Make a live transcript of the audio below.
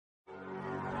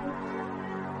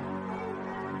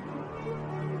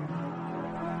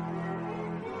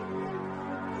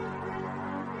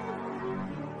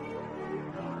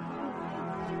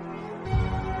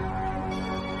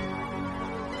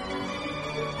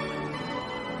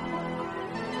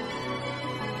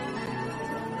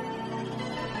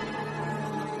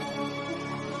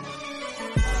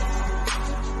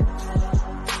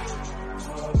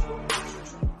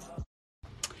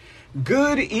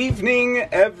Good evening,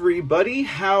 everybody.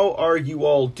 How are you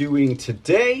all doing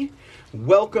today?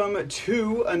 Welcome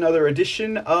to another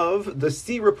edition of the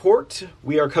C Report.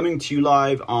 We are coming to you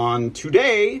live on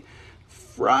today,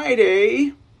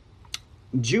 Friday,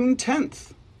 June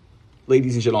 10th.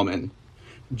 Ladies and gentlemen,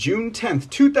 June 10th,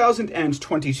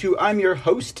 2022. I'm your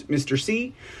host, Mr.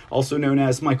 C, also known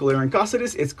as Michael Aaron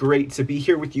Gossidis. It's great to be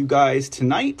here with you guys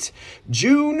tonight.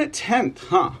 June 10th,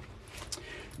 huh?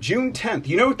 June 10th.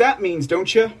 You know what that means,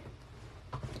 don't you?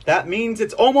 That means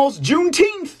it's almost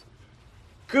Juneteenth.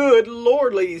 Good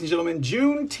Lord, ladies and gentlemen.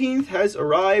 Juneteenth has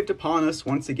arrived upon us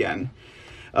once again.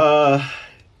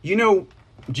 You know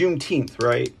Juneteenth,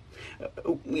 right?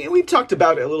 We've talked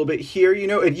about it a little bit here. You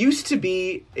know, it used to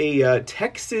be a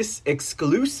Texas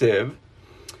exclusive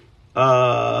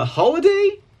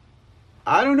holiday.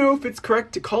 I don't know if it's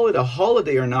correct to call it a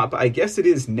holiday or not, but I guess it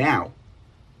is now.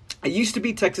 It used to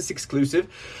be Texas exclusive,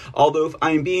 although if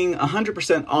I'm being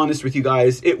 100% honest with you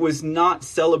guys, it was not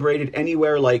celebrated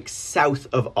anywhere like south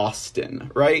of Austin,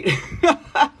 right?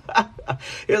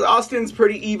 Austin's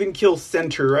pretty even kill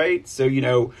center, right? So, you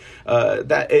know,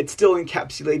 that it still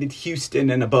encapsulated Houston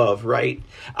and above, right?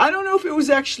 I don't know if it was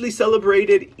actually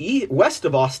celebrated west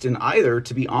of Austin either,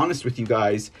 to be honest with you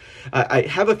guys. I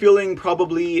have a feeling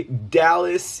probably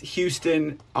Dallas,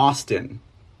 Houston, Austin.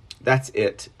 That's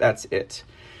it. That's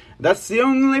the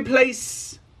only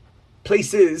places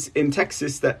in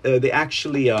Texas that they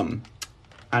actually, I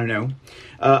don't know,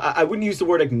 I wouldn't use the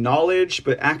word acknowledge,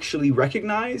 but actually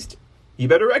recognized. You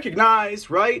better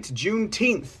recognize, right?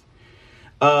 Juneteenth.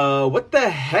 What the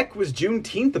heck was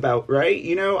Juneteenth about, right?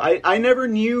 You know, I never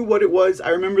knew what it was. I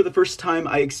remember the first time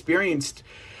I experienced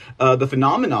the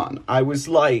phenomenon. I was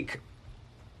in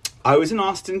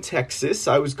Austin, Texas.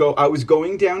 I was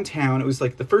going downtown. It was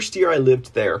like the first year I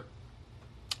lived there.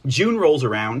 June rolls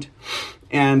around,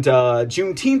 and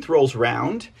Juneteenth rolls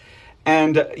around,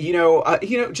 and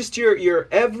just your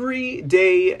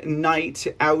everyday night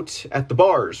out at the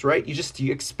bars, right?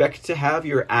 You expect to have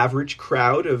your average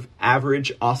crowd of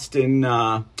average Austin.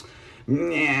 They're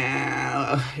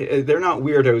not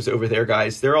weirdos over there,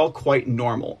 guys. They're all quite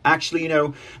normal. Actually, you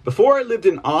know, before I lived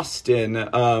in Austin,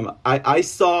 I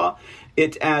saw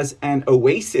it as an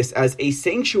oasis, as a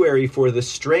sanctuary for the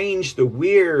strange, the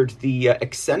weird, the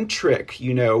eccentric,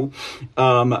 you know.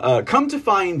 Come to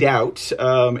find out,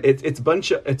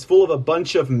 it's full of a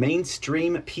bunch of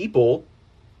mainstream people,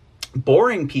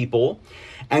 boring people,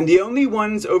 and the only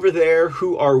ones over there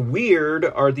who are weird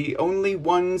are the only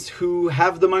ones who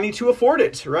have the money to afford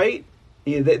it, right?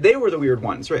 They were the weird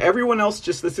ones, right? Everyone else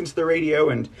just listens to the radio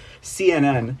and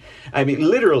CNN. I mean,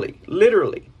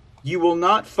 literally. You will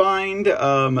not find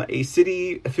a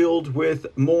city filled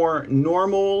with more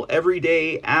normal,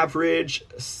 everyday, average,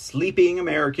 sleeping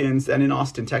Americans than in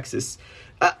Austin, Texas,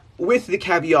 with the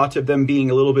caveat of them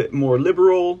being a little bit more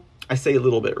liberal. I say a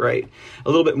little bit, right? A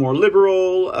little bit more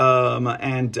liberal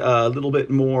and a little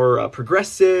bit more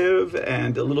progressive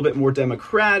and a little bit more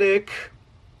democratic.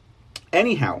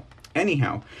 Anyhow.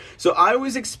 So I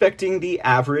was expecting the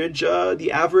average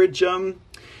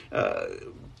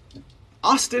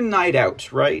Austin night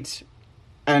out, right?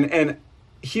 And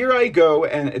here I go,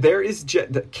 and there is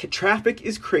the traffic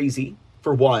is crazy.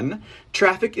 For one,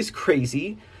 traffic is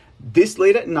crazy this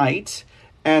late at night,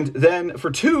 and then for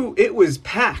two, it was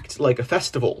packed like a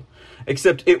festival.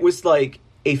 Except it was like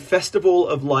a festival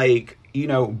of like, you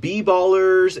know,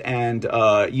 b-ballers and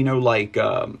I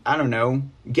don't know,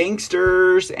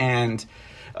 gangsters and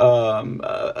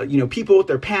people with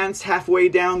their pants halfway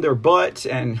down their butt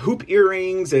and hoop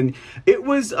earrings, and it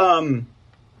was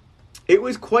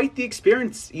quite the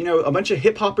experience, you know, a bunch of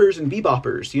hip hoppers and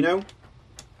beboppers, you know.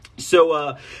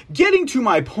 So, getting to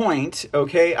my point,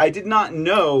 okay, I did not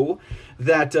know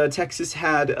that Texas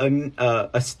had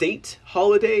a state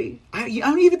holiday. I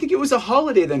don't even think it was a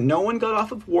holiday then. No one got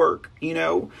off of work, you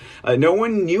know. No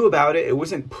one knew about it. It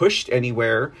wasn't pushed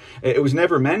anywhere. It was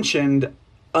never mentioned.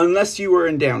 Unless you were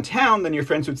in downtown, then your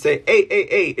friends would say,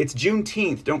 hey, it's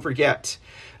Juneteenth, don't forget.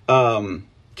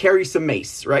 Carry some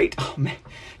mace, right? Oh, man.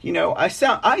 You know, I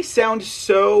sound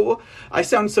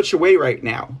such a way right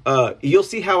now. You'll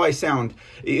see how I sound.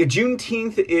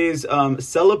 Juneteenth is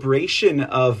celebration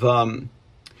of,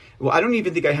 I don't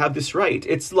even think I have this right.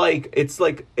 It's like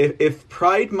if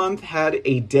Pride Month had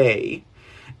a day,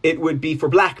 it would be for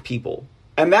black people.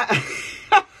 And that...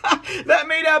 That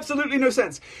made absolutely no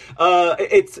sense.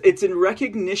 It's in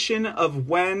recognition of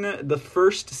when the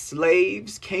first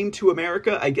slaves came to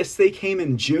America. I guess they came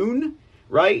in June,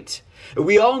 right?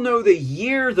 We all know the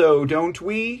year, though, don't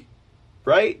we?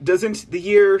 Right? Doesn't the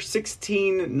year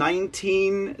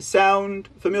 1619 sound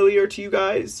familiar to you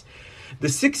guys? the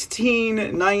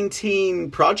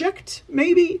 1619 project,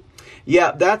 maybe?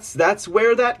 Yeah, that's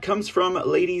where that comes from,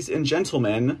 ladies and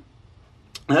gentlemen.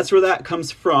 That's where that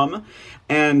comes from.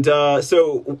 And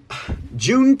so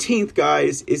Juneteenth,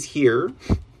 guys, is here,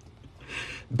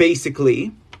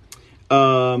 basically.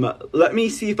 Let me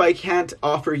see if I can't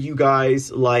offer you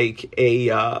guys like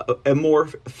a more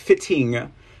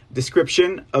fitting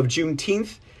description of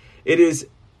Juneteenth. It is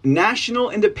National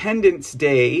Independence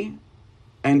Day,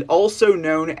 and also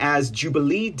known as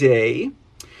Jubilee Day,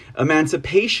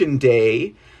 Emancipation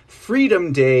Day,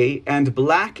 Freedom Day, and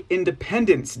Black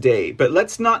Independence Day. But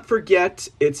let's not forget,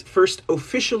 it's first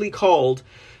officially called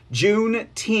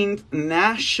Juneteenth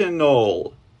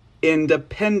National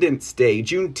Independence Day.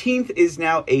 Juneteenth is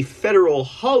now a federal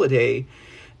holiday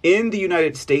in the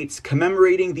United States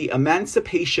commemorating the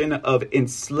emancipation of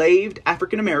enslaved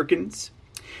African Americans.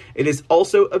 It is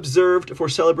also observed for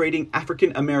celebrating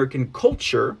African American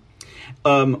culture,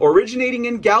 originating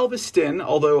in Galveston,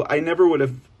 although I never would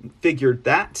have figured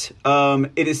that.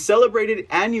 It is celebrated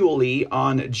annually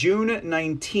on June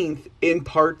 19th in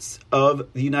parts of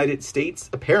the United States,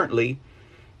 apparently,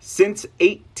 since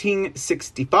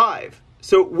 1865.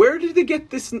 So where did they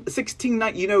get this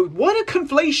 1690? You know, what a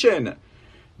conflation!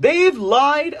 They've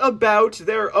lied about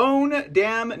their own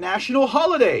damn national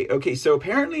holiday. Okay, so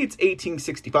apparently it's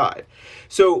 1865.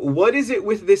 So what is it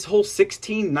with this whole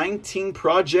 1619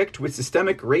 project with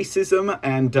systemic racism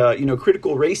and,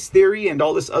 critical race theory and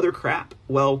all this other crap?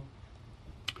 Well,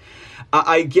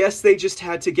 I guess they just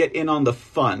had to get in on the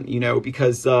fun,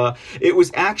 because it was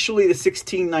actually the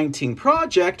 1619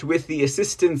 project with the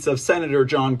assistance of Senator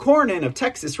John Cornyn of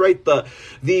Texas, right?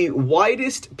 The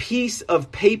widest piece of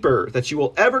paper that you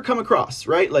will ever come across,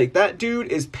 right? Like, that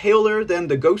dude is paler than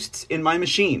the ghosts in my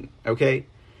machine, okay?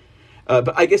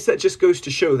 But I guess that just goes to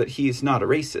show that he's not a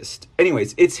racist.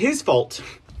 Anyways, it's his fault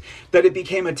that it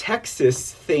became a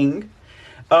Texas thing.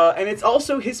 And it's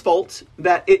also his fault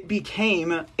that it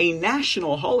became a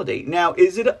national holiday. Now,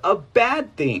 is it a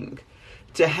bad thing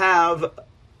to have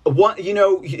one,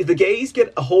 the gays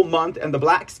get a whole month and the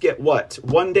blacks get what?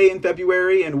 1 day in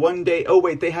February and 1 day. Oh,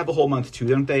 wait, they have a whole month too,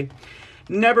 don't they?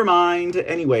 Never mind.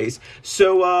 Anyways,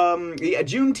 so,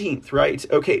 Juneteenth, right?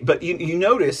 Okay, but you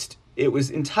noticed it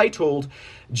was entitled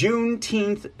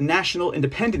Juneteenth National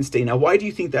Independence Day. Now, why do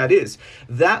you think that is?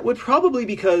 That would probably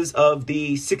because of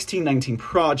the 1619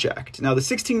 Project. Now, the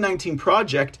 1619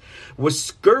 Project was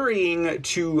scurrying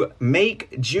to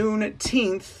make June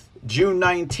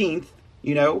 19th,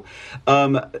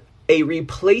 a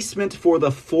replacement for the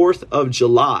 4th of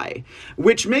July,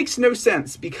 which makes no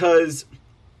sense because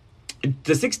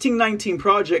the 1619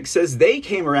 Project says they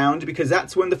came around because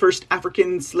that's when the first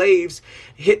African slaves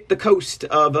hit the coast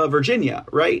of Virginia,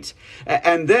 right?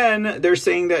 And then they're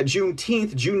saying that June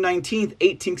 19th,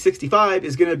 1865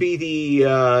 is going to be the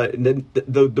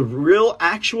real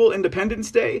actual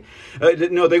Independence Day.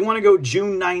 No, they want to go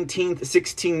June 19th,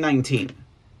 1619.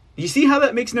 You see how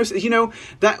that makes no sense?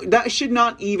 That should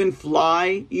not even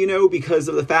fly, because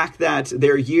of the fact that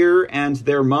their year and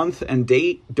their month and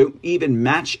date don't even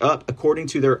match up according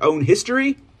to their own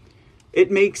history.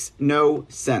 It makes no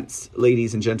sense,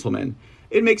 ladies and gentlemen.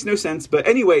 It makes no sense. But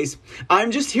anyways,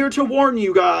 I'm just here to warn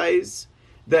you guys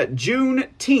that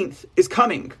Juneteenth is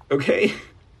coming, okay?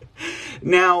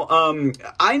 Now,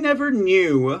 I never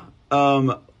knew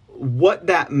what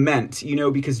that meant,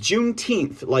 because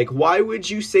Juneteenth, like, why would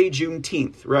you say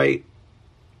Juneteenth, right?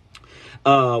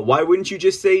 Why wouldn't you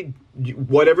just say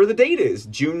whatever the date is?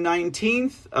 June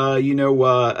 19th,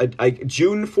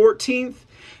 June 14th.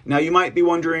 Now, you might be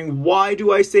wondering, why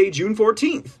do I say June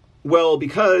 14th? Well,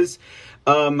 because,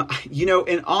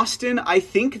 in Austin, I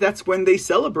think that's when they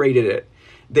celebrated it.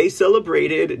 They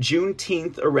celebrated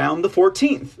Juneteenth around the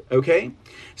 14th, okay?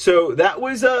 So that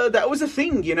was a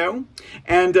thing,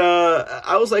 and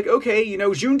I was like, okay,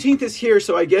 Juneteenth is here,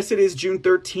 so I guess it is June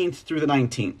 13th through the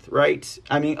 19th, right?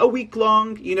 I mean, a week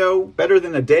long, better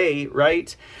than a day,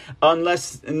 right?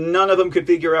 Unless none of them could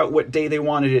figure out what day they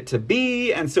wanted it to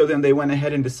be, and so then they went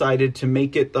ahead and decided to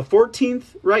make it the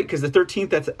 14th, right? Because the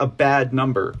 13th, that's a bad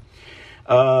number.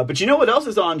 But you know what else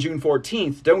is on June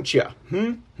 14th, don't you?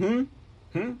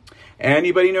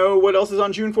 Anybody know what else is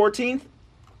on June 14th?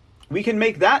 We can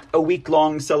make that a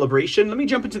week-long celebration. Let me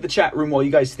jump into the chat room while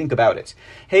you guys think about it.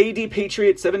 Hey,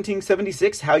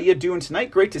 DPatriot1776, how you doing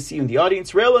tonight? Great to see you in the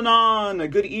audience. Railanon,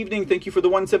 good evening. Thank you for the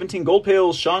 117 gold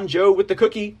pills. Sean Joe with the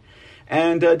cookie.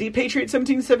 And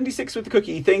DPatriot1776 with the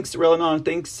cookie. Thanks, Railanon.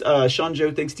 Thanks, Sean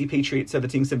Joe. Thanks,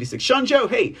 DPatriot1776. Sean Joe,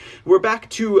 hey, we're back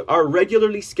to our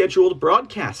regularly scheduled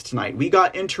broadcast tonight. We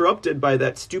got interrupted by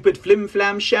that stupid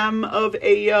flim-flam-sham of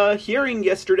a hearing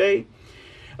yesterday.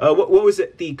 What was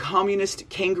it? The Communist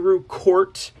Kangaroo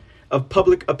Court of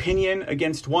Public Opinion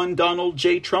against one Donald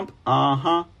J. Trump?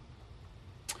 Uh-huh.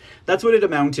 That's what it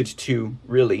amounted to,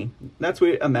 really. That's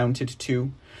what it amounted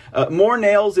to. More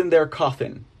nails in their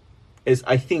coffin is,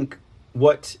 I think,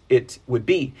 what it would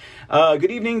be.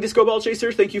 Good evening, Disco Ball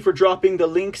Chaser. Thank you for dropping the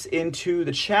links into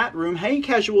the chat room. Hey,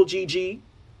 Casual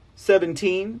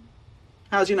GG17.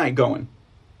 How's your night going?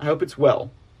 I hope it's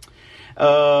well.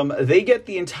 They get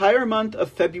the entire month of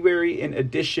February in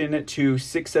addition to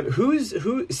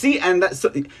 6-7. See, and that's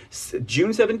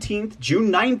June 17th, June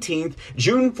 19th,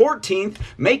 June 14th.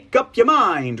 Make up your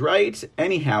mind, right?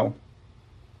 Anyhow.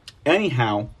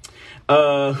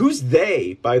 Who's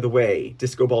they, by the way,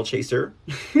 Disco Ball Chaser?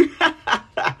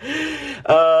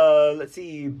 Let's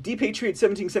see. D Patriot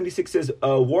 1776 says,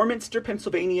 Warminster,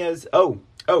 Pennsylvania's...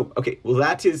 okay. Well,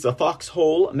 that is a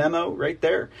foxhole memo right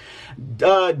there.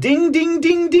 Ding, ding,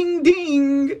 ding, ding,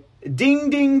 ding. Ding,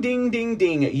 ding, ding, ding,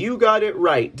 ding. You got it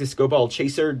right, Disco Ball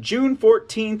Chaser. June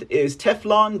 14th is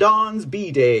Teflon Don's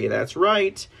B-Day. That's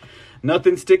right.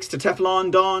 Nothing sticks to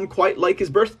Teflon Don quite like his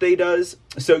birthday does.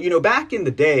 So, back in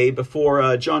the day,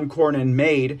 before John Cornyn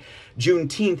made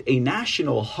Juneteenth a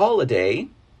national holiday,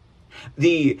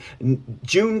 the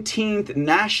Juneteenth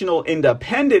National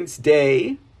Independence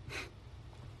Day,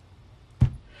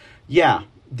 yeah,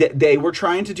 they were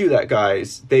trying to do that,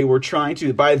 guys. They were trying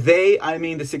to, by they, I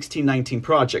mean the 1619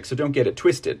 Project, so don't get it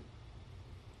twisted.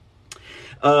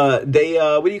 What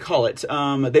do you call it?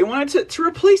 They wanted to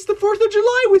replace the 4th of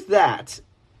July with that.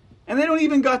 And they don't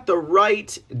even got the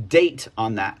right date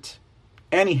on that.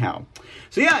 Anyhow.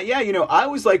 So yeah, I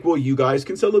was like, well, you guys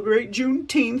can celebrate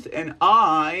Juneteenth, and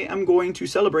I am going to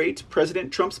celebrate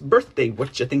President Trump's birthday.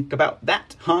 What you think about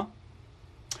that, huh?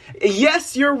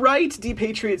 Yes, you're right, D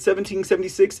Patriot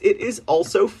 1776. It is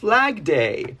also Flag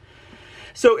Day.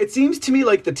 So it seems to me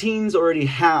like the teens already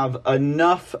have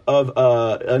enough of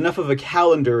a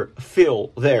calendar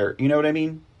fill there. You know what I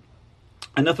mean?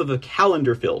 Enough of a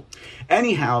calendar fill.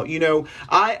 Anyhow,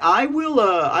 I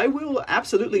will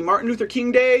absolutely Martin Luther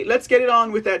King Day. Let's get it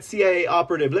on with that CIA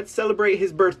operative. Let's celebrate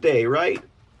his birthday, right?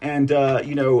 And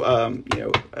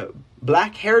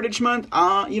Black Heritage Month.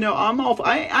 I'm all.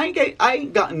 I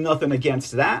ain't got nothing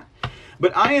against that.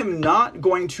 But I am not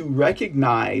going to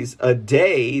recognize a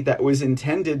day that was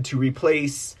intended to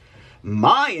replace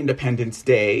my Independence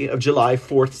Day of July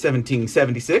 4th,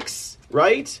 1776,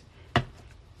 right?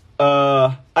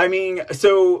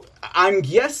 So I'm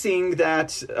guessing that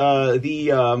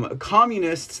the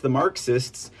communists, the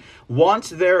Marxists,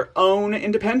 want their own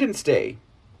Independence Day.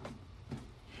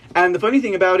 And the funny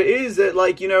thing about it is that,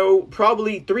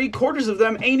 probably 3/4 of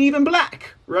them ain't even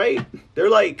black, right?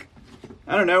 They're I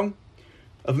don't know,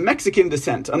 of Mexican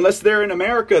descent. Unless they're in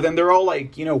America, then they're all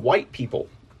white people,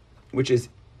 which is,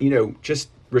 just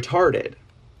retarded.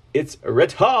 It's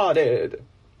retarded.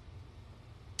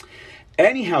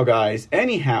 Anyhow, guys,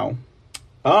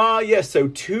 yes, so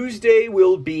Tuesday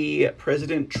will be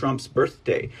President Trump's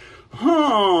birthday.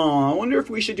 I wonder if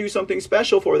we should do something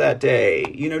special for that day.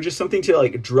 Just something to,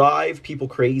 drive people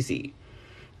crazy.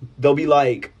 They'll be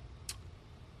like,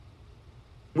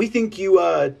 we think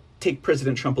you, take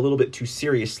President Trump a little bit too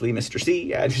seriously, Mr. C.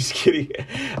 Yeah, just kidding.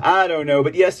 I don't know.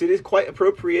 But yes, it is quite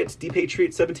appropriate. D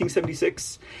Patriot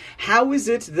 1776. How is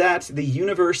it that the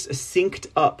universe synced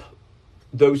up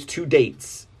those two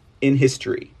dates in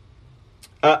history?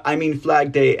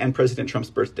 Flag Day and President Trump's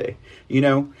birthday.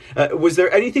 Was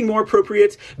there anything more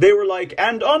appropriate? They were like,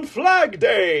 and on Flag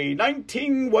Day,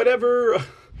 19 whatever.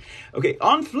 Okay,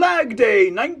 on Flag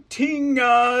Day,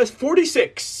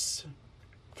 1946.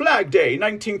 Flag Day,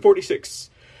 1946.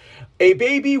 A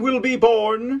baby will be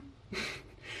born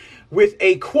with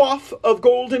a coif of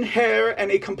golden hair and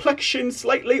a complexion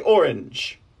slightly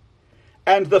orange.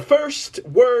 And the first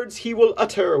words he will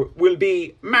utter will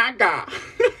be, MAGA.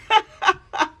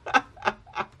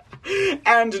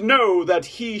 And know that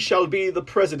he shall be the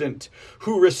president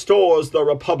who restores the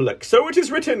republic. So it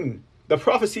is written. The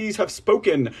prophecies have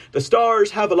spoken. The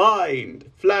stars have aligned.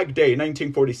 Flag Day,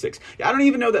 1946. I don't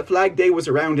even know that Flag Day was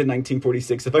around in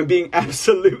 1946, if I'm being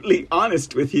absolutely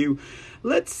honest with you.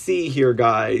 Let's see here,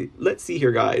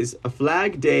 guys. A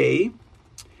Flag Day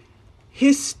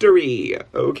history.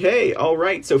 Okay, all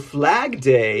right. So Flag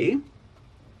Day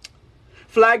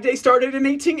started in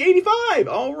 1885.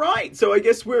 All right. So I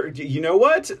guess you know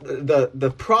what?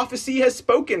 The prophecy has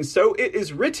spoken. So it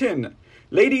is written.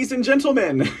 Ladies and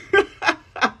gentlemen,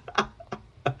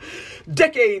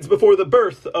 decades before the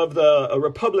birth of the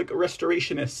Republic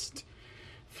Restorationist,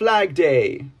 Flag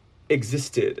Day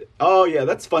existed. Oh yeah,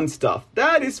 that's fun stuff.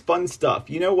 That is fun stuff.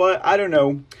 You know what? I don't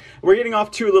know. We're getting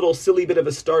off to a little silly bit of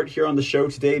a start here on the show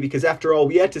today because after all,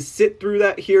 we had to sit through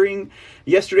that hearing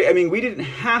yesterday. I mean, we didn't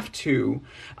have to.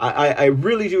 I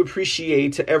really do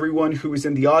appreciate everyone who was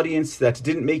in the audience that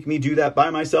didn't make me do that by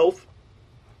myself.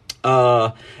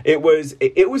 It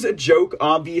was a joke,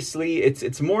 obviously.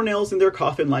 It's more nails in their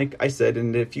coffin, like I said.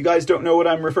 And if you guys don't know what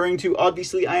I'm referring to,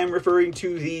 obviously I am referring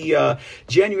to the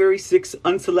January 6th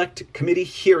Unselect Committee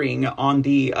hearing on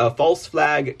the false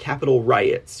flag Capitol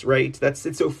riots, right? That's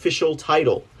its official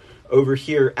title over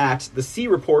here at the C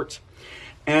Report.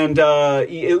 And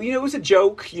it was a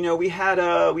joke. You know, we had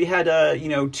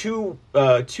two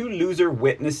loser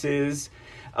witnesses.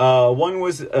 One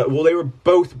was they were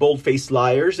both bold-faced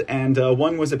liars, and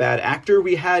one was a bad actor.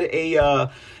 We had a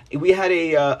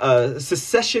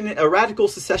radical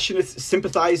secessionist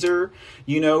sympathizer,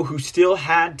 who still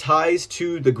had ties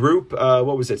to the group.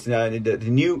 What was it?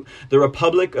 The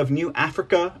Republic of New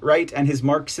Africa, right? And his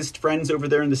Marxist friends over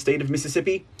there in the state of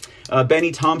Mississippi.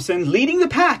 Benny Thompson leading the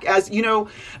pack, as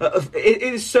it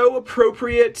is so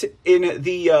appropriate in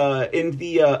the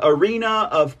arena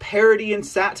of parody and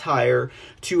satire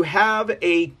to have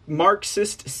a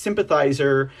Marxist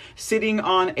sympathizer sitting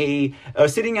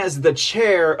as the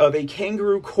chair of a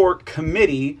kangaroo court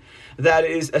committee that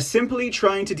is simply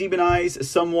trying to demonize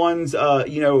someone's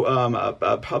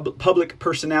public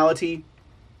personality.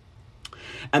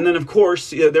 And then, of course,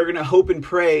 they're going to hope and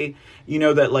pray,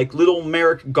 that little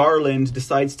Merrick Garland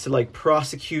decides to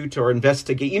prosecute or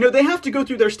investigate. They have to go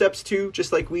through their steps too,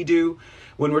 just like we do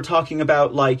when we're talking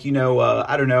about election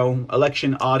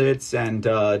audits and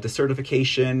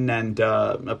decertification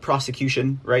and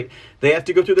prosecution, right? They have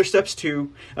to go through their steps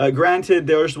too. Granted,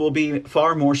 theirs will be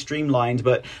far more streamlined,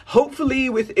 but hopefully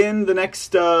within the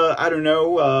next, 2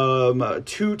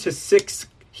 to 6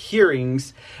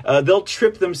 hearings, they'll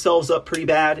trip themselves up pretty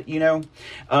bad, they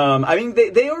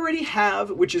already have,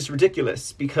 which is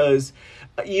ridiculous because,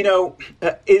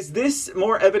 is this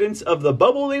more evidence of the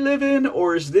bubble they live in,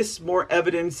 or is this more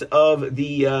evidence of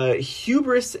the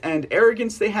hubris and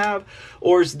arrogance they have,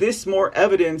 or is this more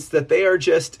evidence that they are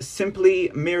just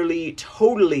merely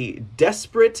totally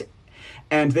desperate?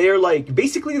 And they're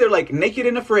basically naked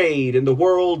and afraid in the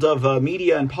world of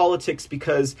media and politics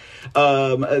because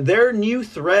their new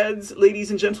threads,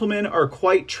 ladies and gentlemen, are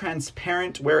quite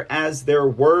transparent, whereas their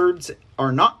words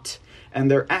are not and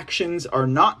their actions are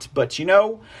not. But,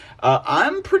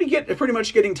 I'm pretty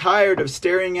much getting tired of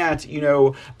staring at,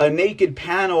 a naked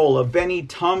panel of Benny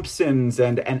Thompsons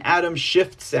and Adam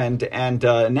Schiff's and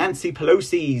Nancy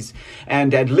Pelosi's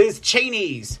and Liz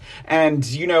Cheney's and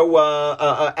Jerry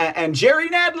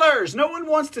Nadler's. No one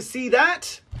wants to see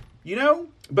that,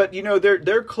 but,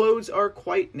 their clothes are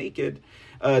quite naked.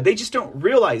 They just don't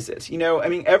realize it.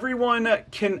 Everyone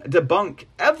can debunk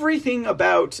everything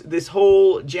about this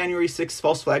whole January 6th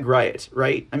false flag riot,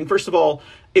 right? First of all,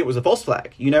 it was a false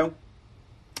flag,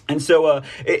 And so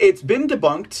it's been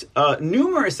debunked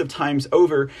numerous of times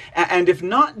over, and if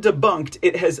not debunked,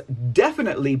 it has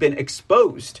definitely been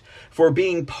exposed for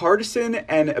being partisan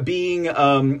and being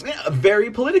very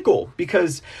political,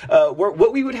 because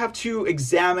what we would have to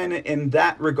examine in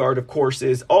that regard, of course,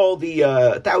 is all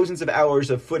the thousands of hours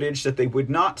of footage that they would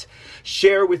not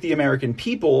share with the American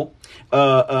people,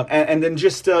 and then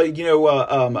just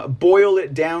boil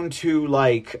it down to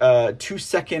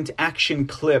 2-second action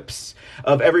clips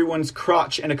of everyone's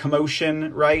crotch in a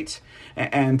commotion, right?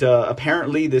 And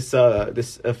apparently this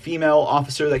female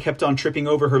officer that kept on tripping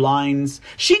over her lines.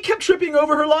 She kept tripping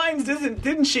over her lines,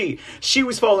 didn't she? She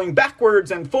was falling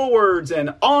backwards and forwards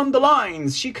and on the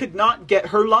lines. She could not get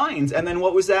her lines. And then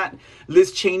what was that?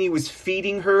 Liz Cheney was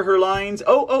feeding her lines.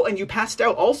 Oh, and you passed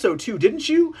out also too, didn't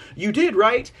you? You did,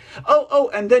 right? Oh,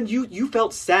 and then you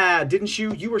felt sad, didn't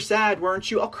you? You were sad,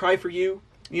 weren't you? I'll cry for you.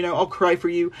 I'll cry for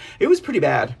you. It was pretty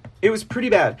bad.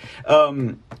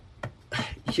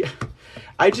 Yeah.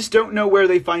 I just don't know where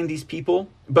they find these people,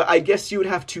 but I guess you would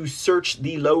have to search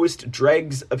the lowest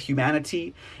dregs of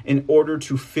humanity in order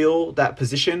to fill that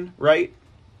position, right?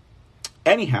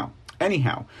 Anyhow.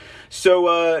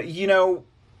 So,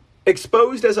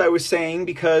 exposed, as I was saying,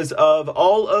 because of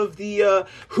all of the,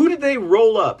 who did they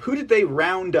roll up? Who did they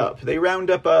round up? They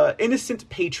round up innocent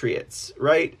patriots,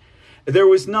 right? There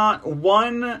was not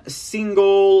one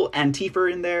single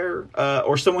Antifa in there,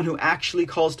 or someone who actually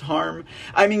caused harm.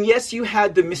 Yes, you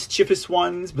had the mischievous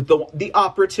ones, but the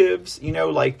operatives,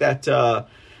 like that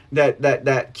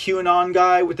that QAnon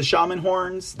guy with the shaman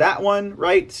horns, that one,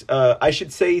 right? I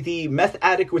should say the meth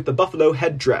addict with the buffalo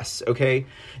headdress, okay?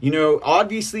 You know,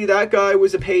 obviously that guy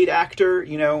was a paid actor.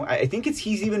 You know, I think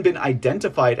he's even been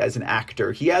identified as an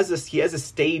actor. He has a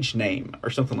stage name or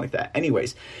something like that.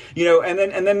 Anyways, you know, and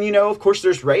then you know, of course,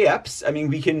 there's Ray Epps. I mean,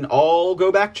 we can all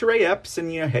go back to Ray Epps,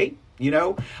 and you know, hey. You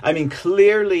know, I mean,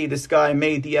 clearly this guy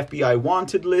made the FBI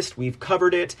wanted list. We've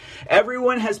covered it.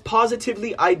 Everyone has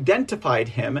positively identified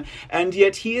him, and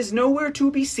yet he is nowhere to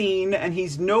be seen, and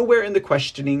he's nowhere in the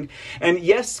questioning. And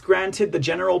yes, granted, the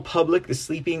general public, the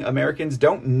sleeping Americans,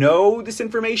 don't know this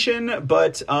information,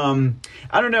 but I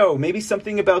don't know, maybe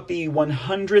something about the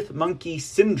 100th monkey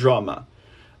syndrome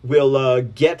will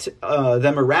get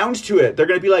them around to it. They're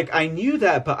going to be like, I knew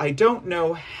that, but I don't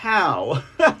know how.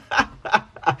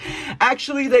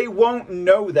 Actually, they won't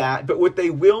know that, but what they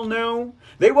will know,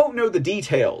 they won't know the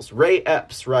details. Ray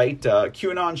Epps, right?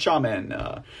 QAnon shaman,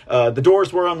 the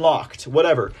doors were unlocked,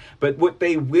 whatever. But what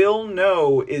they will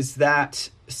know is that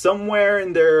somewhere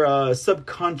in their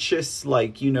subconscious,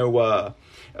 like, you know,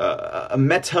 a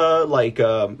meta, like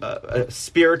a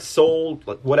spirit, soul,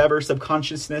 like whatever,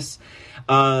 subconsciousness,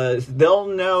 they'll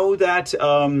know that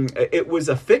it was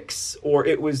a fix, or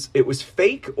it was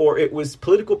fake, or it was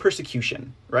political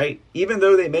persecution, right? Even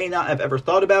though they may not have ever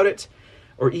thought about it,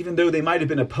 or even though they might have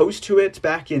been opposed to it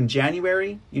back in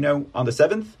January, you know, on the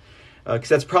 7th, because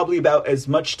that's probably about as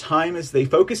much time as they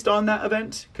focused on that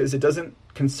event, because it doesn't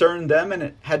concern them, and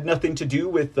it had nothing to do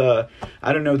with I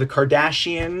don't know, the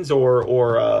Kardashians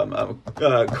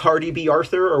or Cardi B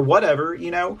Arthur or whatever,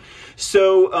 you know.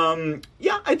 So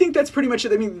yeah, I think that's pretty much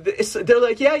it. I mean, they're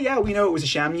like, yeah, we know it was a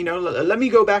sham, you know. Let me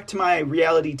go back to my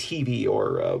reality TV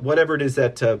or whatever it is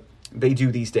that they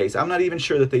do these days. I'm not even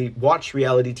sure that they watch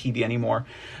reality TV anymore.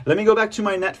 Let me go back to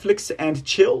my Netflix and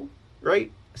chill,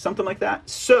 right? Something like that.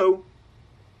 So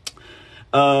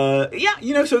yeah,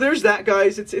 you know, so there's that,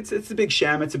 guys. It's a big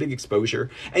sham. It's a big exposure.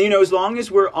 And, you know, as long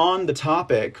as we're on the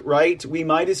topic, right, we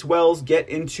might as well get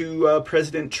into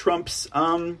President Trump's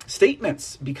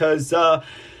statements, because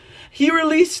he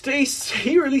released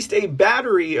a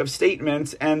battery of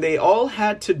statements, and they all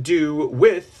had to do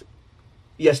with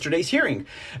yesterday's hearing.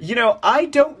 You know, I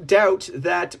don't doubt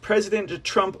that President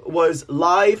Trump was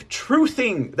live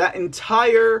truthing that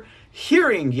entire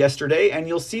hearing yesterday, and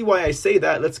you'll see why I say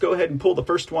that. Let's go ahead and pull the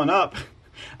first one up.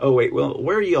 Oh wait, well,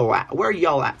 where are y'all at? Where are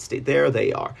y'all at? There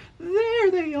they are.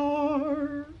 There they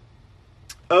are.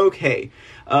 Okay,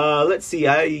 let's see.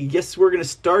 I guess we're going to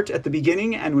start at the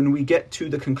beginning, and when we get to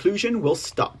the conclusion, we'll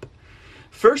stop.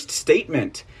 First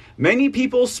statement. Many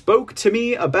people spoke to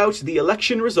me about the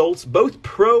election results, both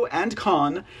pro and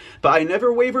con, but I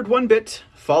never wavered one bit.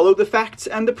 Follow the facts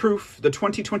and the proof. The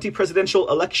 2020 presidential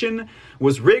election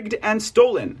was rigged and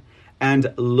stolen.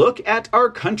 And look at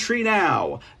our country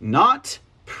now. Not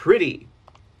pretty.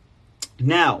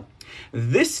 Now,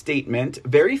 this statement,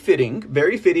 very fitting,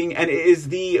 and it is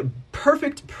the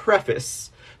perfect preface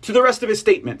to the rest of his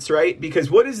statements, right? Because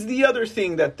what is the other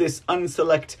thing that this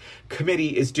unselect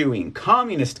committee is doing?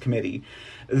 Communist committee.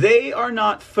 They are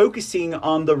not focusing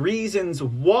on the reasons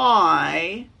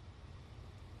why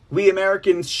we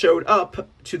Americans showed up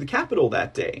to the Capitol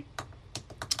that day.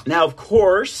 Now, of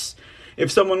course, if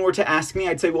someone were to ask me,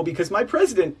 I'd say, well, because my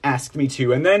president asked me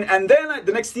to. And then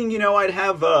the next thing you know, I'd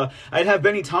have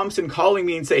Benny Thompson calling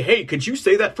me and say, hey, could you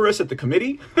say that for us at the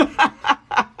committee?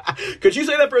 Could you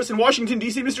say that for us in Washington,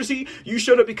 D.C., Mr. C? You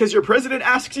showed up because your president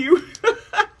asked you?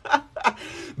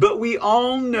 But we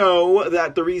all know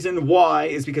that the reason why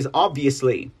is because,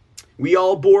 obviously, we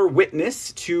all bore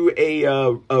witness to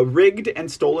a rigged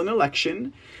and stolen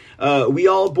election. We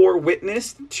all bore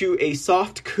witness to a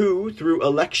soft coup through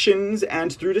elections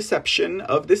and through deception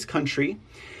of this country.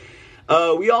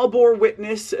 We all bore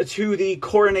witness to the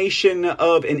coronation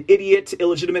of an idiot,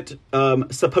 illegitimate,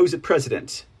 supposed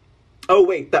president. Oh,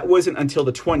 wait, that wasn't until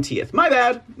the 20th. My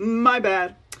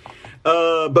bad.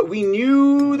 But we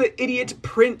knew the idiot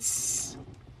prince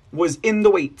was in the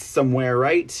wait somewhere,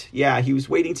 right? Yeah, he was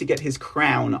waiting to get his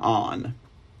crown on.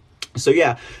 So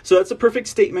yeah, so that's a perfect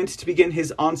statement to begin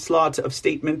his onslaught of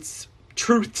statements,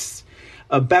 truths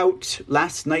about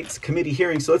last night's committee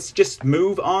hearing. So let's just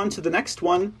move on to the next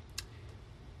one.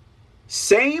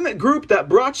 Same group that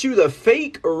brought you the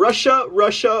fake Russia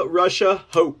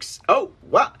hoax. Oh,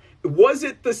 wow. Was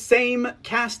it the same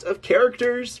cast of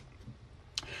characters?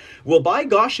 Well, by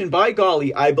gosh and by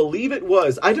golly, I believe it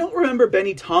was. I don't remember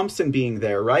Benny Thompson being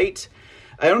there, right?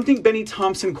 I don't think Benny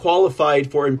Thompson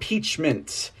qualified for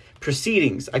impeachment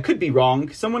proceedings. I could be wrong.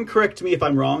 Someone correct me if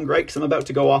I'm wrong, right? Because I'm about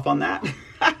to go off on that.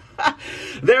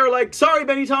 They're like, sorry,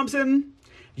 Benny Thompson.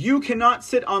 You cannot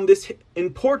sit on this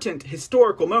important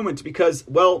historical moment because,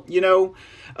 well,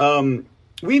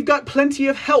 we've got plenty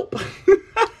of help.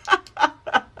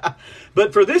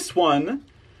 But for this one,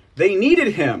 they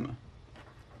needed him.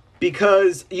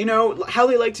 Because, how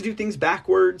they like to do things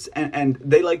backwards, and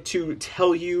they like to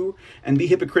tell you and be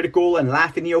hypocritical and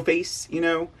laugh in your face,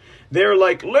 They're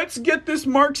like, let's get this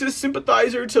Marxist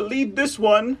sympathizer to lead this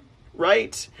one,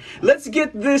 right? Let's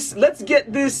get this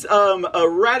a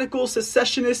radical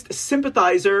secessionist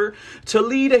sympathizer to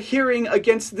lead a hearing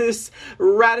against this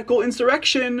radical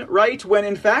insurrection, right? When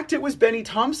in fact it was Benny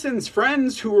Thompson's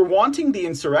friends who were wanting the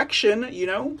insurrection,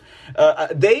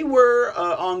 They were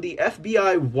on the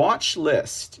FBI watch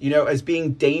list, as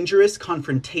being dangerous,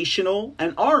 confrontational,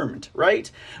 and armed,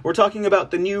 right? We're talking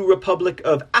about the new Republic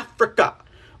of Africa,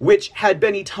 which had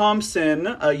Benny Thompson,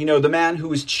 the man who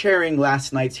was chairing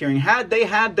last night's hearing, had they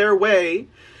had their way,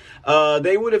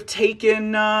 they would have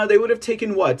taken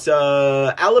what?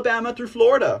 Alabama through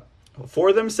Florida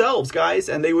for themselves, guys,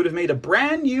 and they would have made a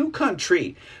brand new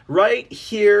country right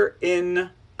here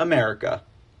in America.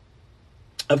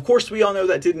 Of course, we all know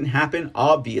that didn't happen,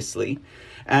 obviously.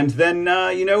 And then,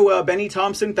 Benny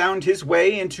Thompson found his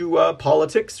way into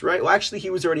politics, right? Well, actually, he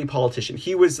was already a politician.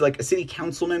 He was like a city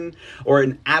councilman or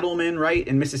an adelman, right,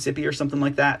 in Mississippi or something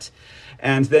like that.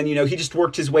 And then, he just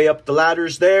worked his way up the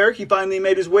ladders there. He finally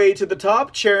made his way to the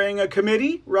top, chairing a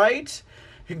committee, right?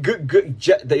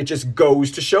 It just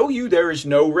goes to show you there is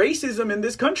no racism in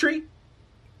this country.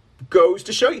 Goes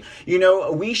to show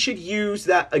you. We should use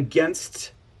that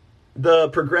against the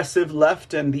progressive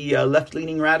left and the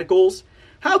left-leaning radicals.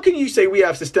 How can you say we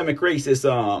have systemic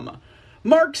racism?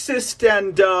 Marxist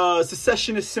and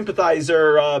secessionist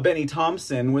sympathizer Benny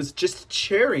Thompson was just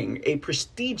chairing a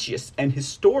prestigious and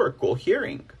historical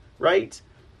hearing, right?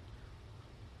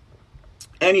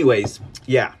 Anyways,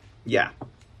 yeah.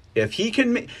 If he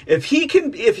can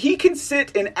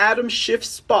sit in Adam Schiff's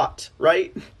spot,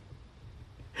 right?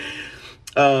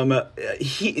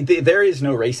 There is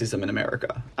no racism in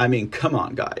America. I mean, come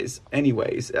on, guys.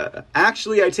 Anyways,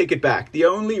 actually, I take it back. The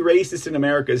only racist in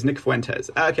America is Nick Fuentes.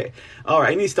 Okay. All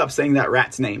right. I need to stop saying that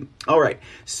rat's name. All right.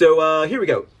 So, here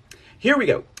we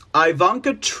go.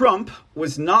 Ivanka Trump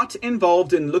was not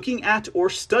involved in looking at or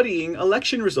studying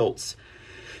election results.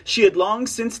 She had long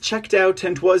since checked out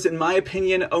and was, in my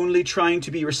opinion, only trying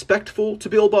to be respectful to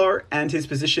Bill Barr and his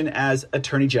position as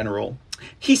Attorney General.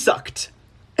 He sucked.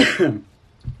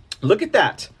 Look at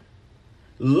that.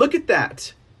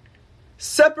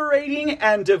 Separating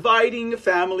and dividing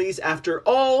families after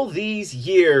all these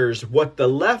years. What the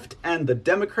left and the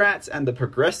Democrats and the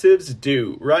progressives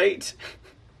do, right?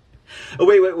 Oh,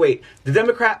 wait. The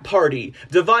Democrat Party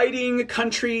dividing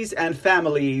countries and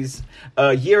families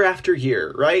year after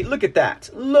year, right? Look at that.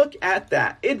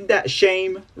 Isn't that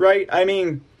shame, right? I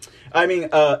mean,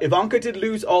 Ivanka did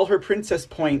lose all her princess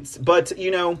points, but,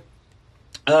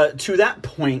 to that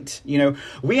point,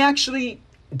 we actually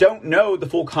don't know the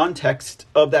full context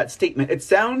of that statement. It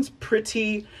sounds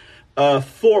pretty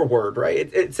forward,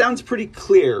 right? It sounds pretty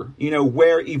clear,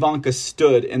 where Ivanka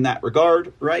stood in that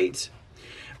regard, right?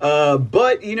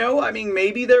 But,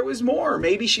 maybe there was more.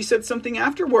 Maybe she said something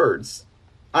afterwards.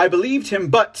 I believed him,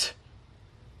 but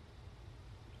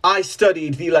I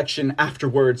studied the election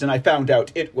afterwards and I found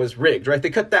out it was rigged, right? They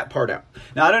cut that part out.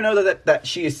 Now, I don't know that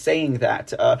she is saying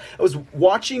that. I was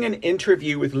watching an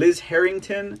interview with Liz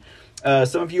Harrington.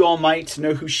 Some of you all might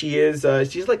know who she is.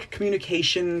 She's like a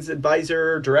communications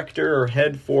advisor, director, or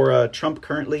head for Trump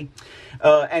currently.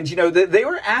 And, they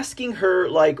were asking her,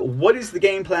 like, what is the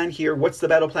game plan here? What's the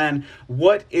battle plan?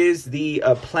 What is the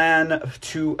plan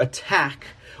to attack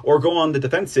or go on the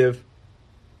defensive?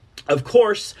 Of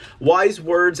course, wise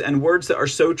words and words that are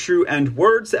so true and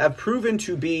words that have proven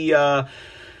to be a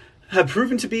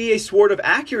sword of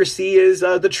accuracy is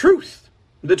the truth.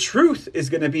 The truth is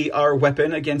going to be our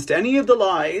weapon against any of the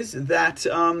lies that,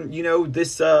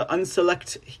 this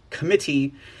unselect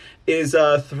committee is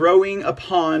throwing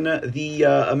upon the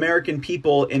American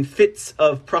people in fits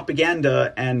of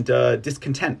propaganda and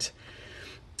discontent.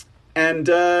 And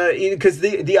because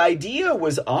the idea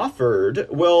was offered,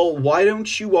 well, why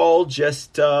don't you all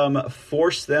just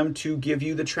force them to give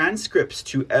you the transcripts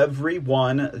to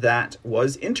everyone that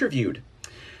was interviewed?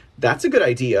 That's a good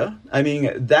idea. I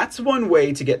mean, that's one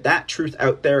way to get that truth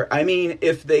out there. I mean,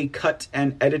 if they cut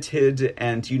and edited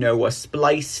and,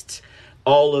 spliced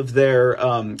all of their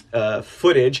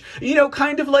footage,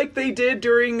 kind of like they did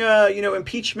during,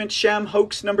 impeachment sham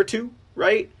hoax number 2,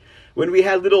 right? When we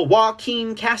had little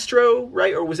Joaquin Castro,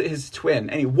 right? Or was it his twin?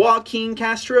 Joaquin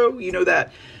Castro,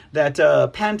 that that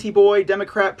panty boy,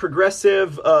 Democrat,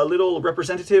 progressive, little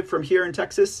representative from here in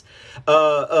Texas,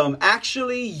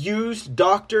 actually used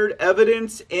doctored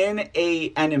evidence in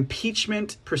an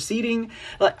impeachment proceeding.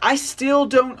 Like, I still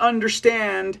don't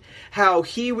understand how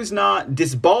he was not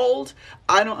disballed.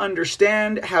 I don't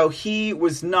understand how he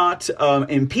was not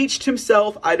impeached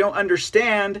himself. I don't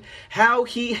understand how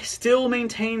he still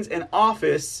maintains an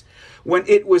office when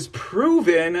it was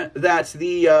proven that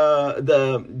the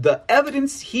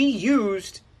evidence he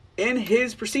used in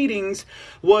his proceedings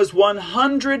was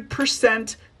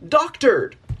 100%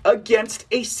 doctored against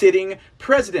a sitting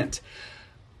president.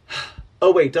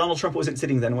 Oh, wait, Donald Trump wasn't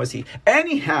sitting then, was he?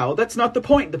 Anyhow, that's not the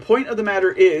point. The point of the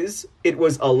matter is, it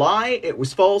was a lie, it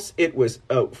was false, it was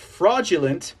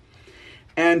fraudulent.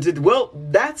 And, well,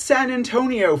 that's San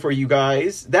Antonio for you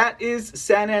guys. That is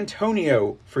San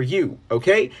Antonio for you,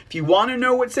 okay? If you want to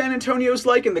know what San Antonio's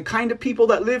like and the kind of people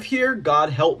that live here, God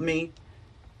help me,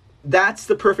 that's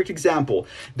the perfect example.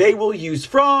 They will use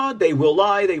fraud, they will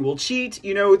lie, they will cheat.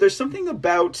 You know, there's something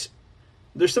about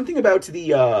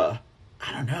the,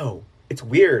 I don't know. It's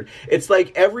weird. It's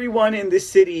like everyone in this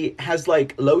city has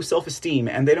like low self-esteem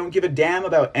and they don't give a damn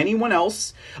about anyone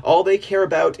else. All they care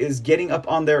about is getting up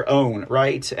on their own,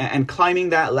 right? And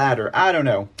climbing that ladder. I don't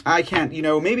know. I can't,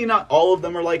 maybe not all of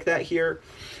them are like that here,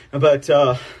 but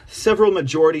several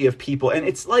majority of people. And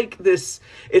it's like this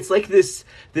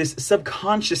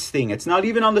subconscious thing. It's not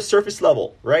even on the surface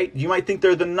level, right? You might think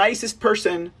they're the nicest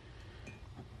person,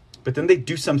 but then they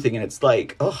do something and it's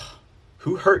like, ugh.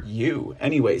 Who hurt you?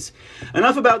 Anyways,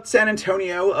 enough about San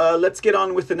Antonio. Let's get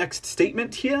on with the next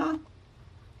statement here.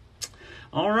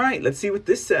 All right, let's see what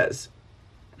this says.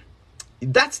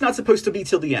 That's not supposed to be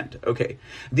till the end. Okay.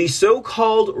 The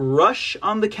so-called rush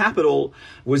on the Capitol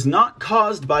was not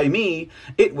caused by me.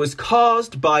 It was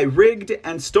caused by rigged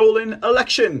and stolen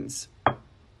elections.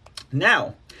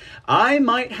 Now, I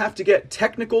might have to get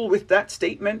technical with that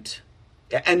statement.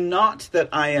 And not that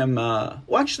I am,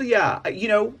 we're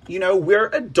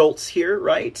adults here,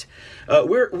 right?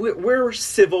 We're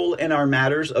civil in our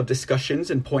matters of discussions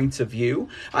and points of view.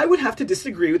 I would have to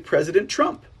disagree with President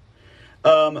Trump.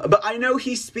 But I know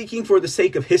he's speaking for the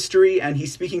sake of history and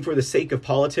he's speaking for the sake of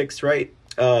politics, right?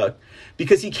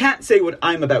 Because he can't say what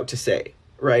I'm about to say,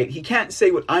 right? He can't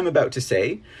say what I'm about to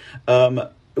say,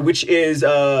 which is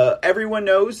everyone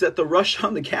knows that the rush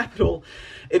on the Capitol,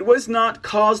 it was not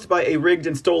caused by a rigged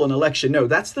and stolen election. No,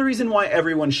 that's the reason why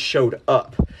everyone showed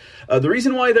up. The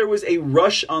reason why there was a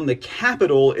rush on the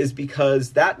Capitol is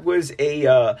because that was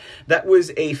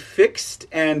a fixed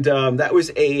and that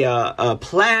was a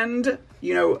planned,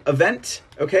 event.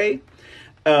 Okay.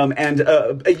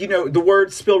 The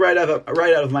words spill right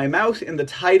out of my mouth in the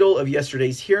title of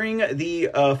yesterday's hearing, the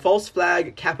false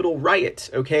flag Capitol riot.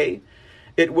 Okay.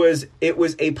 It was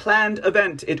a planned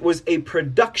event. It was a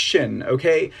production,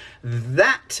 okay?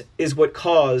 That is what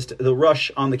caused the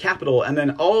rush on the Capitol. And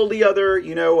then all the other,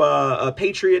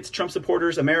 patriots, Trump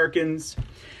supporters, Americans,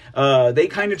 they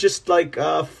kind of just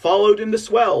followed in the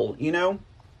swell,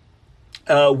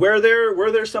 Were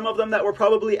there some of them that were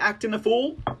probably acting a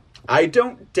fool? I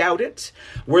don't doubt it.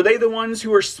 Were they the ones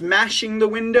who were smashing the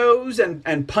windows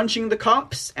and punching the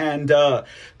cops and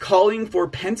calling for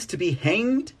Pence to be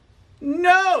hanged?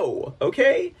 No,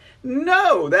 okay?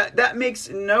 No, that makes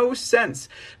no sense.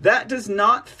 That does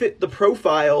not fit the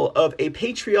profile of a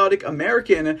patriotic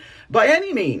American by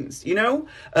any means,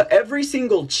 Every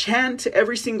single chant,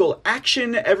 every single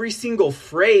action, every single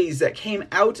phrase that came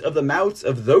out of the mouths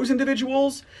of those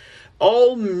individuals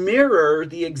all mirror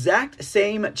the exact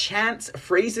same chants,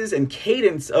 phrases, and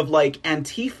cadence of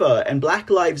Antifa and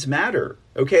Black Lives Matter.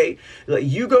 Okay,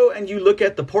 you go and you look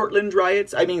at the Portland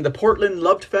riots, the Portland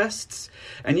Love Fests,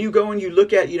 and you go and you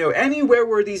look at, anywhere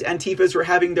where these Antifas were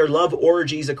having their love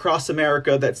orgies across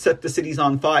America that set the cities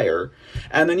on fire.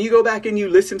 And then you go back and you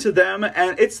listen to them,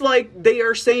 and it's like they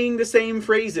are saying the same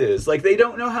phrases. Like, they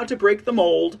don't know how to break the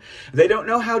mold. They don't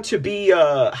know how to be,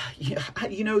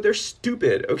 they're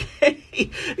stupid, okay?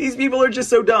 These people are just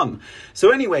so dumb.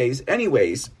 So anyways,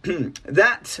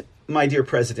 that, my dear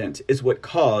president, is what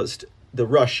caused the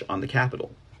rush on the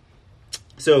Capitol.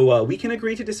 So we can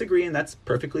agree to disagree, and that's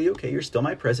perfectly okay. You're still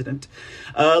my president.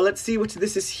 Let's see what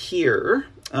this is here.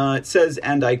 It says,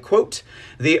 and I quote,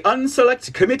 "The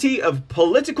unselect committee of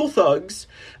political thugs,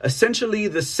 essentially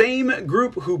the same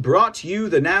group who brought you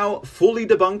the now fully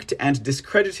debunked and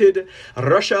discredited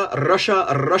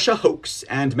Russia hoax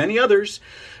and many others,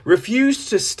 refused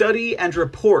to study and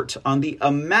report on the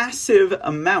massive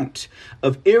amount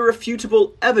of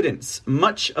irrefutable evidence,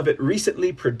 much of it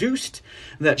recently produced,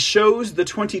 that shows the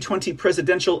 2020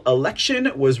 presidential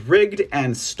election was rigged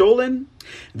and stolen.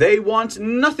 They want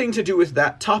nothing to do with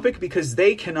that topic because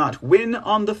they cannot win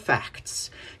on the facts.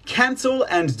 Cancel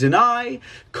and deny,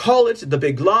 call it the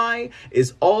big lie,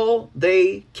 is all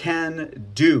they can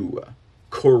do.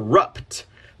 Corrupt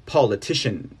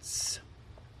politicians.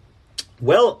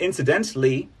 Well,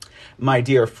 incidentally, my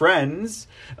dear friends,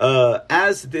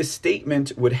 as this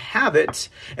statement would have it,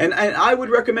 and I would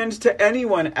recommend to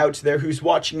anyone out there who's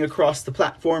watching across the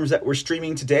platforms that we're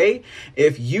streaming today,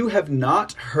 if you have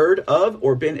not heard of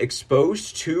or been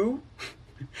exposed to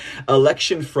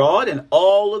election fraud and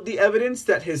all of the evidence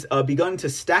that has begun to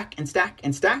stack and stack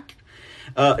and stack,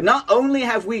 not only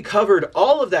have we covered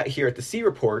all of that here at the C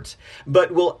Report,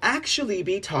 but we'll actually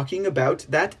be talking about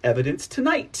that evidence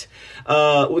tonight.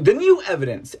 The new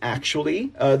evidence,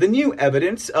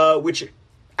 which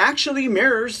actually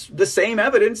mirrors the same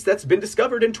evidence that's been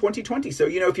discovered in 2020. So,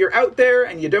 if you're out there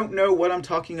and you don't know what I'm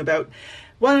talking about,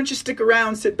 why don't you stick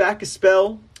around, sit back a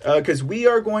spell, because we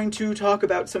are going to talk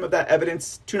about some of that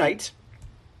evidence tonight.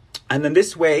 And then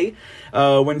this way,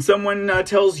 when someone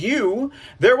tells you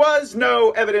there was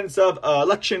no evidence of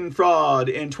election fraud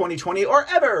in 2020 or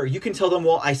ever, you can tell them,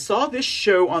 well, I saw this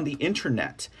show on the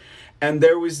internet, and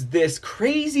there was this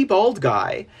crazy bald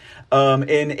guy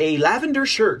in a lavender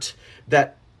shirt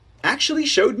that actually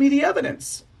showed me the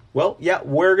evidence. Well, yeah,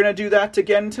 we're going to do that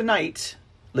again tonight,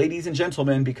 ladies and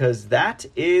gentlemen, because that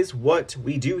is what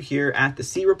we do here at the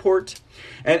C Report.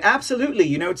 And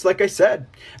absolutely, it's like I said,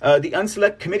 the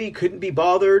Unselect Committee couldn't be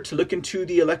bothered to look into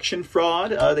the election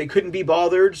fraud. They couldn't be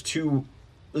bothered to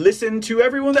listen to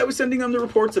everyone that was sending them the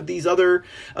reports of these other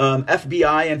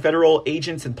FBI and federal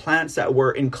agents and plants that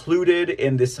were included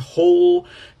in this whole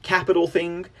Capitol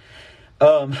thing.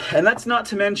 And that's not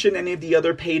to mention any of the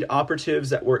other paid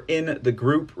operatives that were in the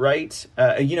group, right?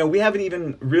 We haven't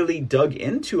even really dug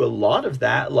into a lot of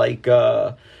that, like,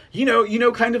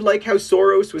 kind of like how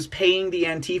Soros was paying the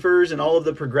Antifers and all of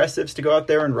the progressives to go out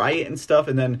there and riot and stuff,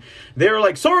 and then they're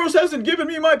like, Soros hasn't given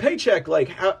me my paycheck. Like,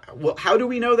 how do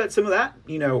we know that some of that,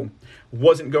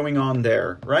 wasn't going on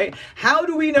there, right? How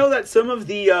do we know that some of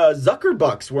the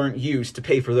Zuckerbucks weren't used to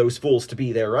pay for those fools to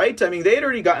be there, right? I mean, they had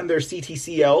already gotten their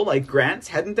CTCL, like, grants,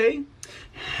 hadn't they?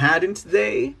 Hadn't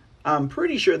they? I'm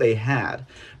pretty sure they had,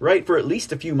 right? For at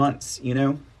least a few months,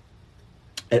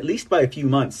 At least by a few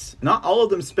months. Not all of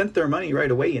them spent their money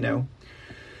right away, just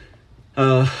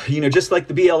like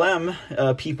the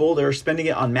BLM people, they're spending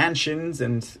it on mansions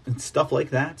and stuff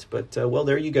like that. But, well,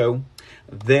 there you go.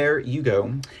 There you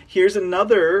go. Here's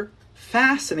another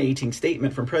fascinating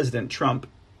statement from President Trump.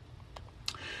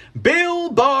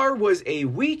 Bill Barr was a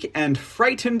weak and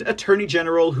frightened attorney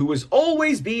general who was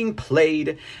always being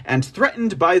played and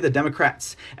threatened by the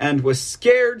Democrats and was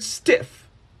scared stiff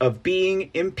of being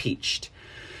impeached.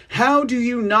 How do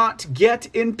you not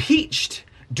get impeached?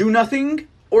 Do nothing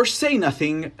or say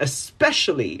nothing,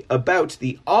 especially about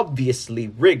the obviously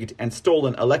rigged and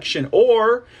stolen election,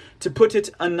 or, to put it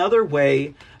another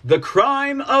way, the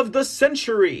crime of the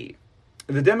century.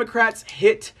 The Democrats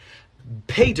hit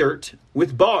pay dirt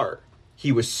with Barr.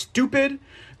 He was stupid,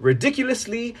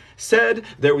 ridiculously said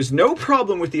there was no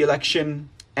problem with the election,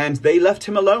 and they left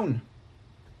him alone.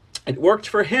 It worked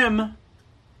for him,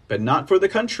 but not for the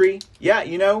country. Yeah,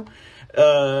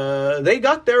 they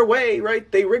got their way, right?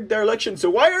 They rigged their election. So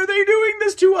why are they doing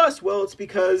this to us? Well, it's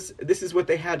because this is what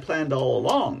they had planned all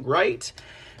along, right?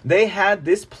 They had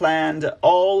this planned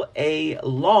all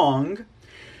along.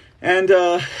 And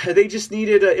they just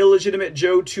needed illegitimate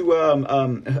Joe to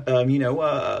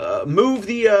move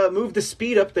the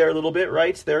speed up there a little bit,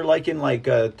 right? They're like in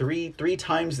three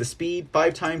times the speed,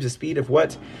 5 times the speed of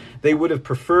what they would have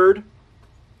preferred.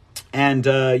 And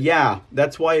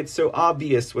that's why it's so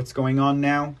obvious what's going on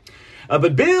now.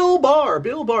 But Bill Barr,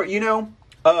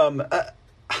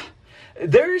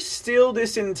 there's still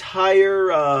this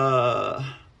entire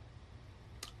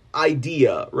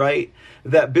idea, right,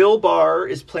 that Bill Barr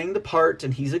is playing the part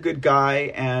and he's a good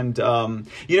guy. And,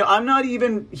 I'm not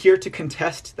even here to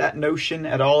contest that notion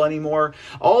at all anymore.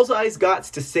 All I've got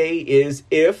to say is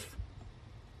if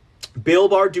Bill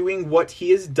Barr doing what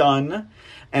he has done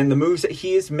and the moves that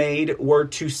he has made were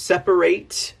to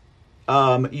separate,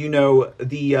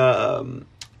 the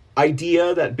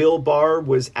idea that Bill Barr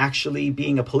was actually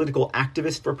being a political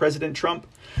activist for President Trump.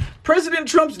 President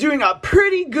Trump's doing a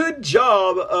pretty good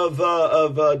job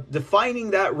of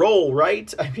defining that role,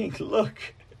 right? I mean,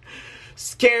 look,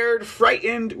 scared,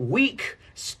 frightened, weak,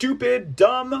 stupid,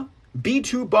 dumb,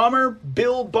 B-2 bomber,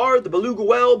 Bill Barr, the beluga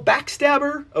whale,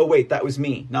 backstabber. Oh, wait, that was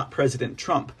me, not President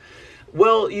Trump.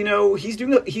 Well, he's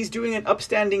doing an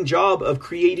upstanding job of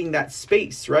creating that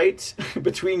space, right,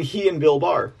 between he and Bill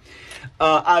Barr.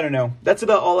 I don't know. That's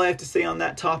about all I have to say on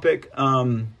that topic,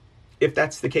 if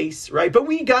that's the case, right? But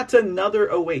we got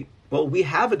another, we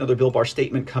have another Bill Barr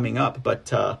statement coming up,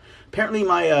 but apparently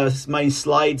my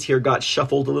slides here got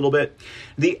shuffled a little bit.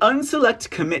 The Unselect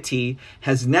Committee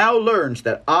has now learned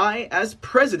that I, as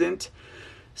president,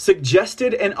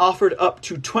 suggested and offered up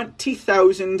to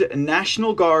 20,000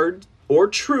 National Guard or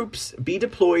troops be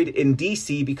deployed in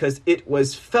D.C. because it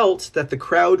was felt that the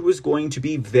crowd was going to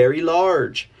be very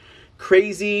large.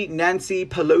 Crazy Nancy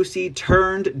Pelosi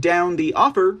turned down the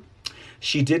offer.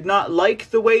 She did not like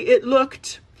the way it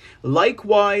looked.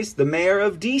 Likewise, the mayor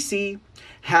of D.C.,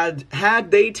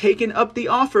 had they taken up the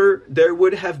offer, there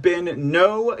would have been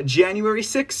no January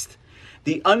 6th.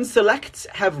 The Unselects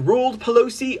have ruled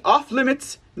Pelosi off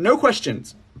limits, no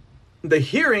questions. The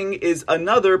hearing is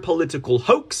another political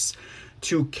hoax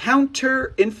to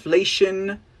counter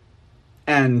inflation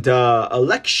and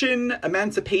election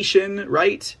emancipation,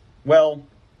 right? Well,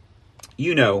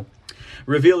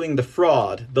 revealing the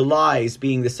fraud, the lies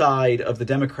being the side of the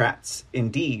Democrats,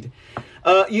 indeed.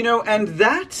 And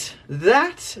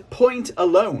that point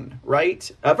alone,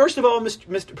 right? First of all,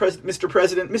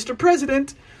 Mr.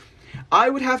 President, I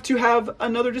would have to have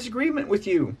another disagreement with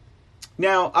you.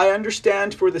 Now, I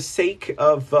understand for the sake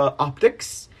of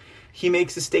optics, he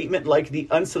makes a statement like the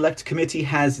Unselect Committee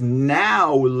has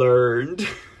now learned.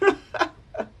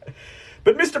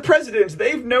 But Mr. President,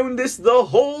 they've known this the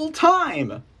whole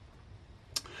time.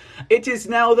 It is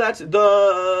now that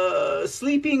the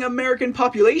sleeping American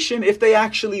population, if they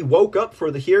actually woke up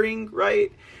for the hearing,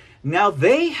 right? Now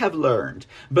they have learned.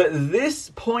 But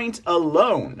this point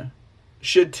alone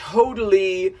should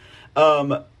totally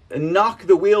knock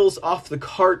the wheels off the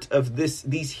cart of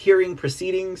these hearing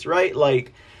proceedings, right?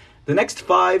 Like, the next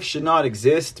 5 should not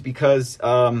exist because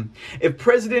if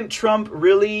President Trump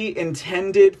really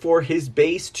intended for his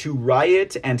base to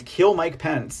riot and kill Mike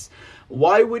Pence,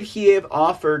 why would he have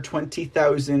offered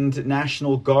 20,000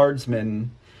 National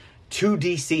Guardsmen to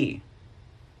D.C.?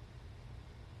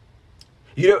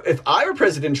 If I were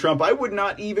President Trump, I would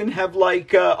not even have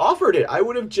offered it. I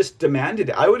would have just demanded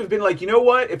it. I would have been like, you know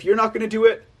what? If you're not going to do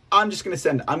it, I'm just going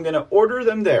to I'm going to order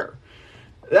them there.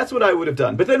 That's what I would have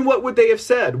done. But then what would they have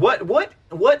said? What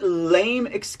lame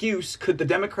excuse could the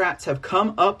Democrats have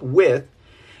come up with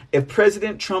if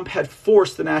President Trump had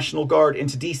forced the National Guard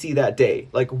into D.C. that day?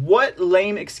 Like, what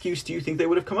lame excuse do you think they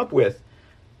would have come up with?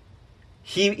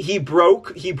 He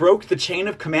broke the chain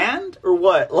of command, or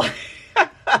what? Like,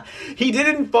 he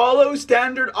didn't follow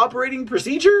standard operating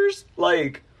procedures?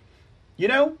 Like,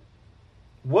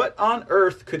 what on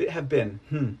earth could it have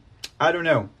been? I don't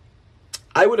know.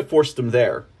 I would have forced them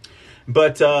there.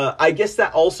 But I guess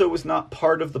that also was not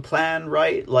part of the plan,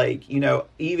 right? Like,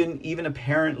 even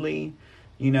apparently,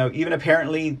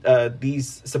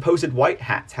 these supposed white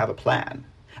hats have a plan.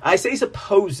 I say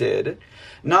supposed,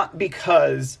 not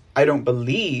because I don't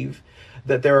believe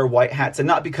that there are white hats, and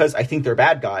not because I think they're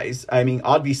bad guys. I mean,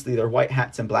 obviously they're white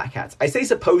hats and black hats. I say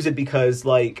supposed because,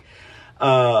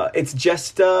 it's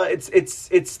just,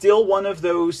 it's still one of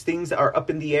those things that are up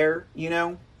in the air,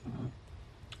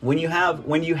 When you have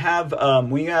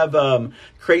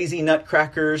crazy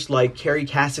nutcrackers like Carrie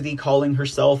Cassidy calling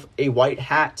herself a white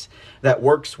hat that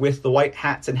works with the white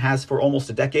hats and has for almost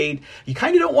a decade, you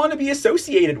kind of don't want to be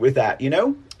associated with that,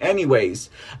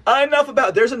 Anyways, enough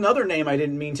about. There's another name I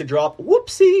didn't mean to drop.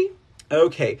 Whoopsie.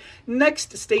 Okay,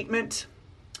 next statement.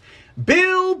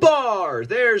 Bill Barr.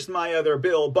 There's my other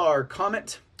Bill Barr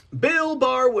comment. Bill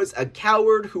Barr was a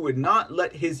coward who would not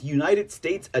let his United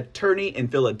States attorney in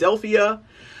Philadelphia,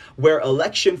 where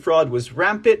election fraud was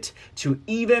rampant, to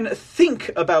even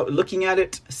think about looking at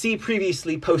it. See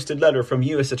previously posted letter from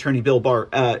U.S. Attorney Bill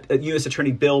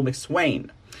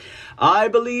McSwain. I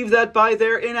believe that by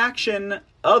their inaction,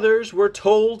 others were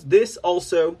told this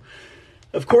also.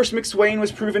 Of course, McSwain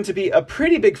was proven to be a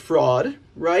pretty big fraud,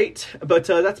 right? But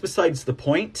that's besides the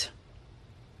point.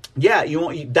 Yeah,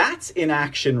 that's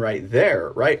inaction right there,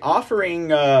 right? Offering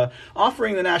the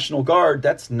National Guard,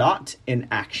 that's not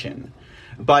inaction.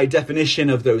 By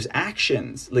definition of those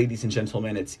actions, ladies and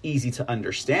gentlemen, it's easy to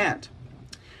understand.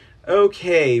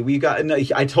 Okay, we got.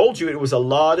 I told you it was a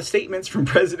lot of statements from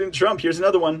President Trump. Here's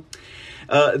another one.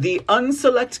 The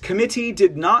Unselect Committee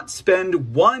did not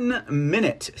spend 1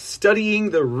 minute studying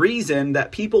the reason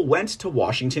that people went to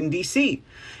Washington, D.C.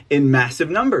 in massive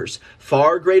numbers,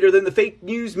 far greater than the fake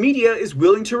news media is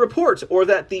willing to report, or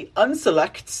that the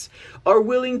Unselects are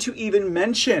willing to even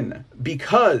mention,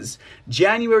 because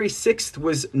January 6th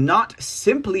was not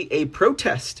simply a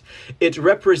protest. It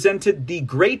represented the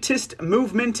greatest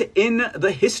movement in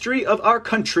the history of our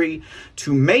country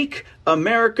to make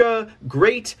America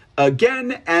great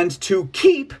again and to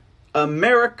keep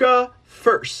America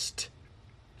first.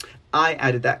 I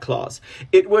added that clause.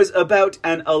 It was about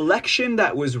an election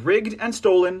that was rigged and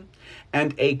stolen,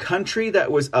 and a country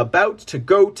that was about to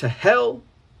go to hell.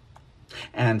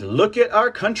 And look at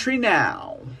our country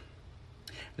now.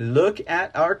 Look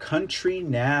at our country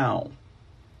now.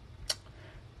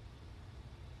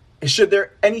 Should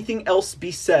there anything else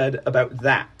be said about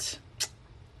that?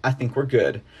 I think we're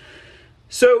good.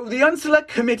 So the Unselect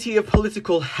Committee of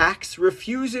Political Hacks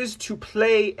refuses to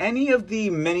play any of the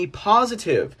many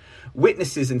positive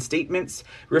witnesses and statements,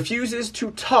 refuses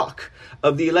to talk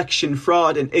of the election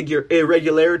fraud and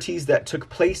irregularities that took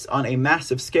place on a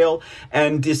massive scale,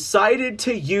 and decided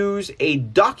to use a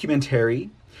documentary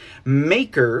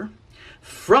maker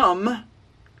from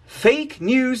Fake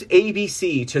News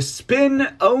ABC to spin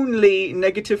only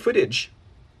negative footage.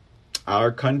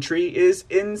 Our country is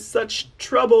in such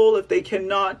trouble if they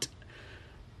cannot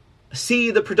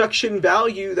see the production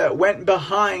value that went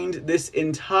behind this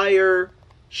entire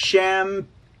sham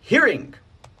hearing.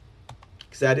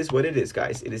 Because that is what it is,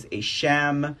 guys. It is a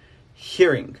sham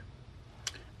hearing.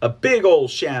 A big old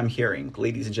sham hearing,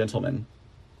 ladies and gentlemen.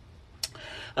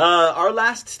 Our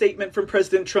last statement from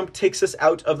President Trump takes us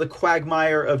out of the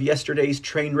quagmire of yesterday's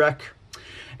train wreck.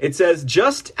 It says,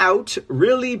 just out,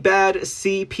 really bad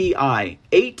CPI,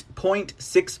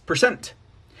 8.6%.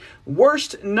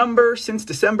 Worst number since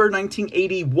December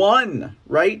 1981,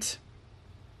 right?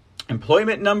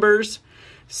 Employment numbers,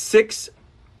 6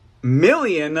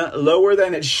 million lower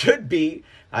than it should be.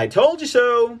 I told you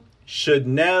so. Should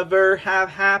never have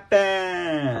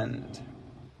happened.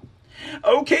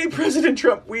 Okay, President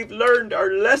Trump, we've learned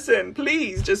our lesson.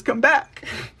 Please, just come back.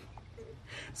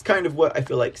 It's kind of what I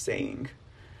feel like saying.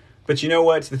 But you know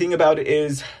what? The thing about it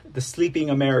is the sleeping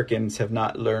Americans have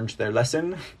not learned their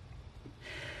lesson.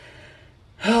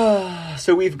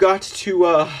 So we've got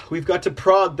to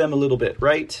prod them a little bit,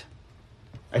 right?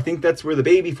 I think that's where the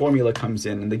baby formula comes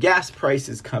in, and the gas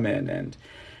prices come in,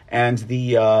 and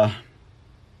the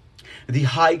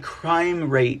high crime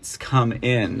rates come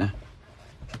in.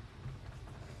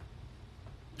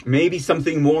 Maybe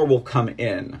something more will come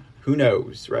in. Who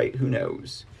knows, right? Who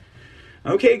knows?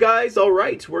 Okay, guys. All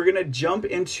right, we're gonna jump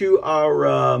into our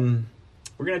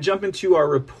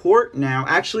report now.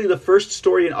 Actually, the first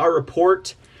story in our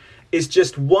report is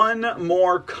just one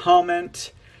more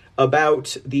comment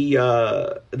about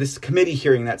the this committee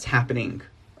hearing that's happening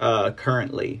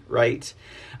currently, right?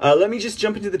 Let me just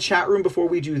jump into the chat room before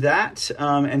we do that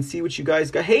and see what you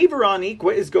guys got. Hey, Veronique,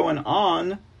 what is going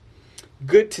on?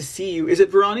 Good to see you. Is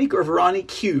it Veronique or Veronique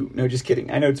Q? No, just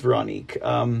kidding. I know it's Veronique.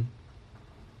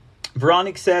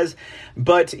 Veronique says,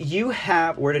 but you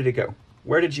have... Where did it go?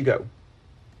 Where did you go?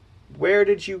 Where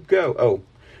did you go? Oh,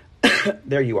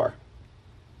 there you are.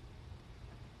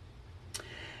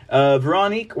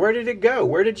 Veronique, where did it go?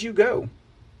 Where did you go?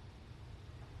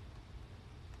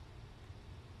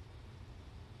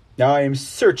 Now I am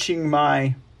searching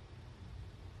my...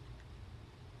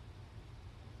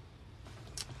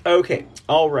 Okay,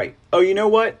 all right. Oh, you know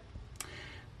what?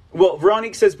 Well,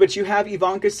 Veronique says, but you have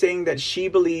Ivanka saying that she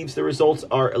believes the results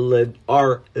are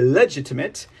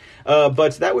legitimate.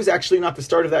 But that was actually not the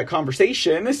start of that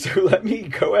conversation. So let me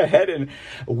go ahead and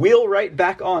wheel right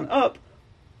back on up.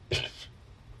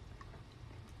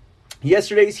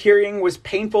 Yesterday's hearing was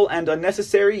painful and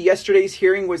unnecessary. Yesterday's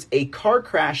hearing was a car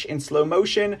crash in slow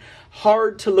motion.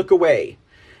 Hard to look away.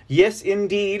 Yes,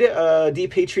 indeed. D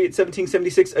Patriot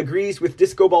 1776 agrees with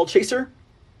Disco Ball Chaser.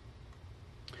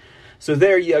 So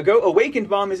there you go. Awakened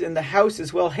Mom is in the house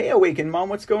as well. Hey, Awakened Mom,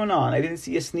 what's going on? I didn't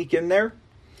see you sneak in there.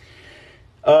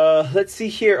 Let's see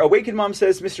here. Awakened Mom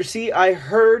says, Mr. C, I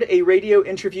heard a radio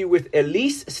interview with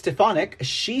Elise Stefanik.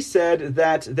 She said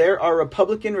that there are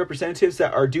Republican representatives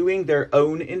that are doing their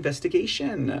own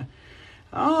investigation.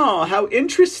 Oh, how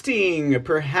interesting.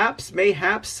 Perhaps,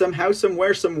 mayhaps, somehow,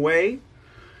 somewhere, some way,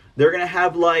 they're going to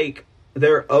have, like,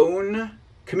 their own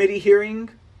committee hearing.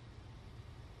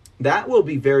 That will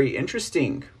be very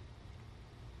interesting.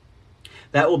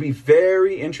 That will be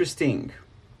very interesting.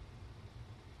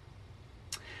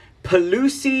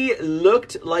 Pelosi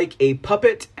looked like a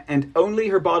puppet and only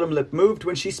her bottom lip moved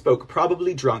when she spoke,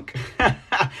 probably drunk.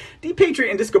 D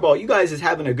Patriot and Disco Ball, you guys is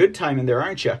having a good time in there,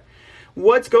 aren't you?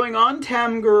 What's going on,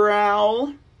 Tam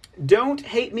Growl? Don't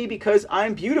hate me because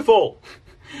I'm beautiful.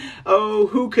 Oh,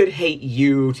 who could hate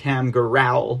you, Tam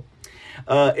Growl?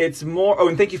 It's more... Oh,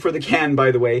 and thank you for the can,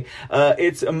 by the way.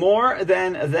 It's more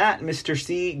than that, Mr.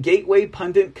 C. Gateway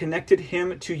pundit connected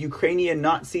him to Ukrainian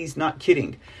Nazis. Not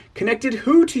kidding. Connected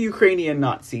who to Ukrainian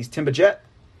Nazis, Timbajet?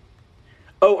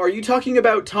 Oh, are you talking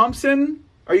about Thompson?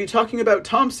 Are you talking about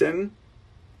Thompson?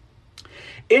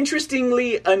 Interesting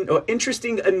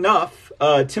enough,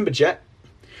 Timbajet,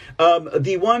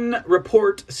 the one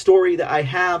report story that I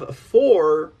have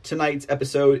for tonight's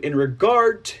episode in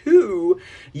regard to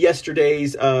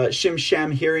yesterday's Shim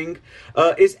Sham hearing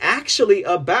is actually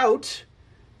about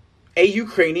a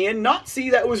Ukrainian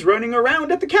Nazi that was running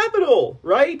around at the Capitol,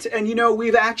 right? And, you know,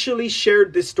 we've actually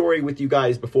shared this story with you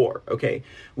guys before, okay?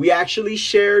 We actually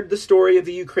shared the story of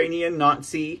the Ukrainian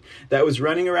Nazi that was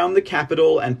running around the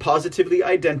Capitol and positively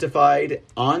identified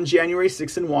on January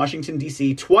 6th in Washington,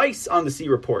 D.C., twice on the C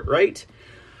Report, right?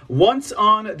 Once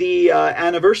on the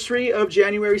anniversary of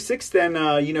January 6th and,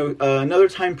 another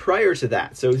time prior to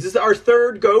that. So this is our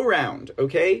third go-round,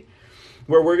 okay?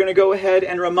 Where we're going to go ahead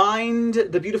and remind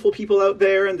the beautiful people out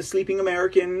there and the sleeping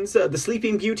Americans, the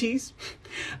sleeping beauties,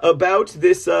 about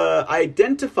this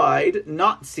identified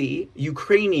Nazi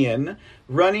Ukrainian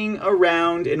running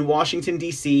around in Washington,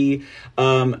 D.C.,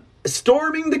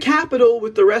 storming the Capitol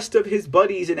with the rest of his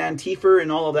buddies in Antifa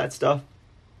and all of that stuff.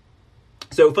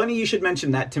 So funny you should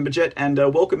mention that, Timbajet, and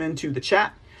welcome into the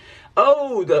chat.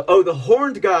 The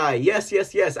horned guy. Yes.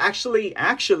 Actually,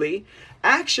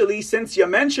 since you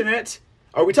mention it,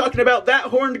 are we talking about that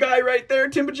horned guy right there,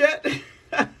 Timbajet?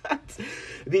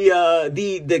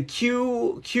 the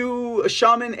Q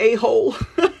shaman a-hole.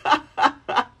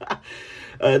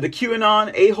 The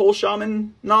QAnon a-hole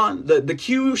shaman the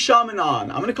Q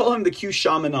shamanon. I'm gonna call him the Q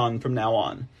shamanon from now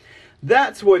on.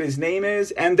 That's what his name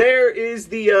is. And there's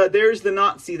the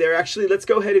Nazi there. Actually, let's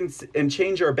go ahead and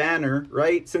change our banner,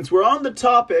 right? Since we're on the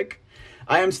topic,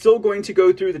 I am still going to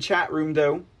go through the chat room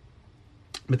though.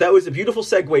 But that was a beautiful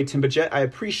segue, Timbajet. I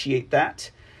appreciate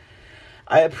that.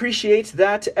 I appreciate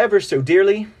that ever so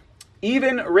dearly.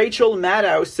 Even Rachel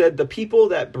Maddow said the people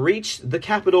that breached the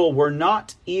Capitol were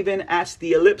not even at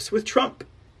the ellipse with Trump.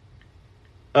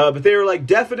 But they were like,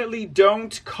 definitely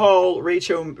don't call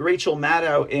Rachel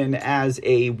Maddow in as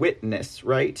a witness,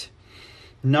 right?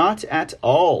 Not at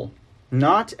all.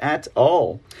 Not at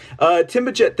all.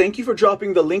 Timbajet, thank you for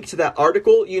dropping the link to that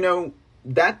article. You know,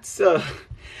 that's...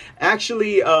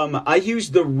 Actually, I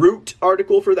used the Root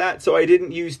article for that, so I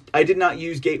did not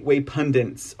use Gateway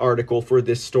Pundit's article for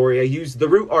this story. I used the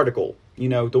Root article, you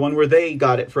know, the one where they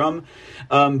got it from.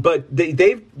 But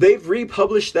they've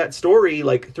republished that story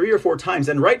like 3 or 4 times,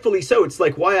 and rightfully so. It's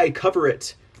like why I cover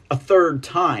it a third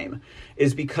time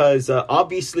is because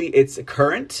obviously it's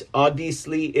current.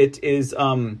 Obviously it's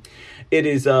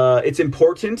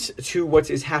important to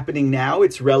what is happening now.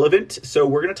 It's relevant, so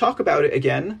we're going to talk about it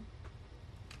again.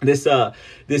 This Hair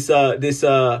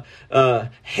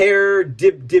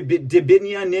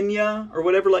Dibinya Ninya or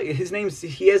whatever, like his name's,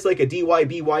 he has like a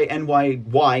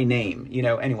DYBYNYY name, you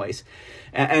know, anyways.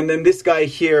 And then this guy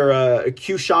here,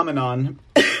 Q Shamanon,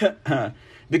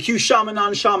 the Q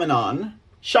Shamanon.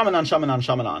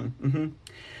 Mm-hmm.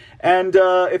 And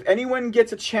if anyone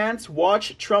gets a chance,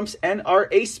 watch Trump's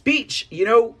NRA speech. You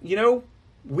know,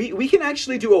 we can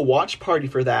actually do a watch party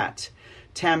for that,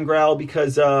 Tam Growl,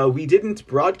 because we didn't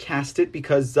broadcast it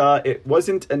because it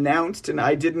wasn't announced, and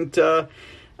I did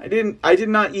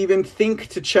not even think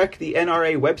to check the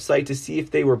NRA website to see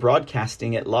if they were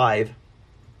broadcasting it live.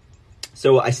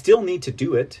 So I still need to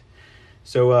do it.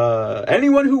 So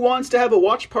anyone who wants to have a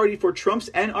watch party for Trump's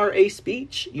NRA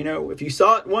speech, you know, if you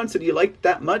saw it once and you liked it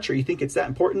that much or you think it's that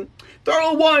important,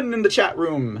 throw a 1 in the chat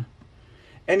room.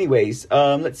 Anyways,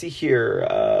 let's see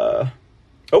here.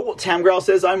 Tam Growl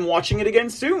says, I'm watching it again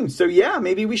soon. So yeah,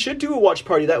 maybe we should do a watch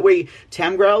party. That way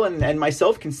Tam Growl and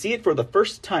myself can see it for the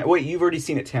first time. Wait, you've already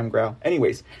seen it, Tam Growl.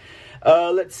 Anyways,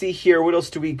 let's see here. What else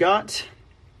do we got?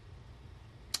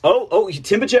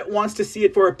 Timbajet wants to see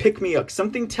it for a pick-me-up.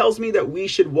 Something tells me that we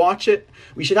should watch it.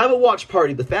 We should have a watch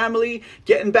party. The family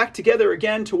getting back together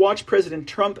again to watch President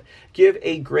Trump give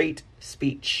a great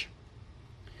speech.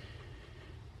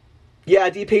 Yeah,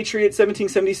 D-Patriot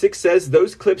 1776 says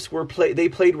those clips they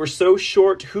played were so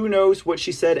short. Who knows what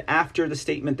she said after the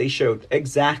statement they showed?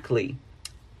 Exactly.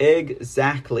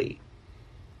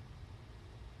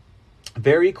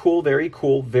 Very cool. Very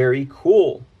cool. Very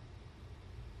cool.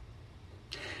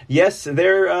 Yes,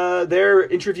 their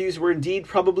interviews were indeed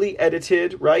probably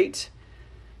edited, right?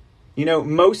 You know,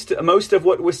 most of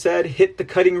what was said hit the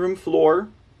cutting room floor.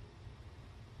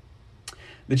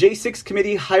 The J6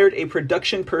 committee hired a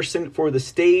production person for the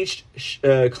staged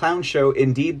clown show.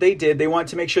 Indeed, they did. They wanted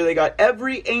to make sure they got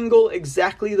every angle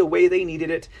exactly the way they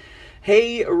needed it.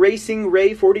 Hey, Racing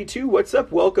Ray 42, what's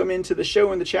up? Welcome into the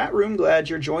show in the chat room. Glad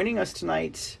you're joining us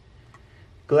tonight.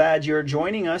 Glad you're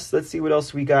joining us. Let's see what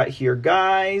else we got here,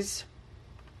 guys.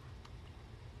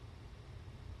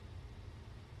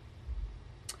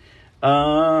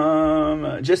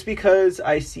 Just because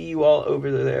I see you all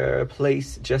over their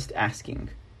place, just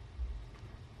asking.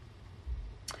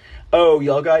 Oh,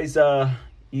 y'all guys, I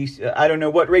don't know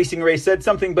what Racing Ray said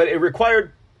something, but it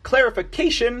required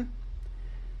clarification.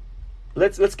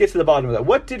 Let's get to the bottom of that.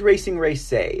 What did Racing Ray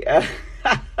say?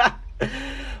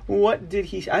 What did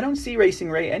he? I don't see Racing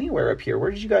Ray anywhere up here.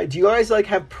 Where did you guys? Do you guys like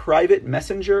have private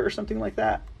messenger or something like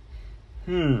that?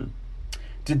 Did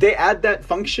they add that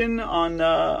function on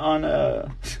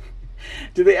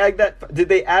Did they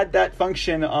add that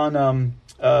function on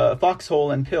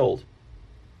Foxhole and Pilled?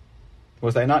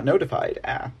 Was I not notified?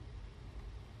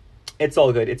 It's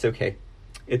all good. It's okay.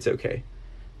 It's okay.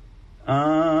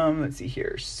 Let's see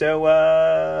here. So,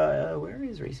 where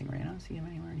is Racing Ray? I don't see him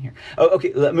anywhere in here. Oh,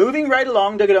 okay. Moving right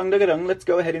along. Dug-a-dung. Let's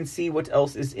go ahead and see what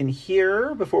else is in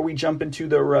here before we jump into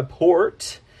the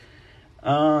report.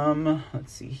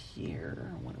 Let's see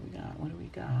here. What do we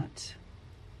got?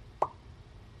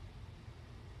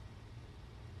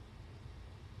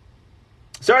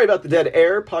 Sorry about the dead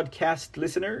air, podcast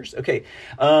listeners. Okay.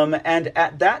 And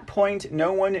at that point,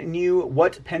 no one knew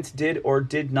what Pence did or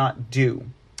did not do.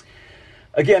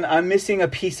 Again, I'm missing a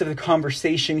piece of the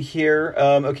conversation here.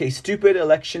 Okay, stupid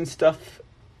election stuffs,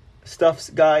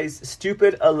 guys.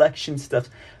 Stupid election stuff.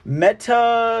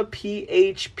 Meta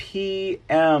PHPM.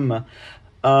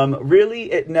 Really,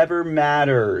 it never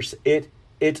matters.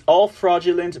 It's all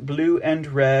fraudulent, blue and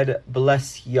red.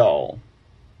 Bless y'all.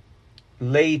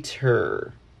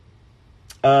 Later.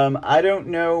 I don't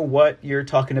know what you're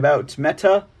talking about,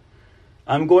 Meta.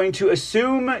 I'm going to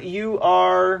assume you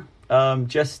are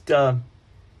just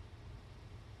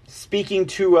speaking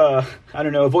to I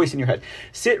don't know, a voice in your head.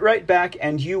 Sit right back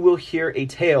and you will hear a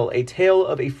tale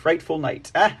of a frightful night.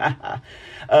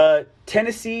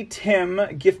 Tennessee Tim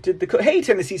gifted the Hey,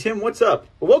 Tennessee Tim, what's up?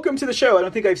 Welcome to the show. I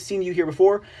don't think I've seen you here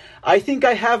before. I think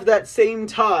I have that same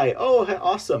tie. Oh,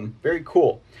 awesome. Very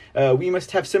cool. We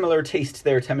must have similar tastes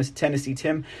there, Tennessee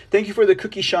Tim. Thank you for the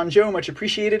cookie, Shanjo. Much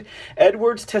appreciated.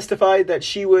 Edwards testified that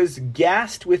she was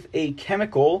gassed with a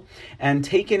chemical and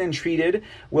taken and treated.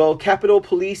 Well, Capitol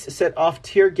Police set off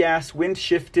tear gas, wind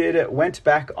shifted, went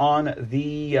back on.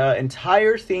 The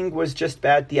entire thing was just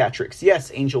bad theatrics. Yes,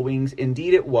 Angel Wings,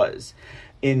 indeed it was.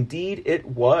 Indeed it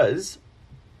was.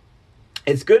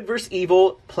 It's good versus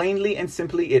evil. Plainly and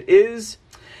simply it is.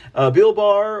 Bill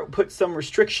Barr put some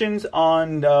restrictions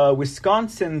on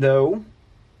Wisconsin, though.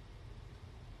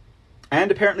 And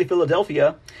apparently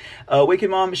Philadelphia. Wicked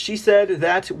Mom, she said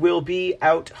that will be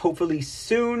out hopefully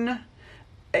soon.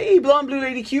 Hey, Blonde Blue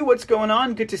Lady Q, what's going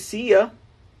on? Good to see ya.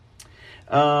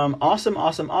 Awesome.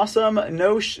 No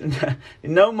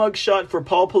mugshot for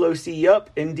Paul Pelosi. Yup,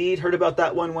 indeed. Heard about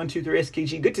that one. 123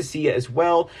 SKG. Good to see you as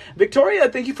well. Victoria,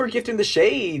 thank you for gifting the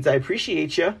shades. I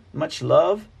appreciate you. Much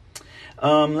love.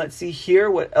 Let's see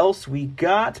here what else we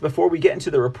got before we get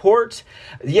into the report.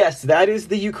 Yes, that is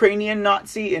the Ukrainian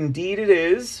Nazi. Indeed it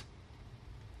is.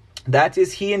 That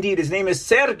is he indeed. His name is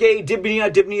Sergei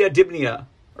Dibnia,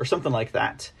 or something like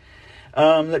that.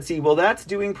 Let's see. Well, that's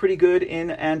doing pretty good in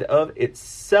and of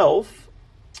itself.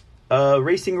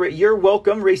 Racing Ray, you're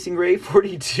welcome, Racing Ray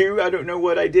 42. I don't know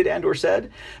what I did and or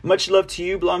said. Much love to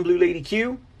you, Blonde Blue Lady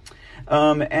Q.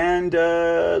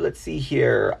 Let's see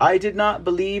here. I did not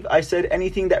believe I said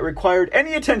anything that required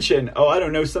any attention. Oh, I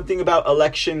don't know, something about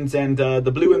elections and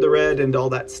the blue and the red and all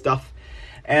that stuff.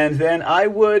 And then I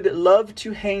would love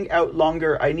to hang out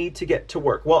longer. I need to get to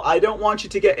work. Well, I don't want you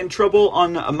to get in trouble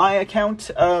on my account,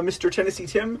 Mr. Tennessee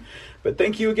Tim. But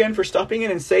thank you again for stopping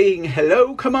in and saying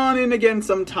hello. Come on in again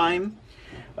sometime.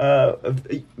 A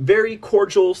very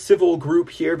cordial, civil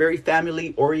group here. Very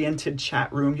family-oriented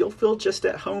chat room. You'll feel just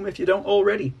at home if you don't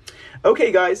already.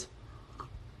 Okay, guys.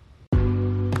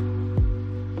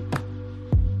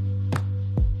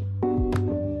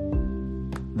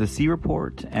 The C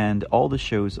Report and all the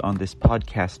shows on this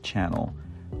podcast channel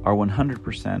are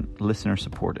 100% listener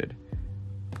supported.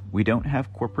 We don't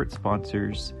have corporate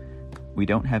sponsors. We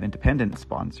don't have independent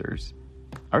sponsors.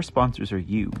 Our sponsors are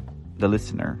you, the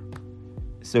listener.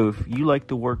 So if you like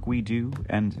the work we do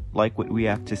and like what we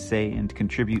have to say and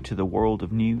contribute to the world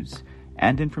of news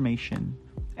and information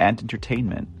and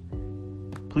entertainment,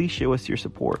 please show us your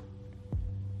support.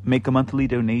 Make a monthly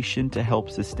donation to help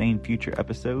sustain future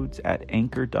episodes at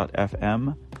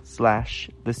anchor.fm/The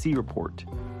C Report.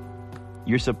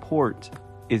 Your support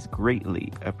is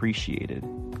greatly appreciated.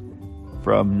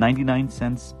 From 99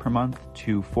 cents per month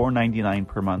to $4.99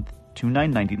 per month to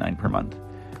 $9.99 per month.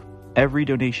 Every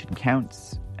donation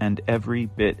counts, and every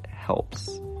bit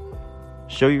helps.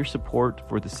 Show your support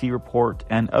for the C Report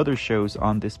and other shows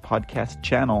on this podcast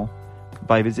channel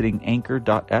by visiting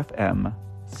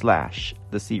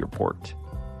anchor.fm/The C Report.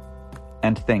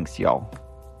 And thanks, y'all.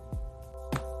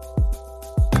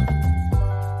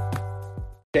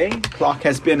 Okay, clock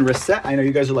has been reset. I know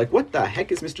you guys are like, what the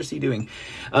heck is Mr. C doing?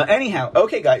 Anyhow,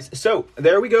 okay, guys, so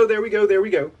there we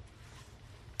go.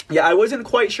 Yeah, I wasn't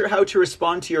quite sure how to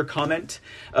respond to your comment,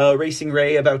 Racing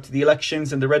Ray, about the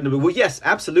elections and the red and the blue. Well, yes,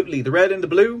 absolutely. The red and the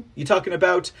blue. You're talking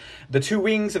about the two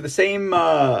wings of the same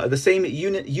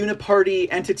uniparty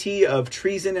entity of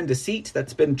treason and deceit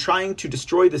that's been trying to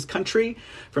destroy this country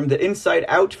from the inside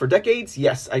out for decades.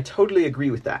 Yes, I totally agree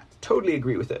with that. Totally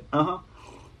agree with it.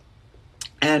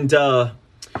 And,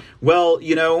 well,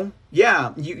 you know,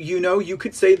 yeah, you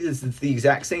could say this is the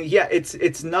exact same. Yeah,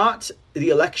 it's not the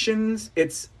elections,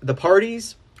 it's the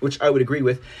parties, which I would agree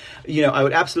with. You know, I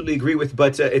would absolutely agree with,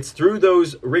 but it's through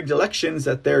those rigged elections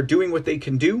that they're doing what they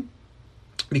can do,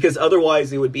 because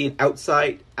otherwise it would be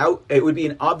it would be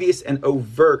an obvious and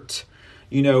overt,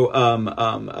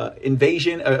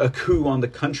 invasion, a coup on the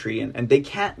country, and they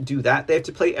can't do that. They have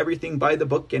to play everything by the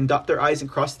book and dot their I's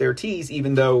and cross their T's,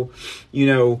 even though,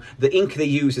 the ink they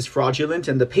use is fraudulent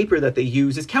and the paper that they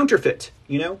use is counterfeit,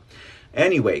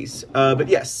 Anyways, but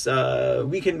yes,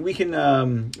 we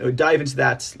can dive into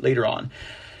that later on.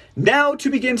 Now, to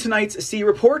begin tonight's C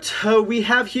Report, we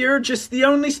have here just the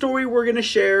only story we're going to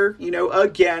share,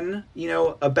 again,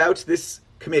 about this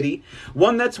committee.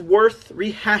 One that's worth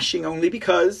rehashing only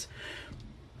because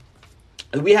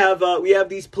we have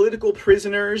these political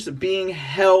prisoners being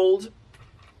held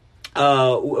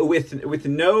with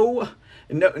no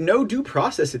due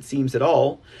process, it seems, at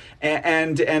all,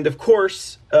 and of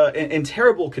course in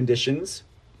terrible conditions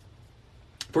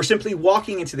for simply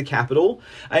walking into the Capitol.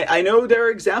 I know there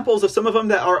are examples of some of them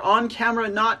that are on camera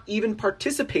not even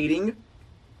participating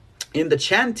in the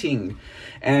chanting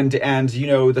and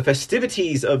the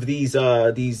festivities of these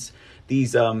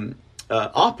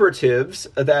operatives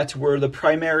that were the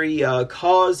primary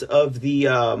cause of the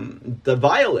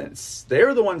violence.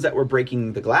 They're the ones that were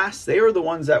breaking the glass. They are the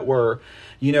ones that were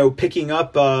picking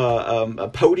up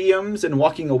podiums and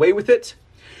walking away with it.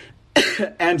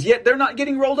 And yet they're not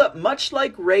getting rolled up, much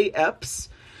like Ray Epps,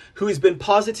 who has been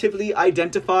positively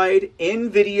identified in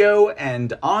video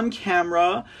and on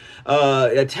camera,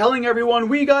 telling everyone,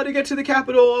 we got to get to the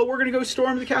Capitol, we're going to go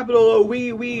storm the Capitol,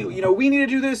 we need to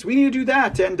do this, we need to do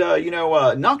that, and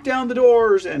knock down the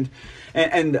doors, and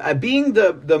being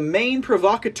the main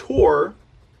provocateur.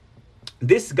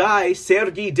 This guy,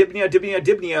 Sergei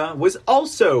Dibnya, was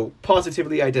also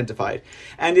positively identified.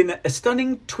 And in a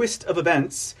stunning twist of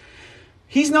events,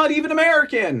 he's not even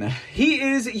American. He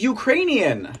is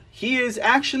Ukrainian. He is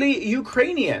actually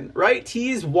Ukrainian, right? He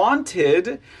is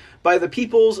wanted by the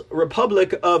People's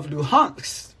Republic of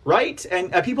Luhansk, right?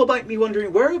 And people might be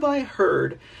wondering, where have I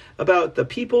heard about the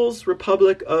People's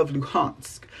Republic of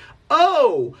Luhansk?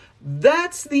 Oh,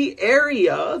 that's the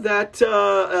area that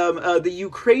the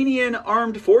Ukrainian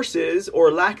armed forces,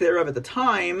 or lack thereof at the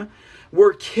time,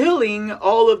 were killing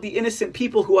all of the innocent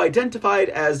people who identified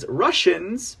as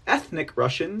Russians, ethnic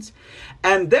Russians,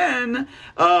 and then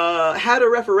had a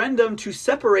referendum to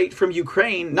separate from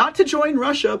Ukraine, not to join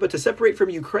Russia, but to separate from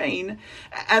Ukraine,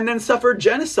 and then suffered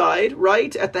genocide,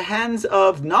 right, at the hands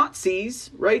of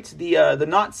Nazis, right, the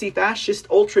Nazi fascist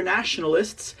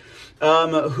ultranationalists,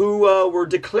 who were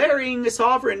declaring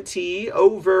sovereignty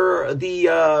over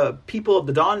the people of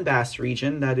the Donbass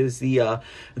region, that is the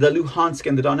Luhansk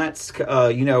and the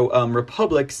Donetsk,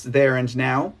 republics there and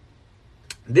now.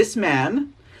 This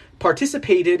man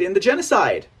participated in the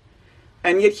genocide,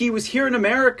 and yet he was here in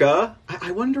America.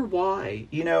 I wonder why.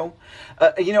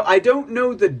 I don't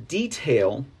know the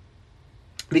detail,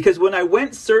 because when I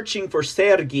went searching for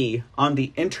Sergei on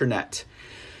the internet.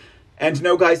 And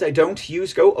no, guys, I don't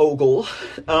use Go Ogle.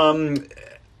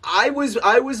 I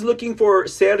was looking for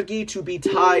Sergei to be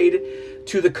tied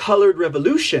to the colored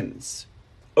revolutions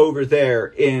over there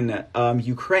in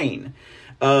Ukraine,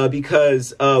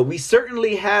 because we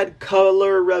certainly had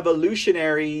color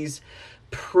revolutionaries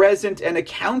present and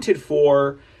accounted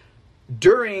for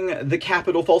during the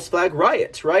Capitol false flag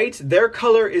riot. Right, their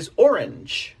color is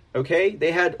orange. Okay,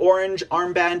 they had orange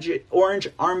arm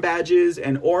badges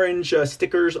and orange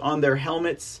stickers on their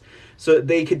helmets so that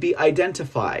they could be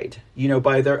identified,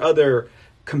 by their other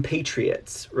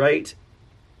compatriots, right?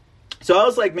 So I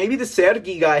was like, maybe the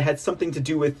Sergei guy had something to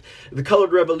do with the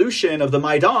colored revolution of the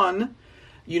Maidan,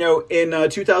 in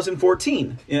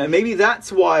 2014. Maybe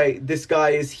that's why this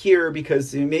guy is here,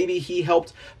 because maybe he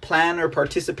helped plan or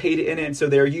participate in it, and so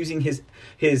they're using his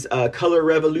color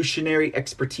revolutionary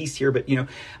expertise here. But,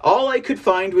 all I could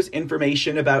find was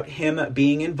information about him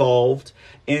being involved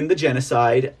in the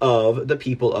genocide of the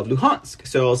people of Luhansk.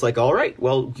 So I was like, all right,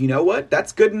 well, you know what?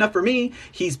 That's good enough for me.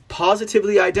 He's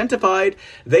positively identified.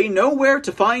 They know where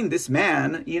to find this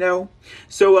man,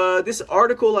 So this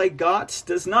article I got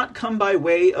does not come by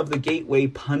way of the Gateway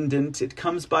Pundit. It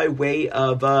comes by way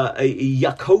of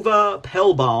Yakova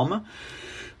Pelbaum,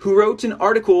 who wrote an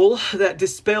article that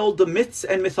dispelled the myths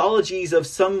and mythologies of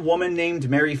some woman named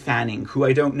Mary Fanning, who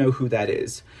I don't know who that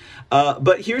is.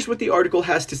 But here's what the article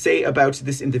has to say about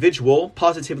this individual,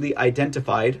 positively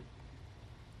identified.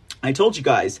 I told you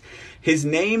guys, his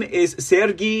name is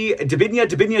Sergei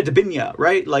Debinya,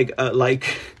 right? What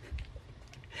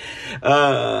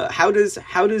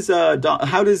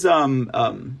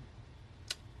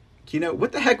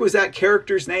the heck was that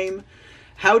character's name?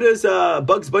 How does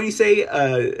Bugs Bunny say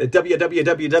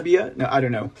www? No, I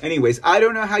don't know. Anyways, I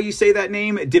don't know how you say that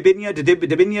name.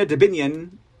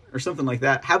 Dominion, or something like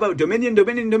that. How about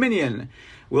Dominion?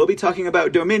 We'll be talking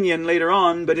about Dominion later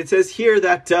on, but it says here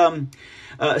that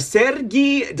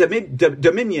Sergei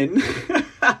Dominion,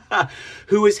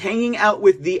 who is hanging out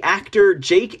with the actor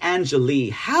Jake Angeli.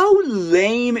 How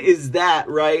lame is that,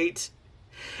 right?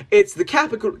 It's the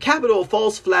Capitol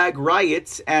false flag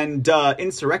riots and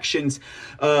insurrections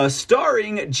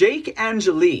starring Jake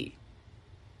Angeli,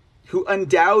 who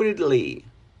undoubtedly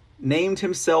named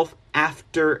himself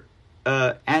after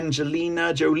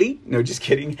Angelina Jolie. No, just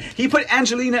kidding. He put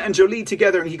Angelina and Jolie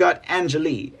together and he got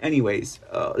Angeli. Anyways,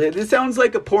 it sounds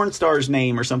like a porn star's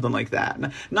name or something like that.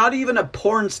 Not even a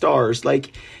porn star's,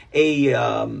 like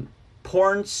a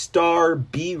porn star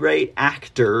B-rate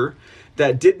actor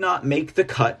that did not make the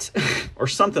cut or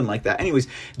something like that. Anyways,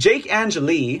 Jake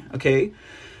Angeli, okay,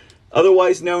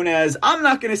 otherwise known as, I'm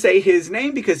not going to say his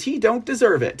name because he don't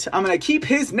deserve it. I'm going to keep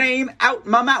his name out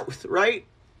my mouth, right?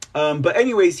 But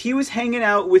anyways, he was hanging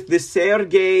out with this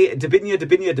Sergei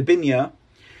Debinya.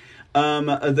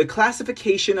 The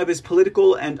classification of his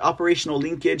political and operational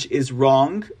linkage is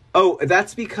wrong. Oh,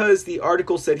 that's because the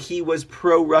article said he was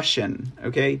pro-Russian,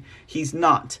 okay? He's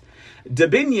not.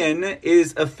 Debinyan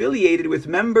is affiliated with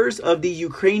members of the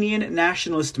Ukrainian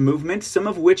nationalist movement, some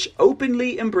of which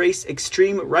openly embrace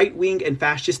extreme right-wing and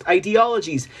fascist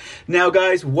ideologies. Now,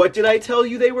 guys, what did I tell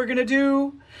you they were going to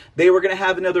do? They were going to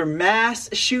have another mass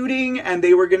shooting, and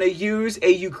they were going to use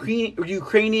a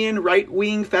Ukrainian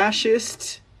right-wing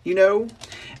fascist,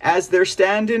 as their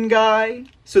stand-in guy.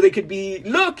 So they could be,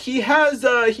 look, he has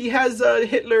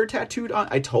Hitler tattooed on.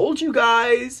 I told you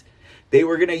guys. They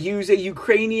were going to use a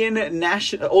Ukrainian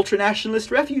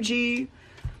ultra-nationalist refugee.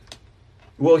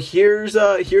 Well, here's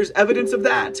evidence of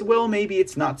that. Well, maybe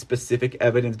it's not specific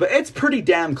evidence, but it's pretty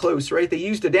damn close, right? They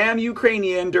used a damn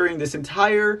Ukrainian during this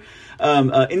entire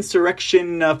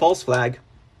insurrection false flag.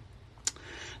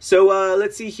 So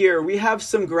let's see here. We have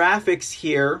some graphics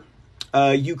here.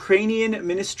 Ukrainian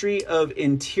Ministry of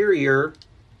Interior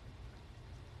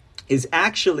is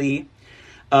actually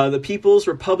the People's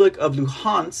Republic of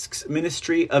Luhansk's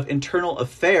Ministry of Internal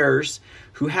Affairs,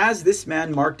 who has this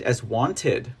man marked as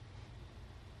wanted.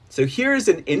 So here's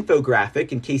an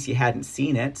infographic in case you hadn't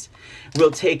seen it.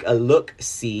 We'll take a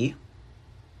look-see.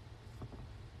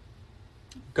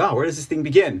 God, where does this thing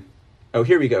begin? Oh,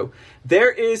 here we go.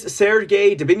 There is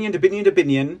Sergei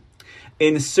Debinyan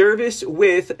in service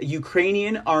with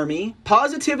Ukrainian army,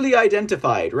 positively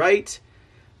identified, right?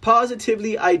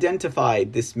 Positively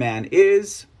identified, this man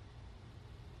is.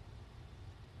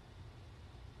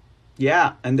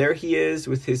 Yeah, and there he is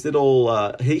with his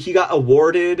little, he got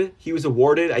awarded, he was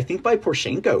awarded, I think by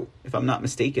Poroshenko, if I'm not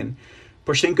mistaken.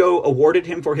 Poroshenko awarded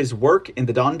him for his work in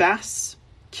the Donbass,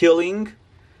 killing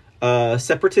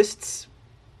separatists.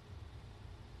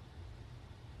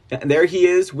 And there he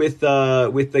is with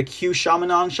the Q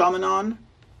Shamanon.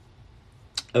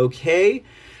 Okay.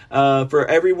 For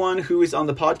everyone who is on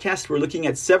the podcast, we're looking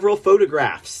at several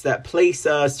photographs that place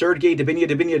Sergei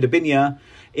Debinya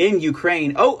in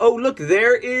Ukraine. Oh, look,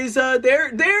 there is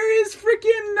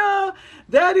freaking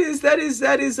that is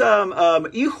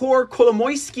Ihor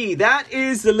Kolomoisky. That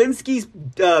is Zelensky's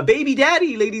baby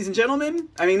daddy, ladies and gentlemen.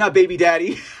 I mean, not baby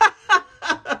daddy.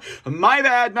 My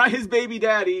bad, not his baby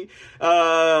daddy.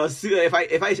 If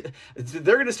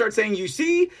they're gonna start saying, you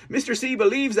see, Mr. C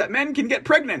believes that men can get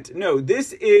pregnant. No,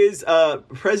 this is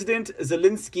President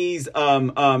Zelensky's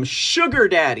sugar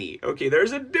daddy. Okay,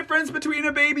 there's a difference between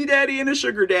a baby daddy and a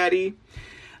sugar daddy.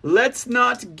 Let's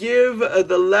not give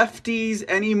the lefties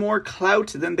any more clout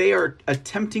than they are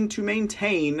attempting to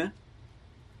maintain.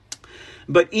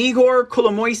 But Igor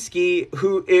Kolomoisky,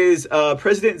 who is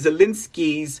President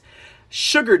Zelensky's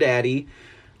sugar daddy,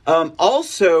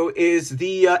 also is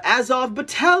the Azov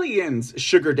Battalion's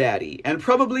sugar daddy, and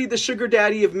probably the sugar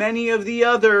daddy of many of the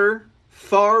other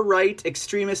far-right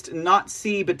extremist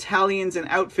Nazi battalions and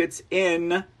outfits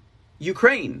in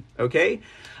Ukraine, okay?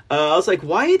 I was like,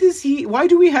 why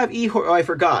do we have Ihor? Oh, I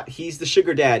forgot. He's the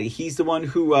sugar daddy. He's the one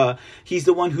who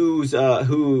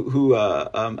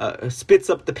spits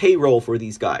up the payroll for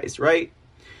these guys, right?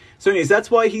 So anyways,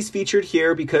 that's why he's featured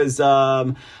here, because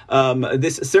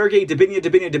this Sergei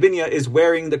Dubinya is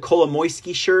wearing the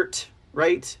Kolomoisky shirt,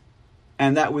 right?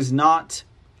 And that was not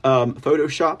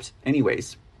photoshopped.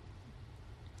 Anyways.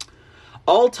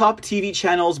 All top TV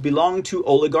channels belong to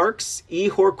oligarchs.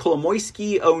 Ihor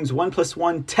Kolomoisky owns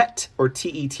 1+1 TET, or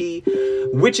TET,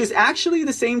 which is actually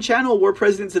the same channel where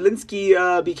President Zelensky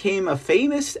became a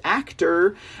famous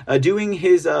actor doing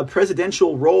his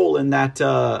presidential role in that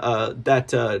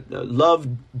love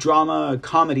drama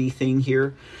comedy thing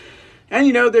here. And,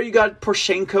 you know, there you got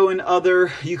Poroshenko and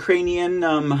other Ukrainian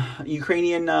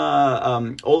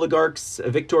oligarchs,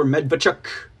 Viktor Medvedchuk.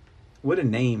 What a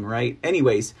name, right?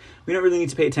 Anyways, we don't really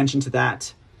need to pay attention to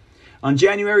that. On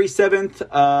January 7th,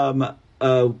 the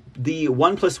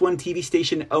 1+1 TV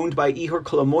station owned by Ihor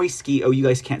Kolomoisky, oh, you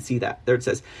guys can't see that. There it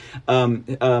says,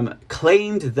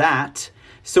 claimed that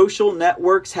social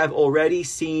networks have already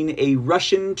seen a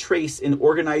Russian trace in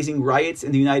organizing riots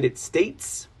in the United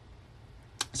States.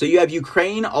 So you have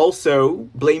Ukraine also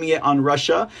blaming it on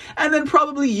Russia, and then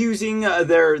probably using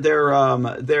their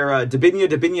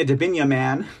Dubinya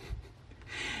man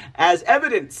as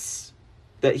evidence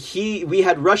that we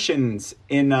had Russians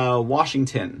in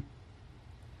Washington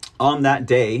on that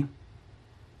day.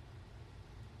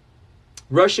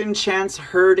 Russian chants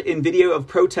heard in video of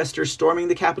protesters storming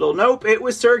the Capitol. Nope, it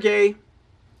was Sergei.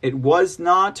 It was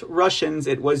not Russians,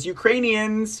 it was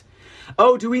Ukrainians.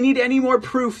 Oh, do we need any more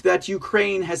proof that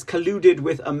Ukraine has colluded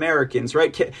with Americans,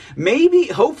 right? Maybe,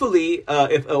 hopefully,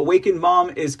 if Awakened Mom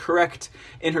is correct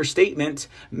in her statement,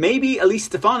 maybe Elise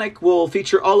Stefanik will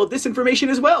feature all of this information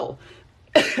as well.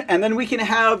 And then we can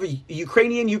have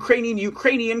Ukrainian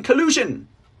collusion.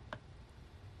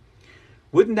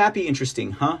 Wouldn't that be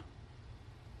interesting, huh?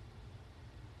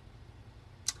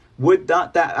 Would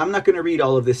not that... I'm not going to read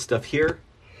all of this stuff here.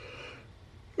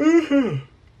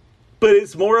 But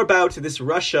it's more about this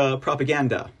Russia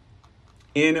propaganda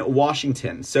in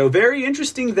Washington. So very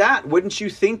interesting that, wouldn't you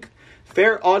think,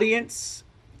 fair audience,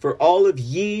 for all of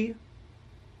ye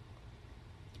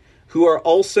who are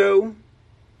also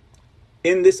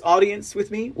in this audience with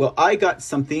me? Well, I got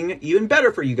something even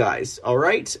better for you guys, all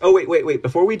right? Oh, wait.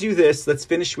 Before we do this, let's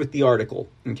finish with the article,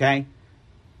 okay?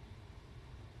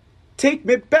 Take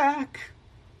me back.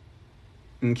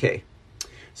 Okay.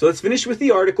 So let's finish with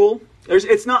the article.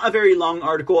 It's not a very long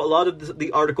article. A lot of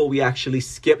the article we actually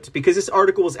skipped because this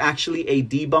article is actually a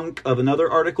debunk of another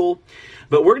article.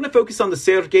 But we're going to focus on the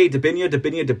Sergei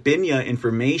Dubinya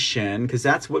information because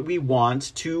that's what we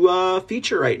want to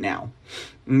feature right now.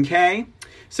 Okay?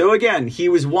 So again, he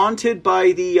was wanted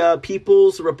by the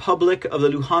People's Republic of the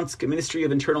Luhansk Ministry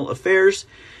of Internal Affairs.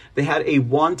 They had a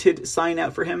wanted sign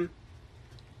out for him.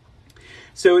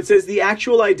 So it says the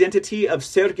actual identity of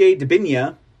Sergei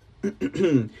Dubinya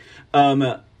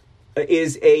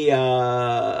is a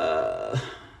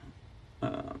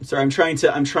sorry, I'm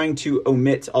trying to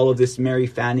omit all of this Mary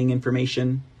Fanning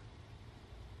information.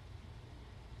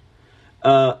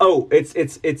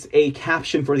 It's a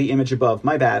caption for the image above.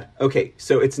 My bad. Okay,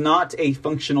 so it's not a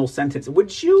functional sentence.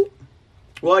 Would you?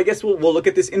 Well, I guess we'll look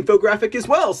at this infographic as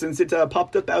well since it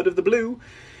popped up out of the blue.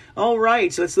 All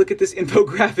right, so let's look at this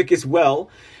infographic as well.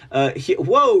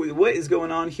 Whoa, what is going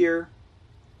on here?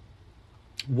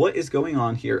 What is going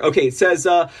on here? Okay, it says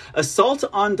assault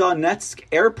on Donetsk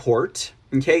airport.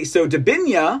 Okay, so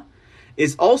Dubinya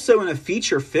is also in a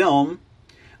feature film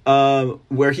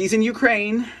where he's in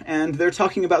Ukraine, and they're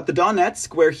talking about the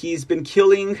Donetsk, where he's been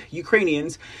killing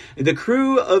Ukrainians. The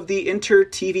crew of the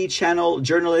Inter-TV channel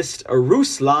journalist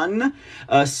Ruslan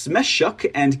Smeshuk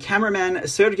and cameraman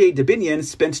Sergei Dubinya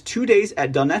spent 2 days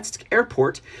at Donetsk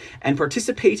airport and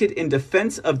participated in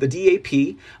defense of the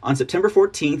DAP on September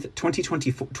 14th,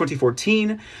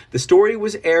 2014. The story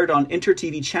was aired on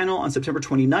Inter-TV channel on September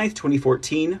 29th,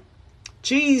 2014.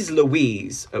 Jeez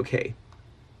Louise. Okay.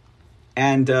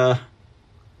 And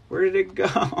where did it go?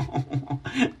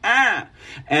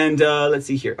 Let's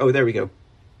see here. Oh, there we go.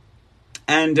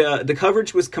 And the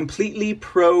coverage was completely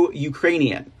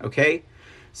pro-Ukrainian, okay?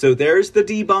 So there's the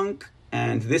debunk.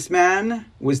 And this man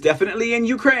was definitely in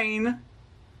Ukraine.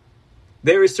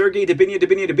 There is Sergei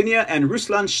Dubinya and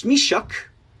Ruslan Shmishuk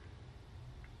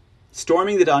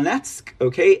storming the Donetsk.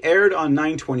 Okay, aired on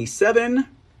 9/27.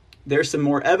 There's some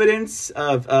more evidence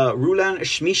of Ruslan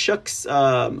Shmishuk's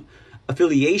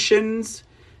affiliations.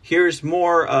 Here's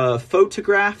more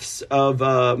photographs of,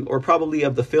 or probably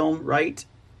of the film, right?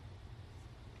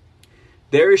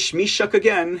 There is Shmishuk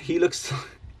again. He looks...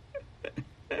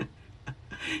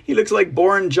 he looks like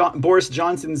Boris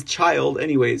Johnson's child.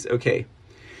 Anyways, okay.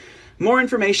 More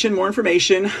information, more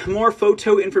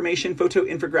photo information, photo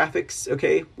infographics,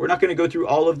 okay? We're not going to go through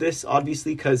all of this,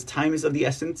 obviously, because time is of the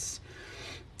essence.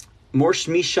 More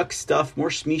Shmishuk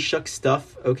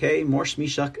stuff, okay? More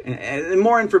Shmishuk, and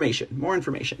more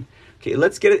information. Okay,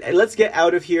 let's get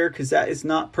out of here, because that is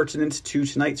not pertinent to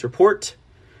tonight's report.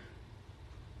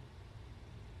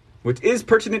 What is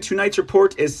pertinent to tonight's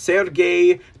report is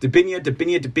Sergei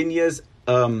Dubinya's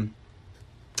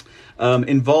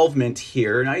involvement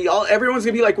here. Now, everyone's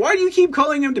going to be like, why do you keep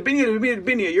calling him Dubinya?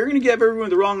 You're going to give everyone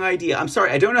the wrong idea. I'm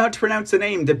sorry, I don't know how to pronounce the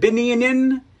name.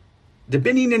 Dubinyanin.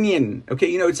 Okay,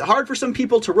 you know, it's hard for some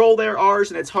people to roll their R's,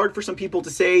 and it's hard for some people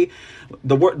to say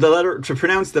the letter, to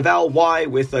pronounce the vowel Y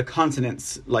with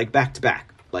consonants, like, back to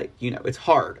back. Like, you know, it's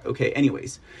hard. Okay,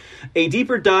 anyways. A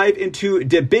deeper dive into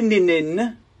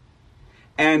Dubinyanin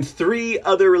and 3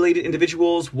 other related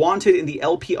individuals wanted in the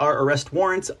LPR arrest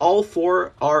warrants. All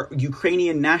 4 are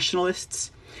Ukrainian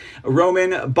nationalists.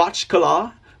 Roman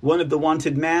Bachkala, one of the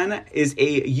wanted man, is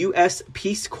a U.S.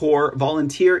 Peace Corps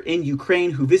volunteer in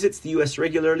Ukraine who visits the U.S.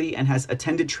 regularly and has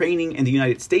attended training in the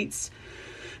United States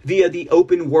via the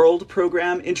Open World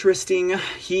program. Interesting.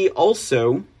 He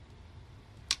also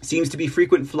seems to be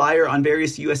frequent flyer on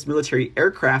various U.S. military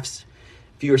aircrafts.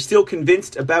 If you are still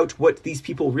convinced about what these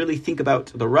people really think about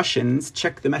the Russians,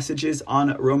 check the messages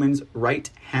on Roman's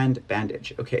right-hand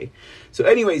bandage. Okay, so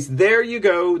anyways, there you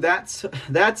go. That's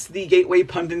the Gateway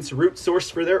Pundit's root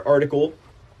source for their article.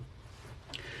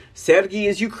 Sergei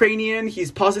is Ukrainian.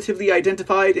 He's positively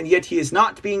identified, and yet he is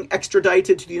not being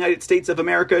extradited to the United States of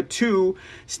America to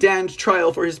stand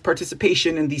trial for his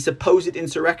participation in the supposed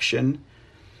insurrection.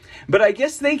 But I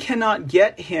guess they cannot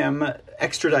get him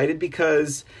extradited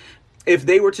because if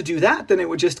they were to do that, then it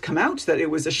would just come out that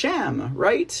it was a sham,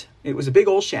 right? It was a big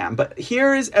old sham. But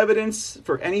here is evidence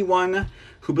for anyone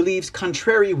who believes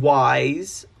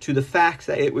contrary-wise to the fact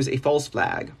that it was a false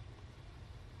flag.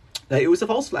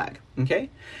 Okay?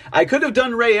 I could have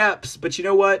done Ray Epps, but you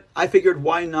know what? I figured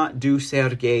why not do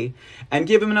Sergei and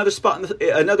give him another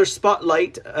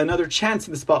spotlight, another chance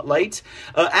in the spotlight.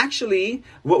 Actually,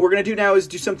 what we're going to do now is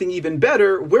do something even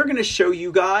better. We're going to show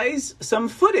you guys some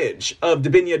footage of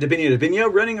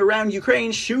Dubinya running around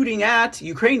Ukraine, shooting at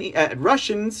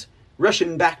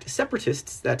Russian-backed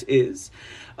separatists, that is,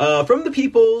 from the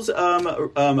People's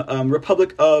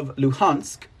Republic of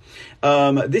Luhansk.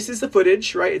 This is the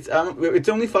footage, right? It's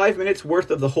only 5 minutes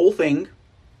worth of the whole thing,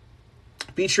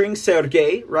 featuring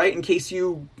Sergei, right? In case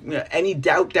any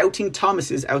doubting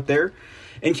Thomases out there,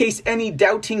 in case any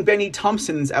doubting Benny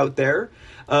Thompsons out there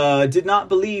did not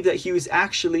believe that he was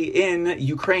actually in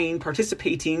Ukraine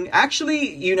participating.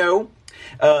 Actually, you know,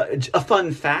 a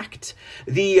fun fact: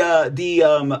 the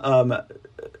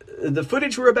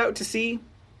footage we're about to see,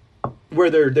 where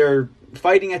they're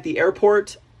fighting at the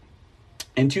airport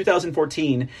in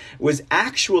 2014, was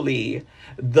actually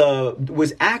the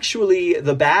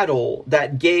battle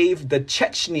that gave the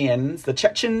Chechens,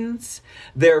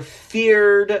 their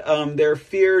feared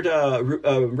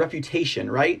reputation,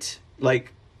 right?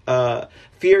 Like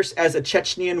fierce as a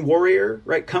Chechnyan warrior,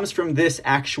 right? Comes from this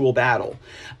actual battle,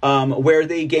 where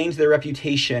they gained their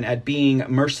reputation at being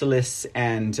merciless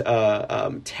and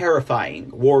terrifying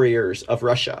warriors of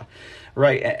Russia.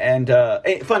 Right, and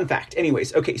fun fact.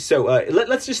 Anyways, okay, so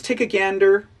let's just take a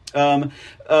gander. And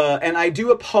I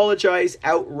do apologize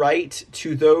outright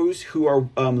to those who are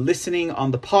listening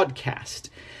on the podcast.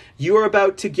 You are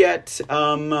about to get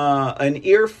an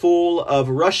earful of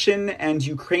Russian and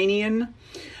Ukrainian.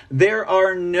 There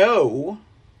are no,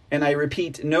 and I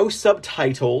repeat, no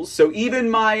subtitles. So even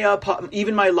my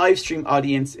live stream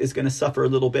audience is going to suffer a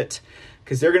little bit,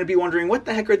 because they're going to be wondering, what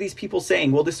the heck are these people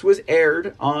saying? Well, this was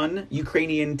aired on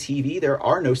Ukrainian TV. There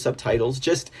are no subtitles.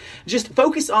 Just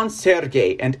focus on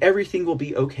Sergei, and everything will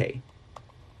be okay.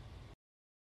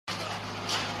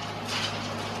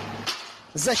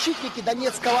 Защитники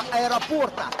Донецкого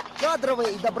аэропорта,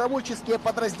 кадровые и добровольческие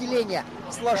подразделения.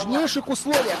 В сложнейших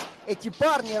условиях эти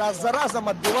парни раз за разом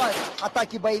отбивают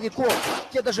атаки боевиков.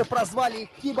 Те даже прозвали их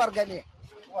киборгами.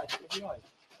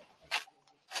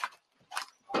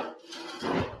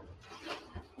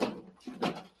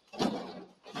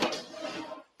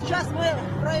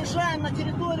 мы проезжаем на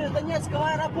территорию Донецкого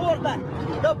аэропорта.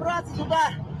 Добраться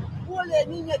туда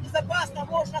более-менее безопасно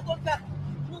можно только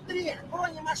внутри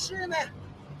бронемашины.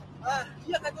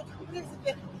 Ехать тут, в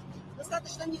принципе,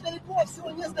 достаточно недалеко,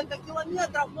 всего несколько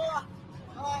километров, но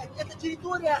эта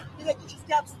территория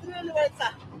периодически обстреливается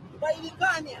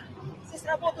боевиками. Здесь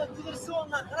работают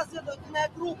диверсионно-разведывательные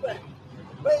группы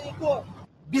боевиков.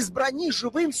 Без брони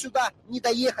живым сюда не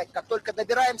доехать. Как только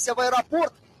добираемся в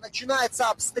аэропорт, начинается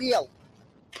обстрел.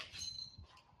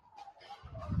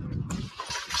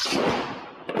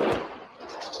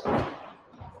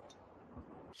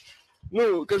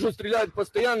 Ну, кажу, стріляють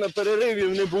постійно,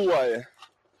 переривів не буває.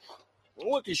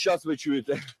 От і зараз ви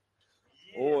чуєте.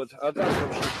 От, а так,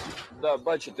 да,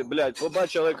 бачите, блядь,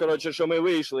 побачили, коротше, що ми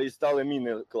вийшли і стали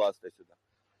міни класти сюди.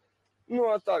 Ну,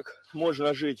 а так,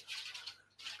 можна жити.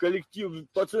 Колектив,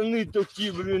 пацани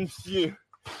такі, блін, всі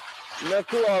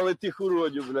наклали тих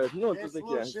уродів, блядь. Ну, то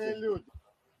таке.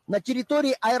 На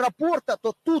территории аэропорта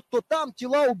то тут, то там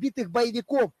тела убитых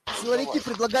боевиков. Силовики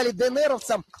предлагали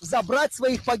ДНРовцам забрать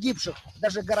своих погибших.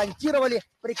 Даже гарантировали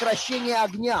прекращение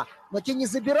огня. Но те не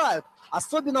забирают.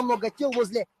 Особенно много тел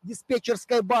возле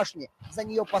диспетчерской башни. За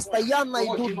нее постоянно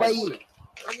идут бои.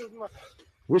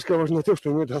 Вышка важна тем,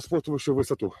 что имеет господствующую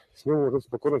высоту. С него можно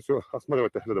спокойно все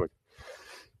осматривать и оглядывать.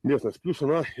 Местность. Плюс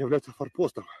она является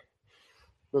форпостом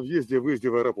на въезде и выезде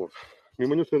в аэропорт.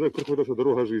 Мимо нее проходит наша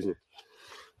дорога жизни.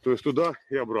 То есть туда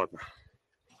и обратно.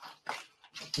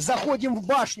 Заходим в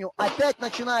башню. Опять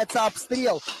начинается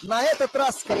обстрел. На этот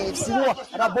раз, скорее всего,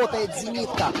 работает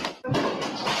зенитка.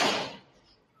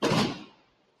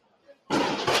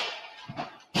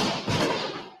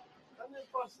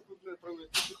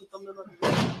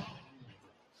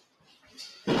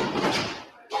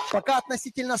 Пока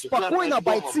относительно спокойно,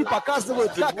 бойцы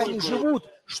показывают, как они живут.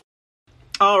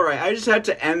 All right, I just had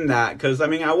to end that because, I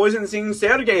mean, I wasn't seeing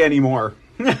Sergey anymore.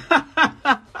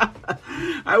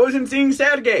 I wasn't seeing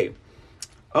Sergey.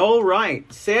 All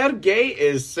right, Sergey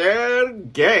is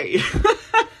Sergey.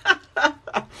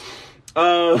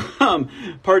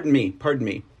 Pardon me.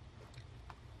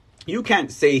 You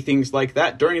can't say things like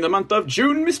that during the month of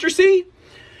June, Mr. C.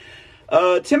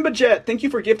 Timbajet, thank you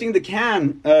for gifting the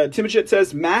can. Timbajet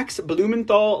says, Max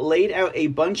Blumenthal laid out a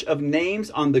bunch of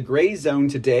names on the gray zone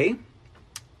today.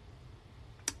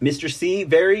 Mr. C,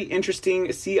 very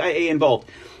interesting CIA involved.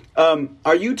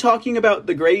 Are you talking about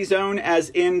the gray zone as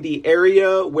in the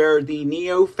area where the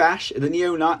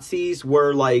neo-Nazis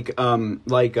were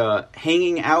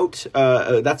hanging out?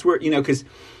 That's where, because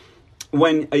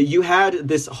when you had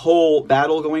this whole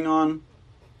battle going on,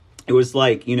 it was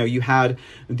like, you had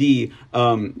the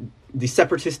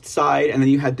separatist side and then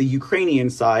you had the Ukrainian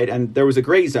side and there was a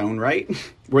gray zone, right?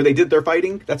 Where they did their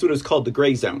fighting. That's what it was called, the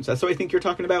gray zones. That's what I think you're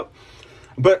talking about.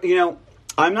 But,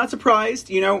 I'm not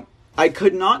surprised. I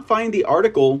could not find the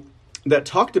article that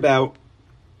talked about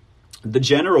the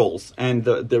generals and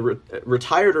the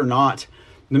retired or not,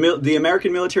 the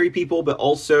American military people, but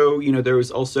also, there was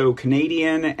also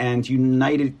Canadian and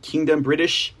United Kingdom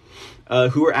British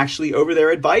who were actually over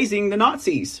there advising the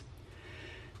Nazis.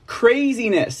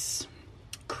 Craziness.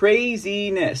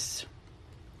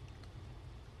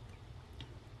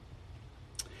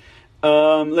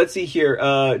 Let's see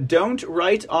here. Don't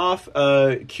write off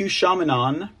Q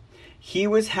Shamanon. He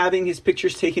was having his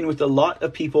pictures taken with a lot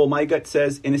of people. My gut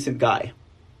says innocent guy.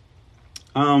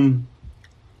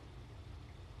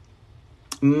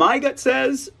 My gut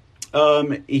says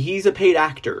he's a paid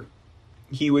actor.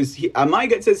 My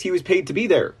gut says he was paid to be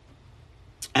there.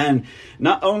 And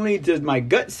not only did my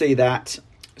gut say that,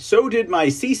 so did my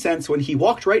C-sense when he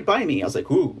walked right by me. I was like,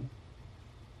 ooh.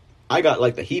 I got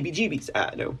like the heebie-jeebies.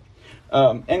 No.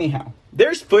 Anyhow,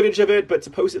 there's footage of it, but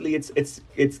supposedly it's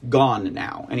gone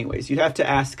now. Anyways, you'd have to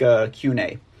ask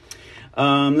Q&A.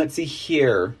 Let's see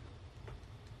here.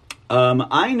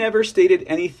 I never stated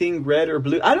anything red or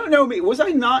blue. I don't know. Was I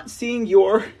not seeing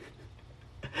your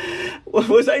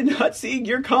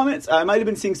comments? I might have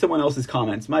been seeing someone else's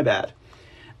comments. My bad.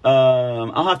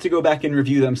 I'll have to go back and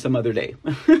review them some other day.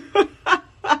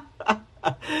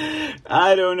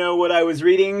 I don't know what I was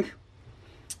reading.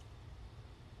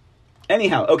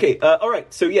 Anyhow, okay, all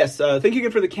right, so yes, thank you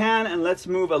again for the can, and let's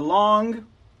move along.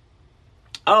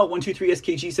 Oh,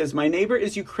 123SKG says, my neighbor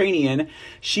is Ukrainian.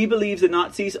 She believes the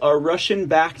Nazis are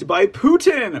Russian-backed by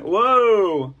Putin.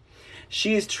 Whoa!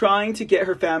 She is trying to get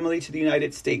her family to the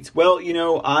United States. Well,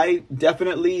 I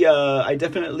definitely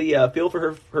feel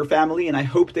for her family, and I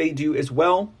hope they do as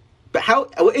well. But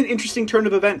what an interesting turn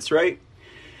of events, right?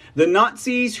 The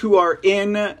Nazis who are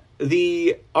in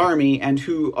the army and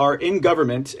who are in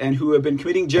government and who have been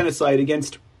committing genocide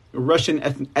against Russian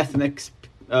ethnic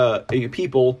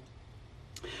people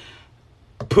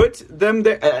Put them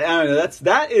there. I don't know.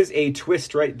 That is a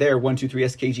twist right there. 123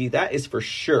 SKG. That is for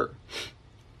sure.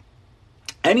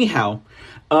 Anyhow,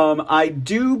 if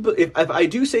I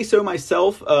do say so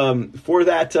myself, for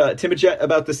that Timojet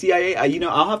about the CIA,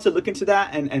 I'll have to look into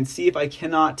that and see if I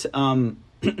cannot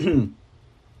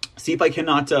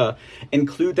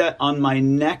include that on my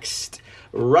next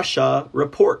Russia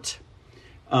report.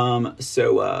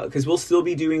 Because we'll still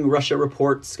be doing Russia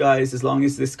reports, guys, as long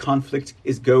as this conflict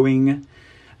is going.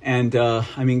 And,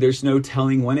 there's no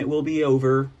telling when it will be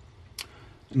over.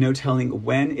 No telling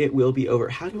when it will be over.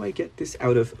 How do I get this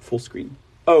out of full screen?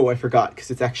 Oh, I forgot,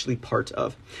 because it's actually part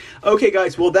of. Okay,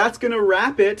 guys, well, that's going to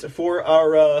wrap it for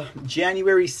our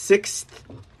January 6th.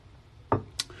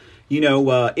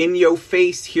 In your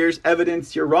face, here's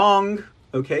evidence you're wrong.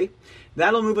 Okay,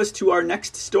 that'll move us to our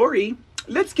next story.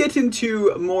 Let's get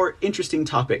into more interesting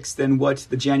topics than what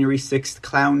the January 6th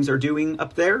clowns are doing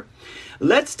up there.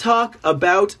 Let's talk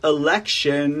about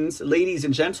elections. Ladies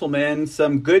and gentlemen,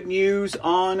 some good news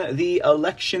on the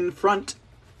election front.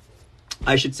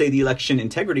 I should say the election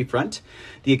integrity front,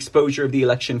 the exposure of the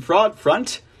election fraud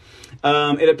front.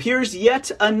 It appears yet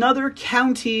another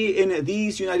county in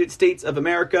these United States of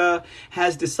America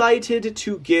has decided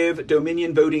to give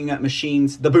Dominion voting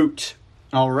machines the boot.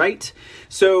 All right.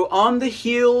 So on the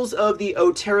heels of the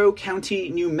Otero County,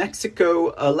 New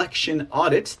Mexico election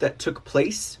audit that took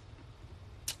place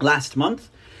last month,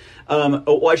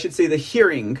 I should say the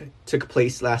hearing took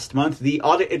place last month. The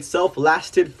audit itself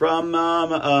lasted from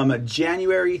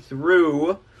January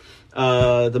through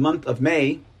the month of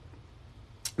May.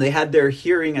 They had their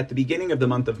hearing at the beginning of the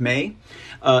month of May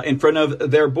in front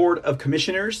of their Board of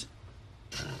Commissioners.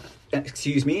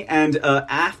 And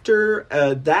after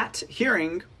that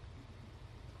hearing,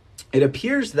 it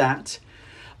appears that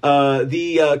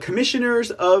the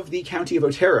commissioners of the County of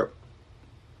Otero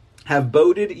have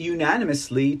voted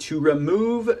unanimously to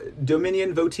remove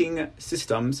Dominion voting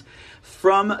systems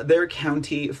from their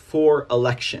county for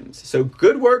elections. So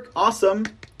good work. Awesome.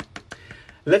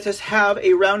 Let us have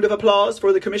a round of applause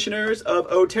for the commissioners of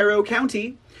Otero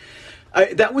County.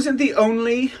 That wasn't the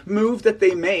only move that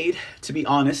they made, to be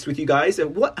honest with you guys.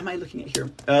 What am I looking at here?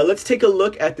 Let's take a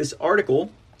look at this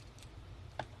article.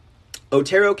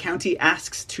 Otero County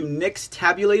asks to nix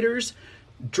tabulators,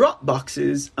 drop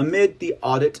boxes amid the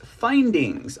audit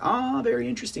findings. Very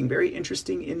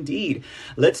interesting indeed.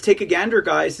 Let's take a gander,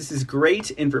 guys. This is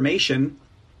great information.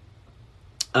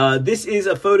 This is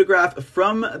a photograph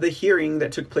from the hearing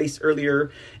that took place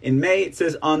earlier in May. It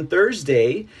says, on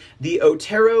Thursday, the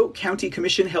Otero County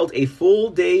Commission held a full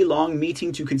day-long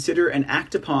meeting to consider and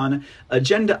act upon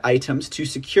agenda items to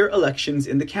secure elections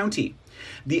in the county.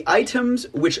 The items,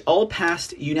 which all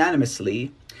passed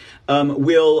unanimously,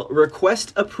 will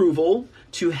request approval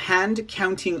to hand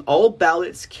counting all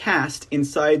ballots cast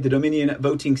inside the Dominion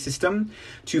voting system,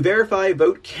 to verify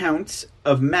vote counts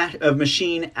of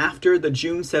machine after the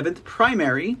June 7th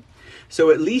primary. So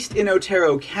at least in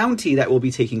Otero County that will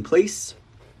be taking place.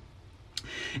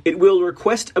 It will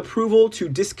request approval to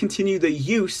discontinue the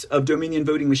use of Dominion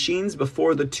voting machines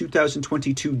before the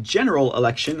 2022 general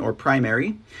election or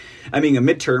primary, a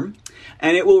midterm.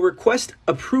 And it will request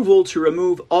approval to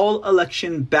remove all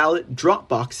election ballot drop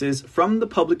boxes from the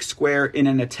public square in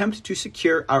an attempt to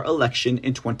secure our election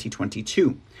in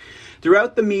 2022.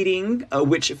 Throughout the meeting,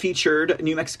 which featured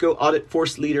New Mexico Audit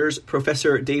Force leaders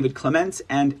Professor David Clements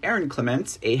and Aaron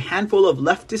Clements, a handful of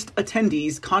leftist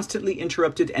attendees constantly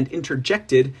interrupted and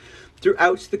interjected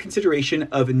throughout the consideration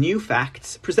of new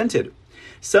facts presented.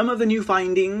 Some of the new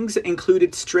findings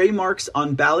included stray marks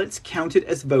on ballots counted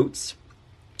as votes,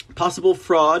 possible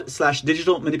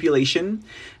fraud/digital manipulation,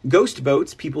 ghost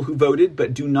votes, people who voted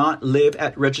but do not live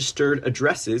at registered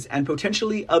addresses, and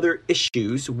potentially other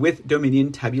issues with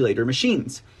Dominion tabulator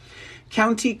machines.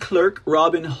 County Clerk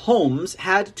Robin Holmes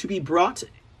had to be brought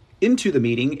into the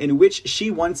meeting, in which she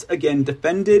once again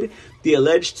defended the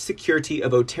alleged security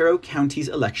of Otero County's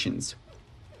elections.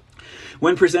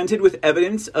 When presented with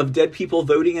evidence of dead people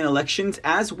voting in elections,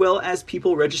 as well as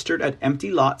people registered at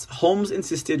empty lots, Holmes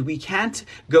insisted we can't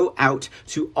go out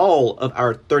to all of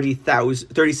our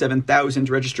 37,000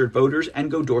 registered voters and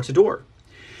go door to door.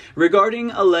 Regarding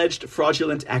alleged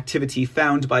fraudulent activity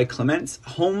found by Clements,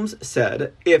 Holmes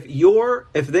said, if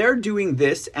they're doing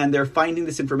this and they're finding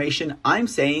this information, I'm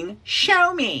saying,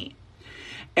 show me.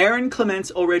 Aaron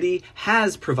Clements already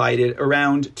has provided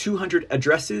around 200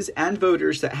 addresses and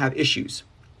voters that have issues.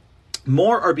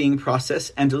 More are being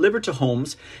processed and delivered to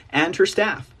Holmes and her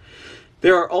staff.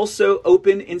 There are also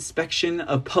open inspection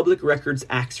of Public Records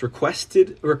Acts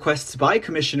requests by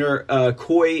Commissioner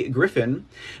Coy Griffin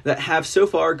that have so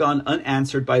far gone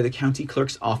unanswered by the county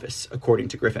clerk's office, according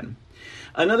to Griffin.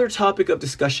 Another topic of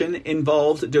discussion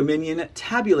involved Dominion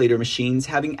tabulator machines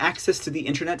having access to the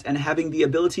internet and having the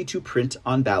ability to print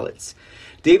on ballots.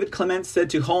 David Clement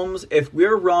said to Holmes, "If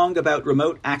we're wrong about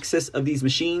remote access of these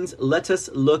machines, let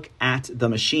us look at the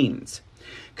machines."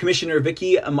 Commissioner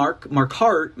Vicky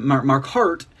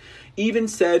Markhart even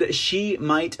said she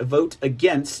might vote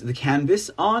against the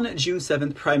canvass on June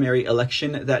 7th primary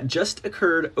election that just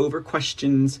occurred over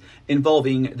questions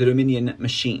involving the Dominion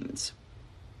machines.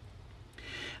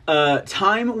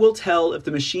 Time will tell if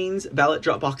the machines, ballot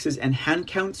drop boxes, and hand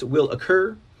counts will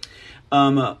occur.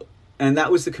 And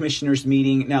that was the commissioners'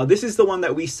 meeting. Now, this is the one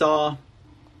that we saw.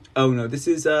 Oh, no, this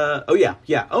is, Oh,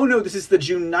 no, this is the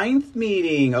June 9th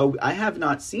meeting. Oh, I have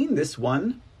not seen this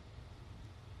one.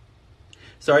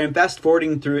 Sorry, I'm fast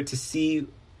forwarding through it to see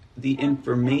the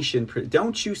information.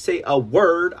 Don't you say a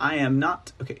word. I am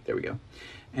not. Okay, there we go.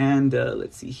 And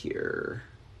let's see here.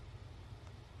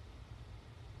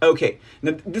 Okay,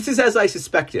 now this is as I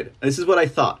suspected. This is what I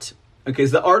thought. Okay,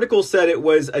 so the article said it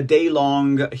was a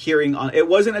day-long hearing on... It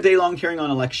wasn't a day-long hearing on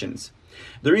elections.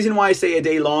 The reason why I say a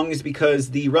day long is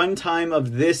because the runtime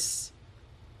of this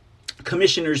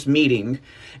commissioners meeting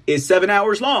is 7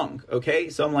 hours long. Okay,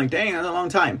 so I'm like, dang, that's a long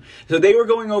time. So they were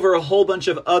going over a whole bunch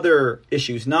of other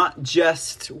issues, not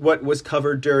just what was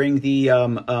covered during the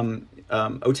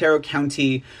Otero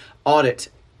County audit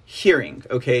hearing.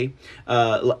 Okay,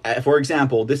 for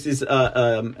example, this is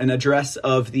an address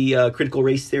of the critical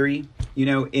race theory,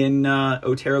 in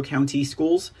Otero County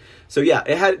schools. So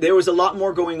yeah, there was a lot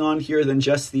more going on here than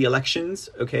just the elections,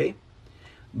 okay?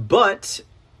 But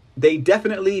they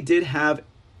definitely did have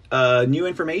new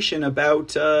information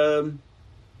about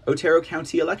Otero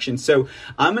County elections. So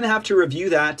I'm going to have to review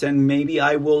that, and maybe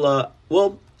I will,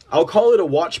 I'll call it a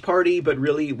watch party, but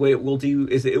really what it will do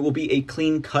is it will be a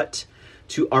clean cut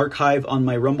to archive on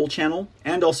my Rumble channel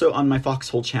and also on my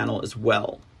Foxhole channel as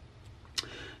well.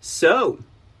 So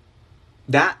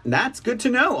that's good to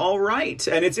know. All right.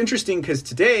 And it's interesting because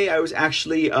today I was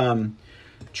actually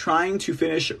trying to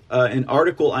finish an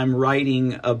article I'm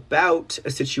writing about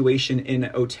a situation in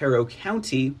Otero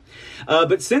County.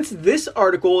 But since this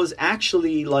article is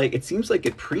actually it seems like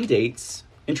it predates,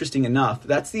 interesting enough,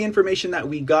 that's the information that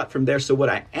we got from there. So what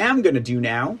I am going to do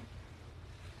now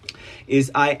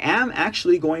is I am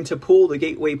actually going to pull the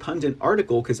Gateway Pundit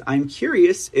article because I'm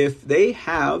curious if they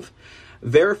have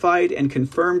verified and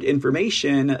confirmed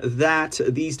information that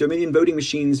these Dominion voting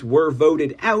machines were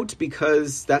voted out,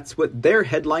 because that's what their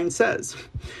headline says.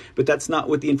 But that's not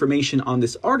what the information on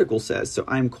this article says. So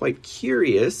I'm quite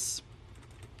curious.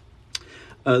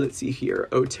 Let's see here.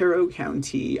 Otero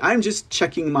County. I'm just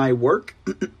checking my work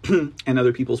and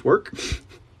other people's work.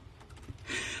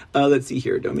 Let's see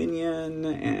here. Dominion.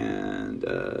 And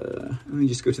let me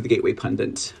just go to the Gateway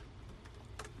Pundit.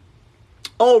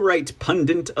 All right,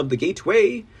 pundit of the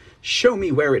Gateway, show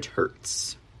me where it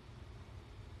hurts.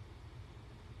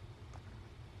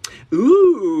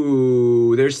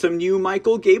 Ooh, there's some new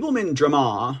Michael Gableman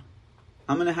drama.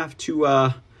 I'm going to have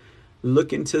to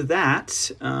look into that.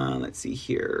 Let's see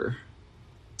here.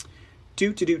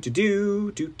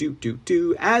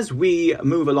 As we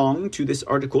move along to this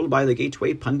article by the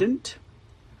Gateway Pundit.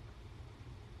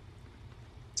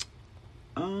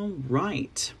 All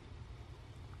right.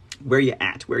 Where you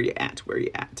at?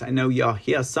 I know you're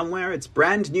here somewhere. It's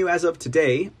brand new as of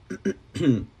today.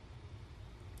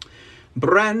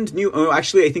 Brand new. Oh,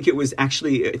 actually, I think it was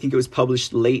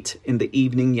published late in the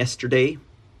evening yesterday.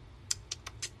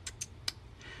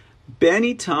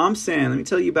 Benny Thompson. Let me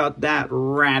tell you about that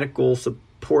radical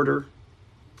supporter.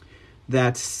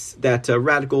 That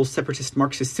radical separatist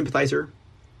Marxist sympathizer.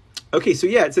 Okay, so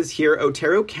yeah, it says here,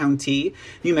 Otero County,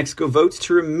 New Mexico votes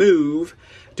to remove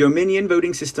Dominion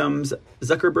voting systems,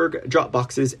 Zuckerberg drop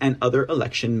boxes, and other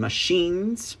election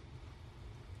machines.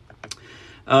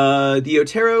 The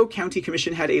Otero County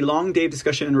Commission had a long day of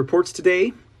discussion and reports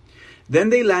today. Then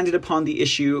they landed upon the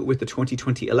issue with the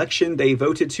 2020 election. They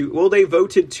voted to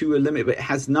eliminate, but it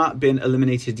has not been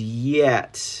eliminated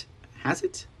yet. Has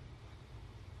it?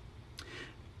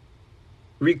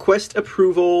 Request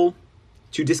approval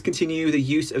to discontinue the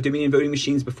use of Dominion voting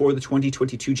machines before the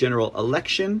 2022 general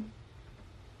election.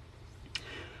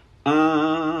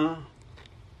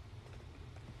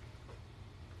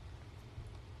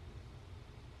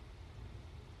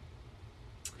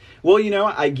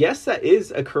 Well, I guess that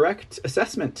is a correct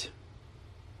assessment,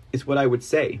 is what I would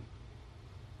say.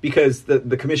 because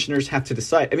the commissioners have to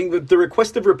decide. I mean, the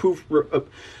request of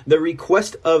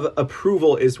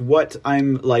approval is what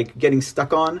I'm like getting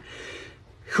stuck on.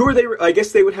 Who are they? I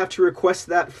guess they would have to request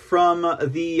that from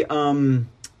the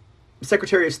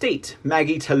Secretary of State,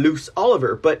 Maggie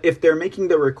Toulouse-Oliver. But if they're making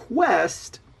the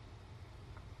request,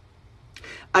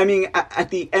 I mean,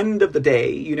 at the end of the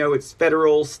day, you know, it's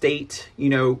federal, state, you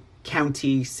know,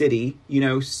 county, city, you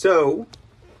know, so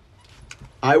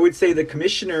I would say the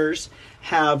commissioners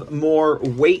have more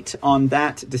weight on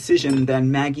that decision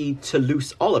than Maggie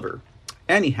Toulouse-Oliver.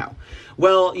 Anyhow,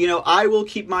 well, you know, I will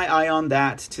keep my eye on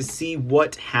that to see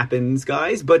what happens,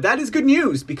 guys. But that is good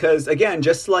news because, again,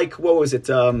 just like, what was it,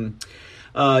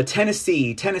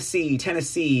 Tennessee,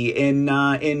 in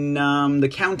the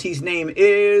county's name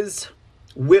is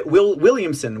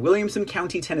Williamson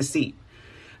County, Tennessee.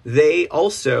 They've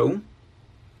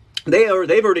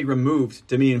already removed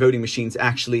Dominion voting machines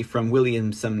actually from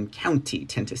Williamson County,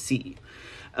 Tennessee.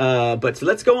 But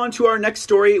let's go on to our next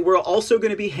story. We're also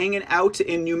going to be hanging out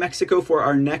in New Mexico for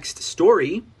our next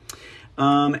story.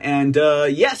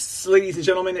 Yes, ladies and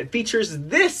gentlemen, it features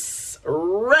this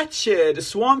wretched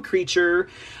swamp creature,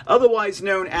 otherwise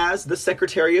known as the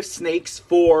Secretary of Snakes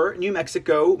for New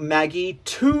Mexico, Maggie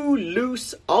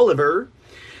Toulouse-Oliver.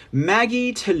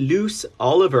 Maggie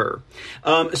Toulouse-Oliver.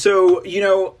 So, you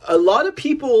know, a lot of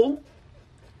people,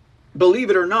 believe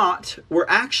it or not, were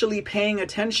actually paying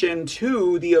attention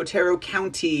to the Otero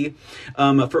County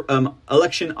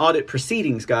election audit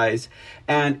proceedings, guys.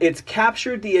 And it's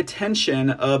captured the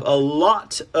attention of a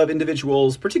lot of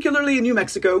individuals, particularly in New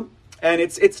Mexico. And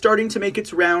it's starting to make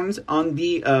its rounds on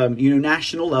the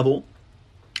national level.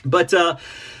 But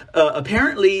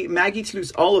apparently, Maggie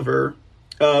Toulouse-Oliver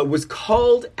was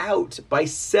called out by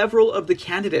several of the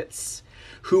candidates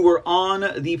who were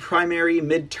on the primary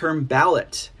midterm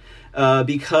ballot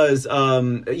because,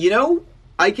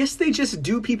 I guess they just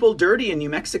do people dirty in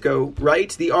New Mexico, right?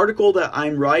 The article that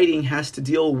I'm writing has to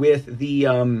deal with the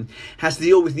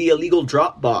illegal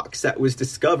drop box that was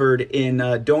discovered in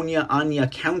Doña Ana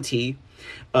County,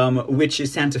 which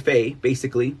is Santa Fe,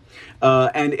 basically.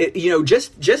 And it,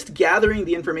 just gathering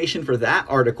the information for that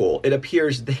article, it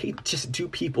appears they just do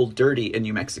people dirty in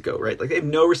New Mexico, right? Like they have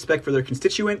no respect for their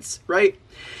constituents, right?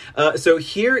 So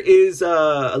here is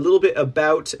a little bit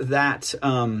about that.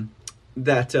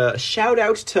 Shout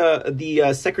out to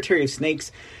the Secretary of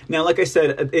Snakes. Now, like I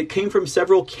said, it came from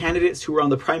several candidates who were on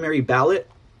the primary ballot.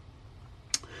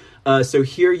 So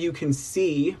here you can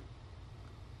see.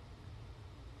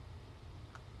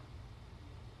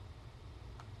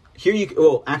 Here you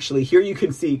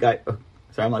can see, guys. Oh,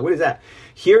 sorry, I'm like, what is that?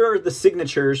 Here are the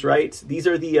signatures, right? These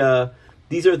are the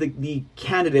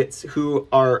candidates who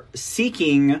are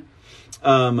seeking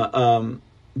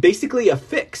basically a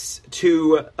fix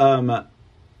to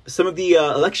some of the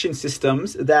election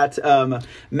systems that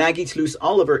Maggie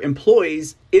Toulouse-Oliver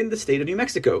employs in the state of New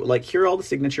Mexico. Like, here are all the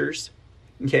signatures.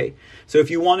 Okay, so if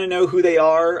you want to know who they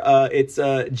are, it's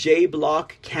Jay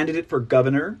Block, candidate for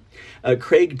governor,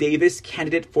 Craig Davis,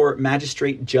 candidate for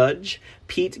magistrate judge,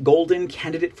 Pete Golden,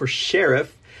 candidate for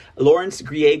sheriff, Lawrence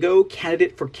Griego,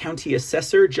 candidate for county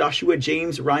assessor, Joshua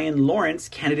James Ryan Lawrence,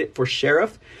 candidate for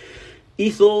sheriff,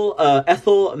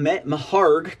 Ethel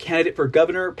Maharg, candidate for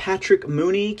governor, Patrick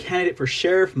Mooney, candidate for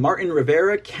sheriff, Martin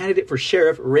Rivera, candidate for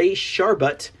sheriff, Ray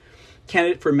Sharbut,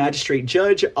 candidate for magistrate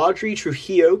judge, Audrey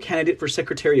Trujillo, candidate for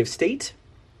secretary of state,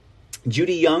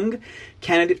 Judy Young,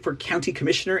 candidate for county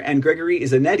commissioner, and Gregory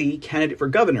Zanetti, candidate for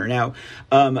governor. Now,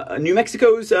 New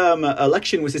Mexico's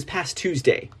election was this past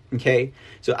Tuesday, okay?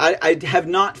 So I have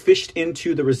not fished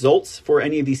into the results for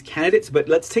any of these candidates, but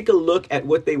let's take a look at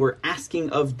what they were asking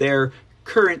of their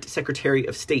current Secretary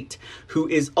of State, who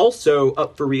is also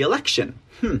up for re-election,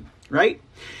 right?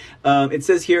 It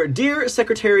says here, Dear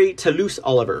Secretary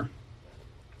Toulouse-Oliver,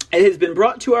 it has been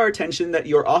brought to our attention that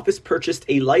your office purchased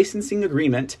a licensing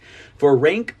agreement for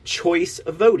rank choice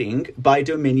voting by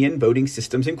Dominion Voting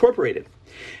Systems Incorporated.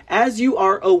 As you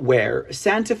are aware,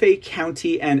 Santa Fe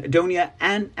County and Doña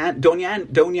Ana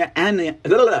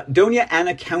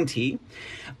County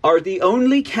are the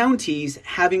only counties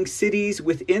having cities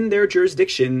within their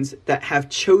jurisdictions that have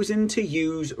chosen to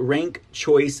use rank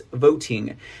choice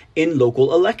voting in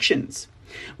local elections.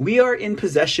 We are in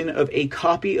possession of a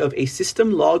copy of a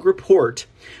system log report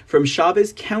from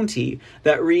Chavez County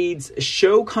that reads,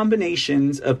 show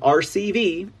combinations of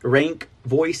RCV, rank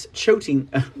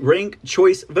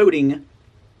choice voting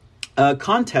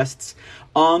contests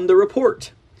on the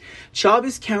report.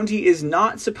 Chavez County is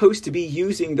not supposed to be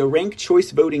using the rank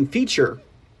choice voting feature.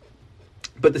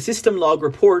 but the system log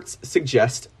reports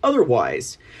suggest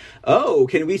otherwise. Oh,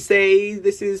 can we say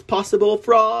this is possible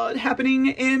fraud happening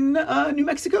in New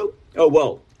Mexico? Oh,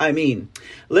 well, I mean,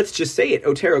 let's just say it.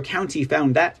 Otero County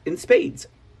found that in spades.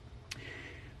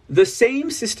 The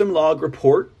same system log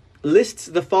report lists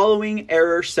the following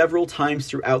error several times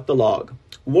throughout the log.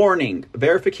 Warning,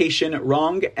 verification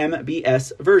wrong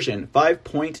MBS version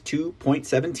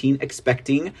 5.2.17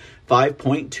 expecting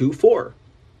 5.24.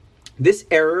 This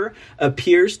error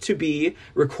appears to be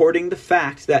recording the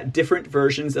fact that different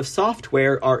versions of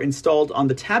software are installed on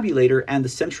the tabulator and the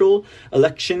Central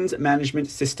Elections Management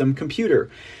System computer.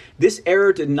 This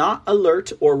error did not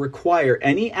alert or require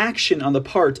any action on the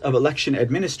part of election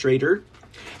administrator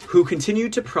who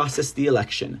continued to process the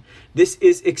election. This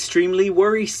is extremely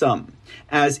worrisome,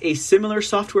 as a similar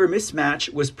software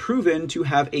mismatch was proven to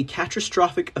have a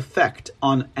catastrophic effect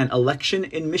on an election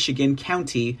in Michigan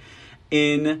County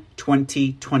in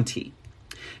 2020.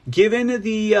 Given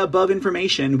the above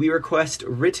information, we request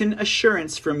written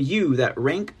assurance from you that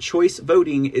ranked choice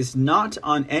voting is not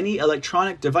on any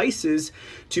electronic devices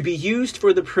to be used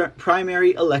for the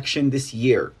primary election this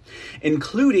year,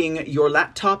 including your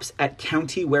laptops at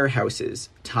county warehouses.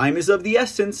 Time is of the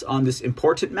essence on this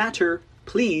important matter.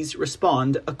 Please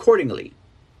respond accordingly.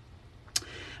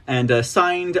 And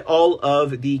signed all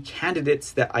of the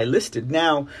candidates that I listed.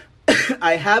 Now,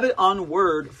 I have it on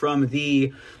word from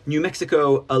the New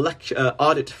Mexico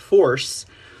audit force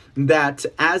that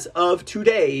as of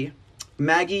today,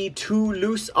 Maggie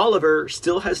Toulouse-Oliver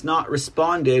still has not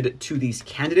responded to these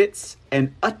candidates.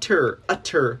 An utter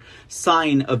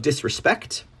sign of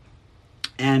disrespect.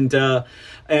 And they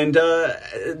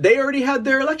already had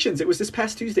their elections. It was this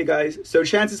past Tuesday, guys. So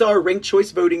chances are ranked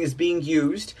choice voting is being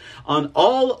used on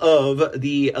all of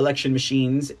the election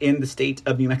machines in the state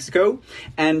of New Mexico.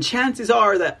 And chances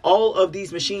are that all of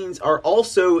these machines are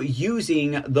also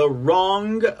using the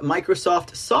wrong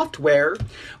Microsoft software,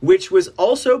 which was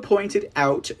also pointed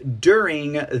out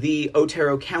during the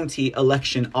Otero County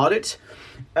election audit.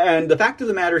 And the fact of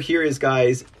the matter here is,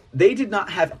 guys, they did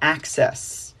not have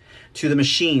access to the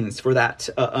machines for that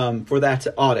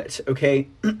audit, okay?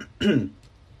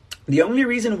 The only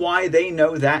reason why they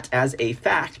know that as a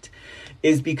fact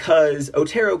is because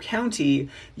Otero County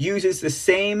uses the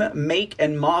same make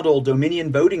and model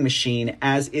Dominion voting machine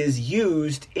as is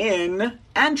used in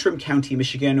Antrim County,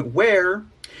 Michigan, where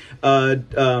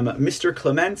Mr.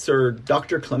 Clements or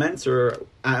Dr. Clements or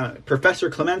Professor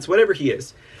Clements, whatever he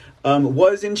is,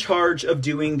 was in charge of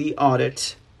doing the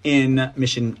audit in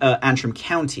Antrim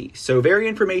County. So very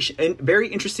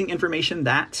interesting information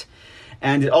that,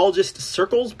 and it all just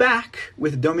circles back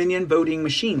with Dominion voting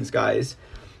machines, guys.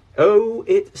 Oh,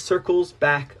 it circles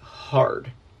back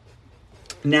hard.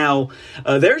 Now,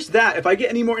 there's that. If I get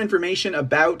any more information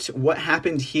about what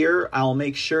happened here, I'll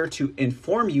make sure to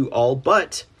inform you all.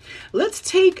 But let's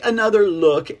take another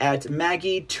look at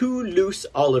Maggie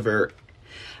Toulouse-Oliver.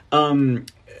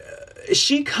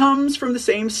 She comes from the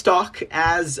same stock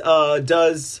as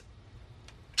does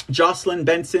Jocelyn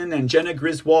Benson and Jenna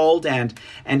Griswold and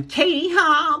Katie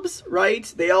Hobbs,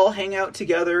 right? They all hang out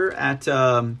together at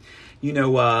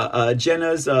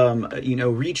Jenna's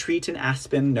retreat in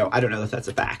Aspen. No, I don't know if that's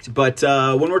a fact. But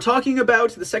when we're talking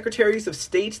about the secretaries of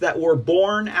state that were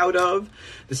born out of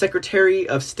the Secretary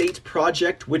of State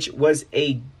project, which was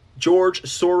a George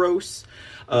Soros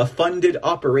funded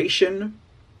operation,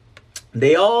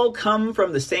 they all come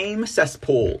from the same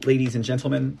cesspool, ladies and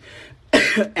gentlemen.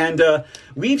 And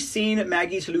we've seen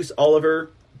Maggie Toulouse-Oliver.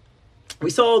 We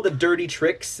saw the dirty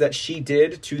tricks that she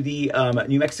did to the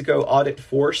New Mexico audit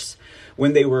force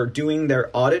when they were doing their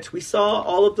audit. We saw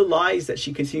all of the lies that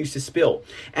she continues to spill.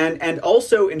 And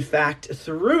also, in fact,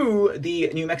 through the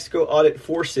New Mexico Audit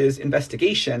Force's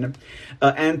investigation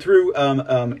and through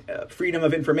Freedom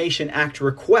of Information Act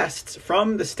requests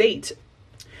from the state,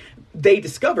 they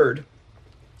discovered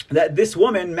that this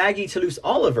woman, Maggie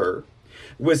Toulouse-Oliver,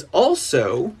 was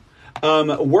also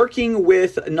working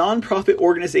with nonprofit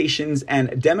organizations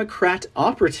and Democrat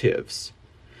operatives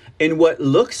in what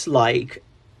looks like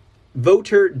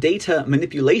voter data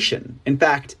manipulation. In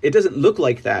fact, it doesn't look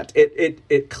like that.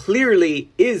 It clearly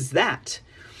is that.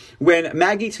 When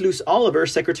Maggie Toulouse-Oliver,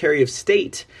 Secretary of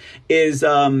State, is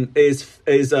volleying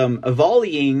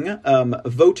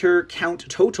voter count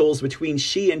totals between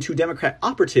she and two Democrat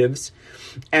operatives,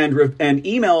 and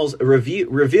emails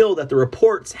reveal that the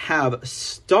reports have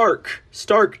stark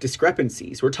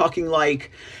discrepancies. We're talking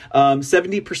like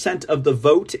 70% of the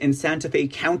vote in Santa Fe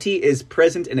County is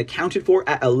present and accounted for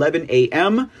at 11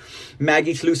 a.m.,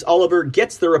 Maggie Toulouse-Oliver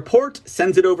gets the report,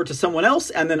 sends it over to someone else,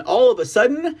 and then all of a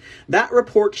sudden, that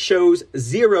report shows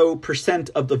 0%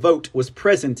 of the vote was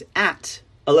present at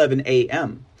 11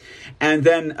 a.m. And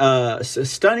then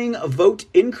stunning vote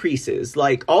increases,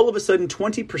 like all of a sudden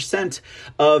 20%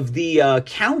 of the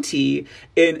county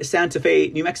in Santa Fe,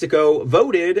 New Mexico,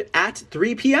 voted at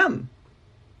 3 p.m.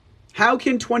 How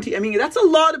can that's a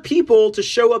lot of people to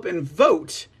show up and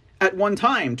vote at one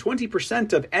time.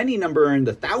 20% of any number in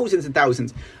the thousands and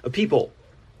thousands of people,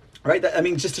 right?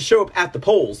 Just to show up at the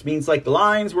polls means like the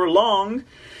lines were long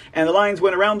and the lines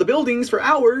went around the buildings for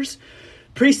hours.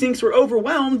 Precincts were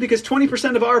overwhelmed because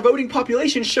 20% of our voting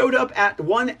population showed up at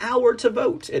 1 hour to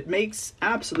vote. It makes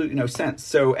absolutely no sense.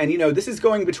 So, and this is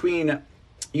going between,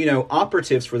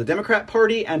 operatives for the Democrat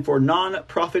Party and for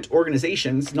non-profit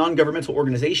organizations, non-governmental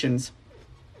organizations,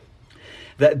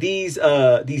 that these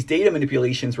data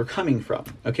manipulations were coming from.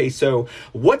 Okay, so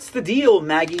what's the deal,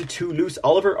 Maggie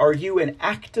Toulouse-Oliver? Are you an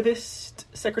activist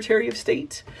Secretary of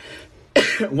State?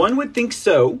 One would think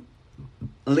so,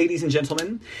 ladies and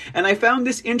gentlemen. And I found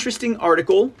this interesting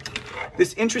article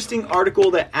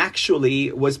that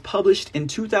actually was published in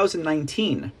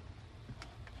 2019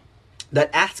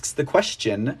 that asks the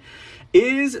question,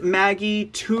 is Maggie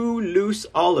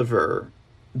Toulouse-Oliver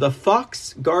the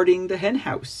fox guarding the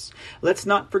henhouse? Let's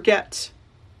not forget,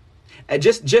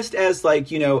 just as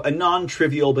a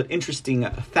non-trivial but interesting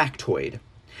factoid,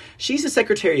 she's a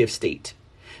Secretary of State.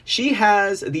 She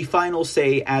has the final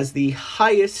say as the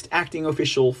highest acting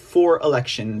official for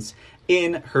elections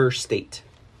in her state.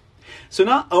 So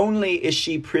not only is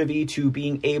she privy to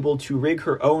being able to rig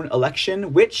her own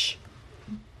election, which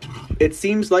it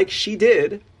seems like she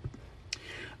did,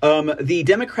 the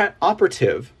Democrat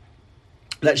operative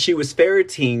that she was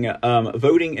ferreting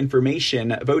voting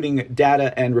information, voting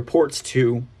data and reports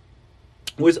to,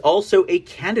 was also a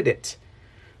candidate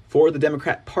for the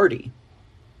Democrat Party.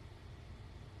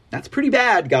 That's pretty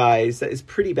bad, guys. That is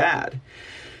pretty bad.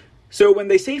 So when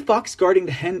they say fox guarding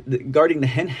the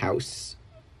hen house,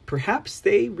 perhaps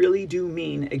they really do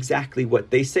mean exactly what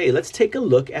they say. Let's take a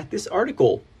look at this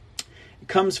article. It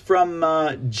comes from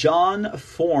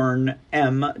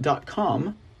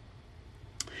johnfornm.com.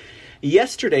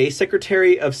 Yesterday,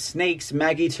 Secretary of Snakes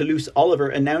Maggie Toulouse-Oliver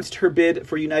announced her bid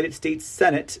for United States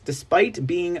Senate despite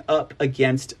being up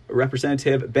against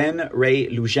Representative Ben Ray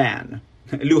Lujan,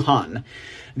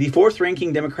 the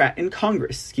fourth-ranking Democrat in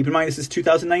Congress. Keep in mind, this is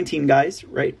 2019, guys,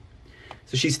 right?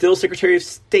 So she's still Secretary of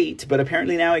State, but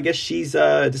apparently now I guess she's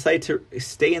decided to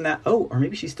stay in that. Oh, or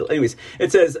maybe she's still. Anyways,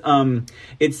 it says,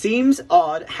 it seems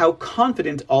odd how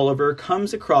confident Oliver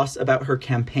comes across about her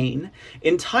campaign,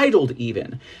 entitled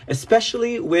even,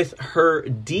 especially with her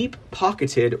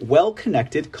deep-pocketed,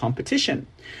 well-connected competition.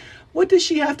 What does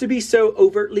she have to be so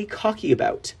overtly cocky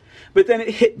about? But then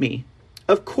it hit me.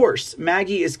 Of course,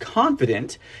 Maggie is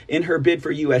confident in her bid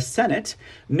for U.S. Senate.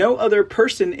 No other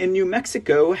person in New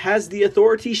Mexico has the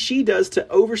authority she does to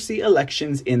oversee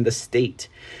elections in the state.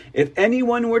 If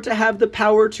anyone were to have the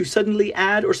power to suddenly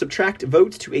add or subtract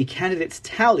votes to a candidate's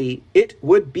tally, it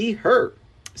would be her.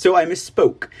 So I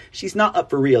misspoke. She's not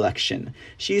up for re-election.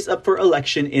 She's up for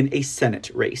election in a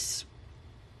Senate race.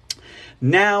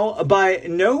 Now, by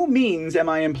no means am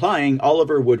I implying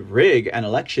Oliver would rig an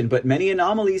election, but many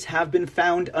anomalies have been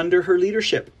found under her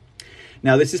leadership.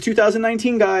 Now, this is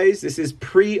 2019, guys. This is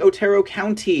pre-Otero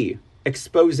County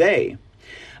expose.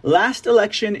 Last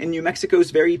election in New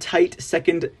Mexico's very tight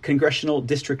 2nd congressional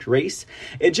district race,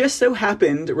 it just so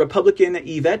happened Republican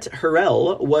Yvette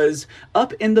Herrell was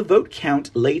up in the vote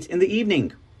count late in the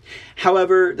evening.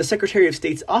 However, the Secretary of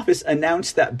State's office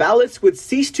announced that ballots would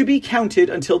cease to be counted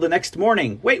until the next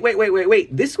morning. Wait.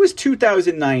 This was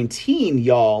 2019,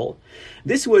 y'all.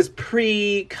 This was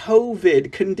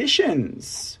pre-COVID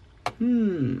conditions.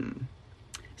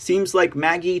 Seems like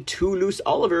Maggie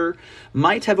Toulouse-Oliver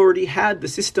might have already had the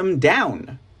system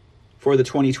down for the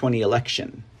 2020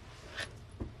 election.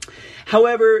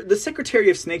 However, the Secretary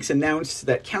of Snakes announced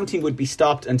that counting would be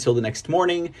stopped until the next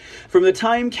morning. From the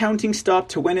time counting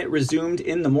stopped to when it resumed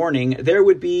in the morning, there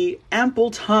would be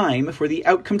ample time for the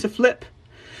outcome to flip.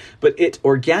 But be it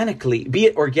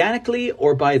organically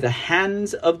or by the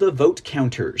hands of the vote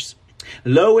counters.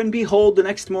 Lo and behold, the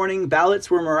next morning,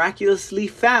 ballots were miraculously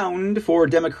found for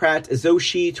Democrat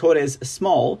Xochitl Torres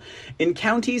Small in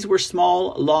counties where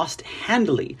Small lost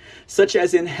handily, such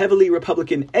as in heavily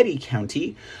Republican Eddy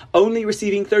County, only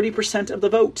receiving 30% of the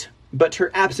vote. But her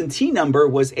absentee number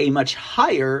was a much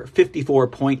higher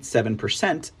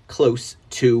 54.7%, close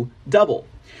to double.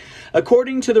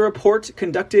 According to the report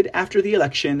conducted after the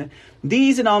election,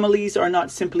 these anomalies are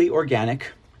not simply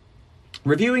organic.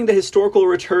 Reviewing the historical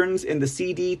returns in the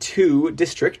CD2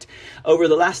 district over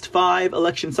the last 5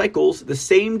 election cycles, the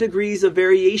same degrees of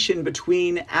variation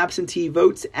between absentee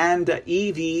votes and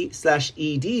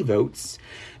EV/ED votes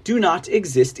do not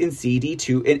exist in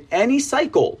CD2 in any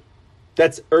cycle.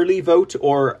 That's early vote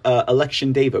or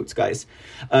election day votes, guys.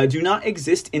 Do not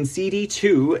exist in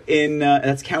CD2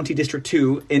 that's County District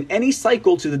 2 in any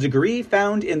cycle to the degree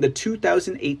found in the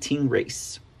 2018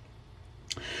 race.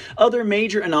 Other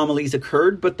major anomalies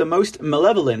occurred, but the most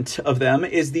malevolent of them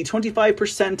is the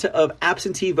 25% of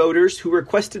absentee voters who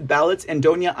requested ballots in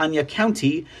Doña Ana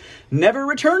County never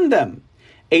returned them,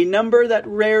 a number that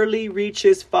rarely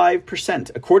reaches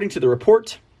 5%. According to the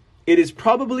report, it is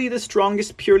probably the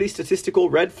strongest purely statistical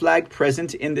red flag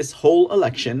present in this whole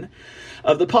election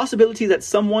of the possibility that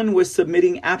someone was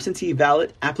submitting absentee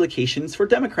ballot applications for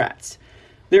Democrats.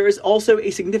 There is also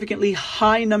a significantly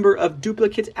high number of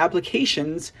duplicate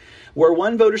applications where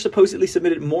one voter supposedly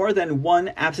submitted more than one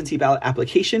absentee ballot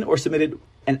application or submitted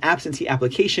an absentee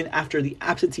application after the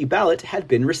absentee ballot had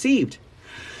been received.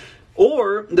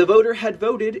 Or the voter had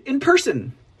voted in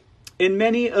person. In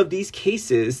many of these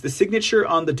cases, the signature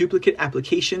on the duplicate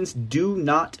applications do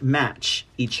not match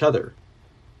each other.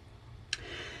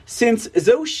 Since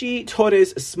Xochitl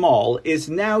Torres Small is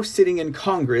now sitting in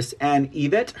Congress and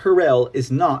Yvette Herrell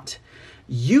is not,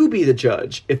 you be the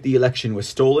judge if the election was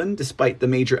stolen, despite the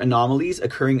major anomalies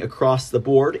occurring across the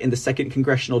board in the 2nd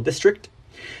Congressional District.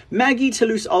 Maggie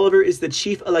Toulouse-Oliver is the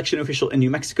chief election official in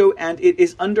New Mexico, and it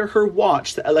is under her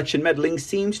watch that election meddling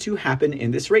seems to happen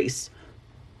in this race.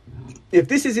 If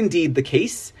this is indeed the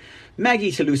case,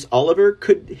 Maggie Toulouse-Oliver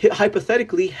could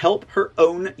hypothetically help her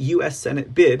own U.S.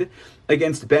 Senate bid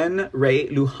against Ben Ray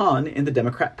Lujan in the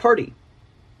Democrat Party.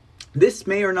 This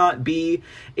may or not be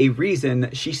a reason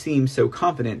she seems so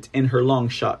confident in her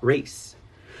long-shot race.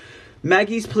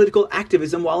 Maggie's political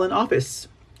activism while in office.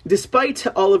 Despite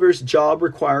Oliver's job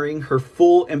requiring her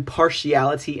full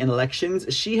impartiality in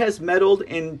elections, she has meddled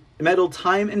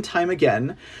time and time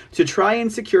again to try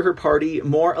and secure her party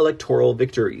more electoral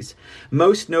victories.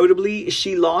 Most notably,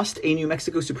 she lost a New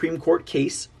Mexico Supreme Court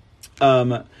case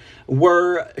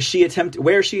where she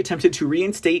attempted to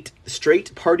reinstate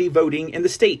straight party voting in the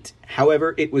state.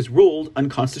 However, it was ruled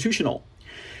unconstitutional.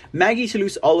 Maggie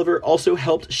Toulouse-Oliver also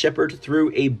helped shepherd through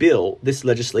a bill this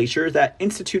legislature that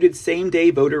instituted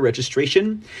same-day voter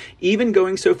registration, even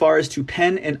going so far as to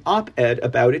pen an op-ed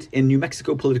about it in New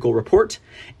Mexico Political Report,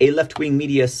 a left-wing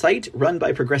media site run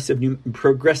by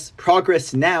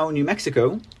Progress Now New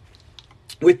Mexico,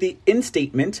 with the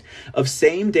instatement of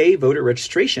same-day voter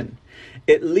registration.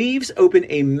 It leaves open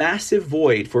a massive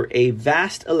void for a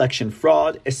vast election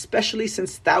fraud, especially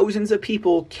since thousands of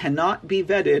people cannot be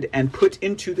vetted and put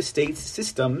into the state's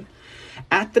system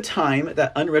at the time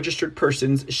that unregistered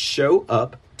persons show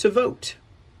up to vote.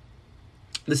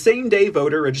 The same-day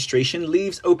voter registration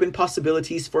leaves open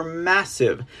possibilities for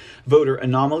massive voter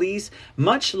anomalies,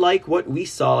 much like what we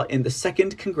saw in the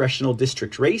 2nd Congressional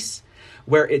District race,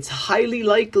 where it's highly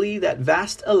likely that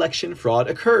vast election fraud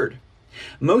occurred.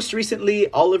 Most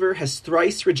recently, Oliver has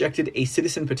thrice rejected a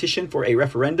citizen petition for a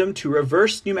referendum to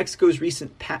reverse New Mexico's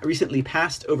recently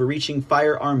passed overreaching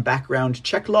firearm background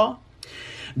check law.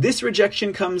 This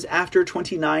rejection comes after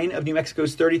 29 of New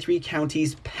Mexico's 33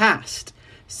 counties passed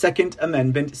Second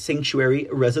Amendment sanctuary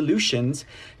resolutions,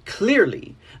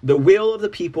 clearly the will of the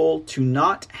people to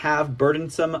not have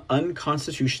burdensome,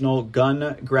 unconstitutional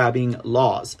gun-grabbing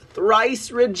laws.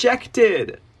 Thrice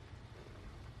rejected!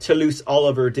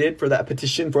 Toulouse-Oliver did for that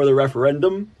petition for the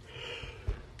referendum.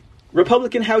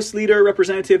 Republican House Leader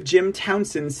Representative Jim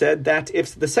Townsend said that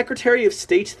if the Secretary of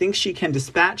State thinks she can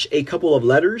dispatch a couple of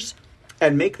letters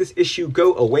and make this issue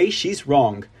go away, she's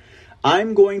wrong.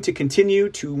 I'm going to continue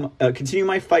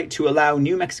my fight to allow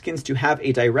New Mexicans to have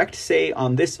a direct say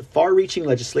on this far-reaching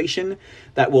legislation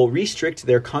that will restrict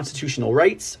their constitutional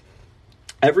rights.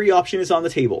 Every option is on the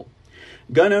table.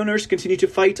 Gun owners continue to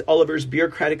fight Oliver's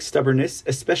bureaucratic stubbornness,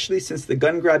 especially since the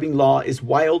gun-grabbing law is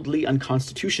wildly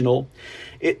unconstitutional.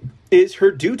 It is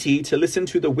her duty to listen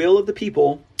to the will of the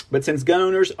people, but since gun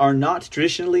owners are not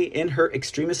traditionally in her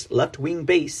extremist left-wing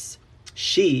base,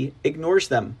 she ignores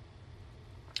them.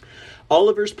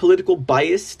 Oliver's political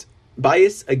bias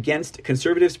against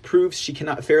conservatives proves she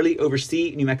cannot fairly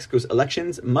oversee New Mexico's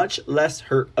elections, much less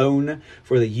her own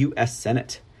for the U.S.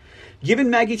 Senate.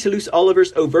 Given Maggie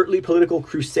Toulouse-Oliver's overtly political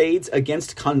crusades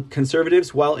against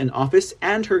conservatives while in office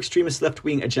and her extremist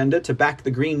left-wing agenda to back the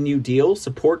Green New Deal,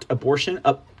 support abortion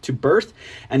up to birth,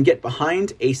 and get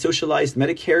behind a socialized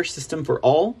Medicare system for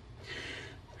all,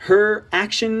 Her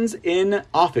actions in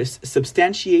office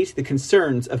substantiate the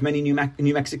concerns of many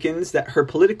New Mexicans that her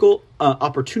political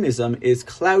opportunism is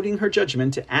clouding her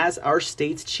judgment as our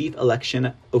state's chief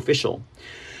election official.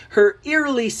 Her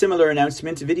eerily similar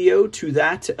announcement video to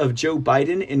that of Joe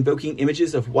Biden invoking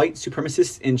images of white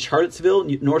supremacists in Charlottesville,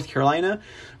 North Carolina,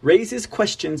 raises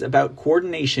questions about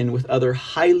coordination with other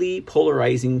highly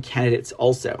polarizing candidates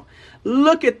also.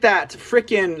 Look at that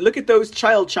look at those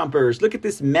child chompers. Look at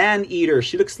this man-eater.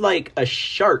 She looks like a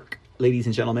shark, ladies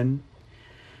and gentlemen,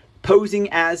 posing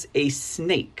as a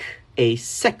snake, a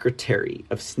secretary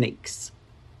of snakes.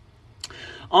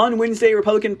 On Wednesday,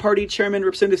 Republican Party Chairman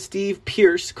Representative Steve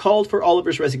Pearce called for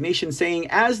Oliver's resignation,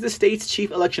 saying, as the state's chief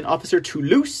election officer,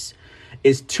 Toulouse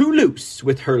is too loose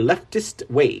with her leftist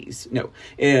ways.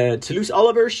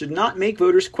 Toulouse-Oliver should not make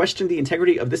voters question the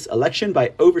integrity of this election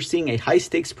by overseeing a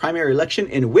high-stakes primary election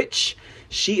in which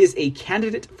she is a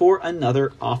candidate for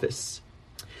another office.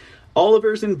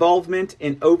 Oliver's involvement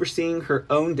in overseeing her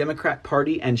own Democrat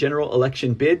Party and general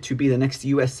election bid to be the next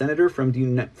U.S. Senator from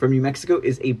New Mexico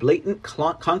is a blatant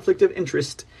conflict of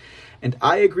interest, and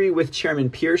I agree with Chairman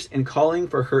Pearce in calling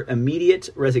for her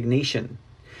immediate resignation.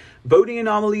 Voting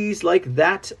anomalies like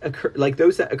those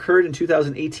that occurred in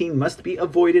 2018 must be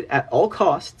avoided at all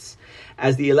costs,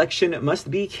 as the election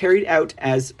must be carried out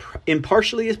as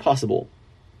impartially as possible.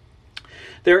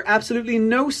 There are absolutely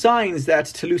no signs that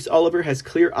Toulouse-Oliver has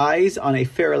clear eyes on a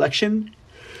fair election.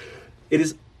 It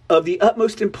is of the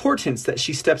utmost importance that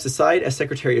she steps aside as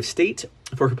Secretary of State,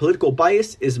 for her political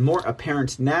bias is more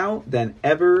apparent now than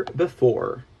ever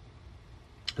before.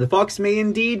 The fox may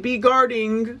indeed be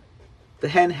guarding the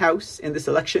hen house in this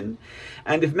election,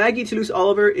 and if Maggie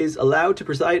Toulouse-Oliver is allowed to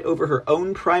preside over her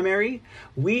own primary,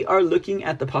 we are looking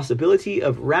at the possibility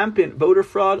of rampant voter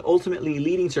fraud ultimately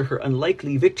leading to her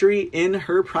unlikely victory in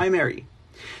her primary.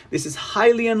 This is a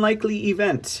highly unlikely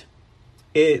event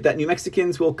that New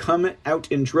Mexicans will come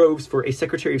out in droves for a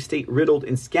Secretary of State riddled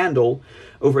in scandal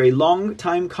over a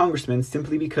long-time congressman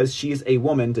simply because she is a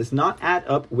woman does not add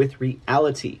up with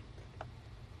reality.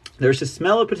 There's a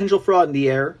smell of potential fraud in the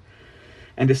air,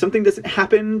 and if something doesn't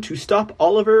happen to stop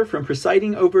Oliver from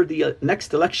presiding over the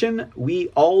next election, we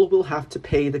all will have to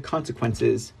pay the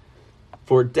consequences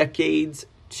for decades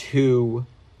to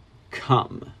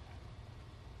come.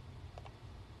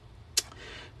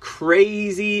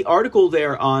 Crazy article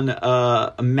there on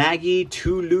Maggie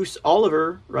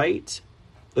Toulouse-Oliver, right?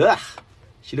 Ugh.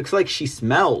 She looks like she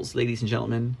smells, ladies and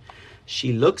gentlemen.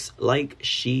 She looks like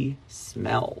she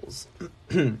smells.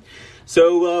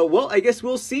 So, I guess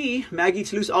we'll see. Maggie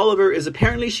Toulouse-Oliver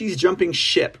she's jumping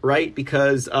ship, right?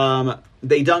 Because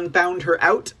they done found her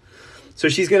out. So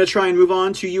she's going to try and move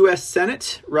on to U.S.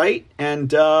 Senate, right?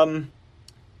 And,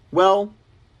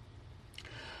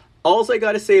 all I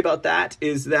got to say about that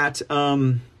is that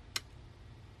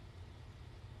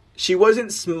she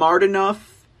wasn't smart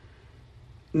enough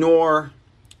nor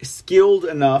skilled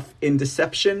enough in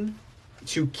deception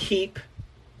to keep,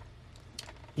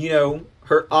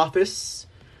 her office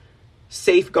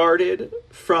safeguarded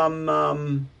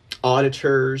from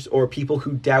auditors or people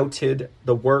who doubted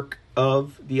the work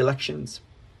of the elections.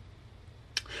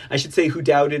 I should say who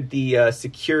doubted the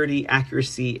security,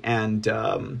 accuracy, and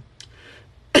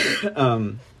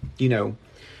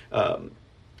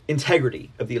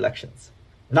integrity of the elections.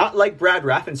 Not like Brad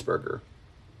Raffensperger.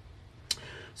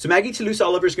 So Maggie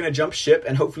Toulouse-Oliver is going to jump ship,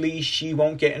 and hopefully she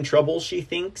won't get in trouble, she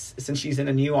thinks, since she's in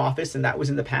a new office, and that was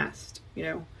in the past,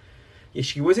 Yeah,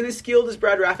 she wasn't as skilled as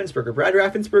Brad Raffensperger. Brad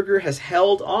Raffensperger has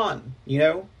held on,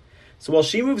 So while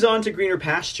she moves on to greener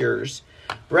pastures,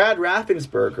 Brad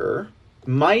Raffensperger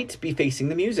might be facing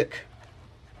the music.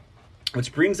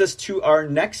 Which brings us to our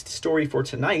next story for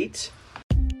tonight.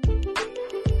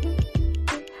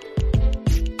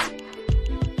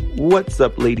 What's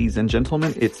up, ladies and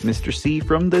gentlemen? It's Mr. C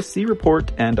from The C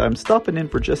Report, and I'm stopping in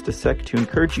for just a sec to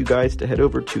encourage you guys to head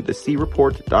over to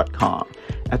thecreport.com.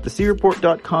 At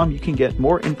thecreport.com, you can get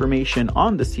more information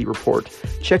on The C Report,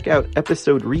 check out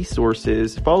episode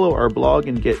resources, follow our blog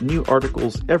and get new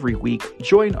articles every week,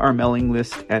 join our mailing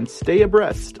list, and stay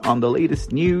abreast on the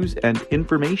latest news and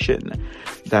information.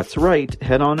 That's right,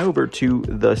 head on over to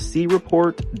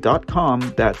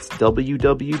thecreport.com, that's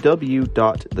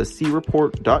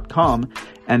www.thecreport.com,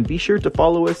 and be sure to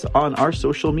follow us on our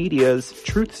social medias,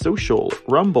 Truth Social,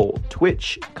 Rumble,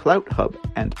 Twitch, CloutHub,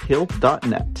 and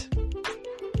Hill.net.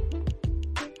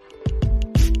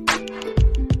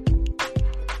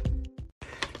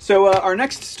 So our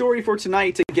next story for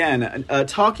tonight, again,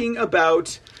 talking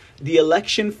about the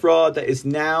election fraud that is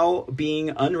now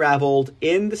being unraveled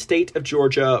in the state of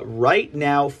Georgia right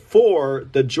now for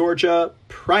the Georgia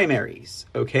primaries,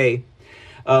 okay?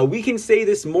 We can say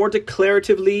this more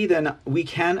declaratively than we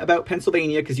can about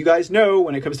Pennsylvania, because you guys know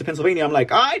when it comes to Pennsylvania, I'm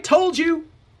like, I told you!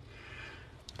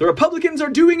 The Republicans are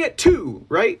doing it too,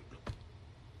 right?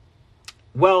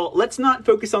 Well, let's not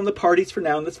focus on the parties for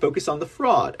now, and let's focus on the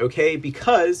fraud, okay?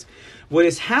 Because what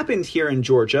has happened here in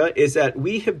Georgia is that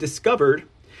we have discovered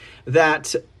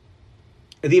that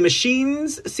the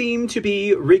machines seem to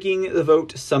be rigging the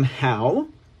vote somehow,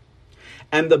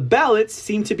 and the ballots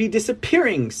seem to be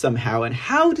disappearing somehow. And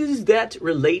how does that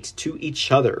relate to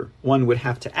each other? One would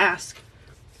have to ask.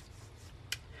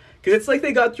 Because it's like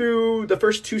they got through the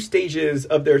first 2 stages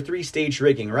of their 3-stage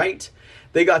rigging, right?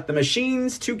 They got the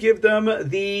machines to give them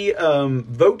the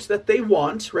vote that they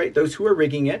want, right? Those who are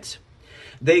rigging it.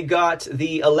 They got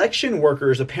the election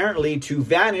workers, apparently, to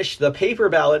vanish the paper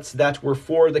ballots that were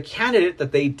for the candidate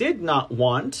that they did not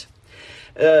want.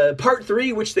 Part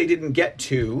 3, which they didn't get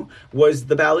to, was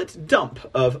the ballot dump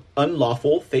of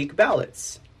unlawful fake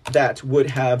ballots that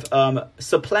would have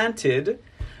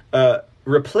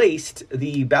replaced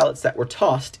the ballots that were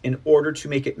tossed in order to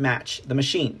make it match the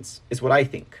machines, is what I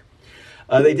think.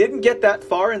 They didn't get that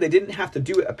far, and they didn't have to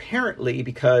do it, apparently,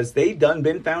 because they done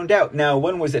been found out. Now,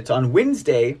 when was it? On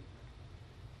Wednesday,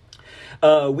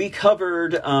 we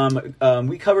covered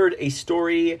a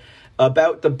story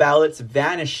about the ballots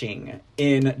vanishing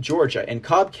in Georgia, in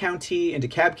Cobb County, in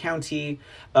DeKalb County,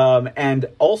 and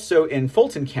also in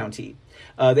Fulton County.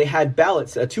 They had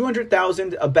ballots, about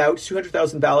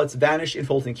 200,000 ballots vanish in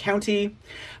Fulton County.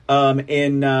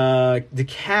 In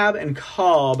DeKalb and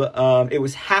Cobb, it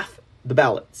was half the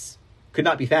ballots could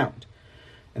not be found.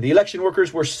 And the election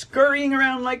workers were scurrying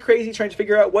around like crazy trying to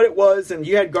figure out what it was. And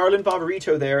you had Garland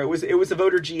Favorito there. It was a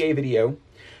VoterGA video.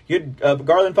 You had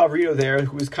Garland Favorito there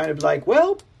who was kind of like,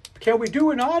 well, can we do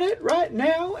an audit right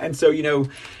now? And so,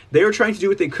 they were trying to do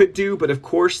what they could do. But of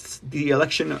course, the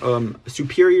election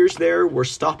superiors there were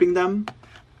stopping them.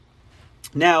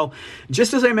 Now,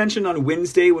 just as I mentioned on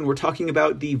Wednesday when we're talking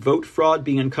about the vote fraud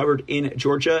being uncovered in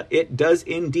Georgia, it does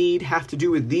indeed have to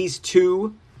do with these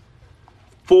 2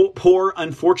 poor,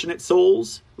 unfortunate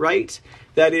souls, right?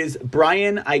 That is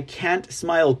Brian, I Can't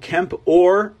Smile Kemp,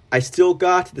 or I Still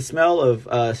Got the Smell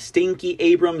of Stinky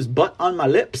Abrams' Butt on My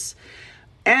Lips.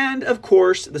 And, of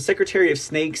course, the Secretary of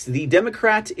Snakes, the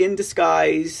Democrat in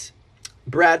disguise,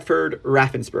 Bradford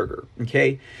Raffensperger,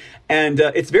 okay? And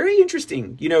it's very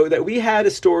interesting, that we had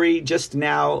a story just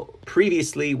now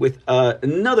previously with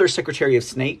another Secretary of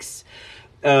Snakes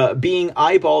being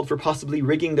eyeballed for possibly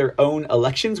rigging their own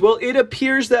elections. Well, it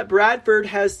appears that Bradford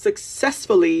has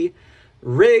successfully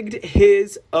rigged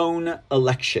his own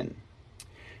election.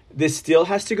 This still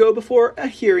has to go before a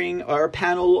hearing or a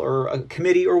panel or a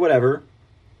committee or whatever.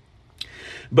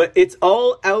 But it's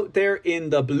all out there in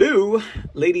the blue,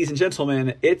 ladies and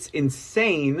gentlemen. It's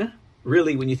insane,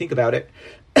 really, when you think about it.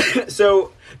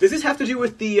 So, does this have to do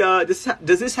with the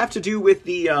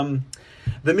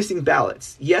missing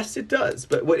ballots? Yes, it does.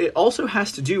 But what it also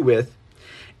has to do with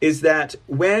is that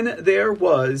when there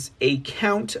was a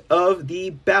count of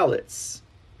the ballots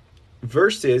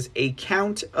versus a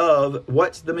count of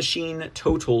what the machine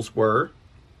totals were,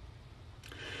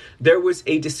 there was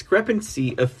a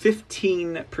discrepancy of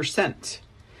 15%,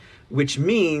 which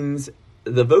means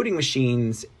the voting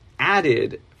machines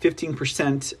added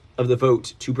 15% of the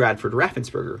vote to Bradford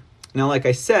Raffensperger. Now, like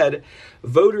I said,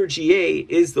 VoterGA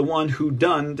is the one who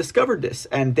discovered this,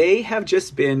 and they have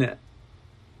just been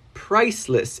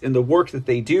priceless in the work that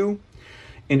they do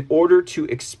in order to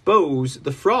expose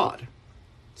the fraud.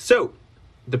 So,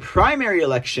 the primary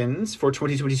elections for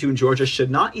 2022 in Georgia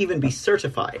should not even be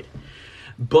certified.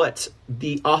 But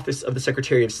the Office of the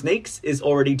Secretary of Snakes is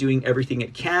already doing everything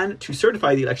it can to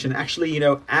certify the election. Actually,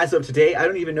 as of today, I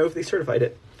don't even know if they certified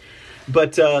it.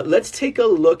 But let's take a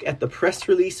look at the press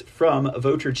release from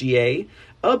VoterGA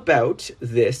about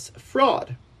this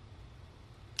fraud.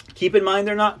 Keep in mind,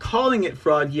 they're not calling it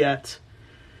fraud yet,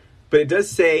 but it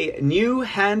does say new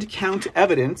hand count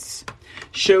evidence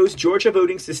shows Georgia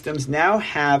voting systems now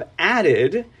have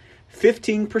added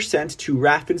 15% to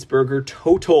Raffensperger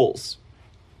totals.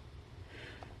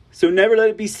 So never let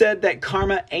it be said that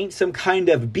karma ain't some kind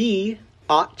of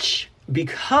biatch,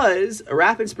 because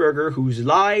Raffensperger, who's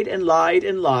lied and lied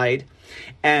and lied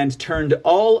and turned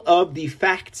all of the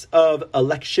facts of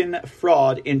election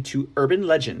fraud into urban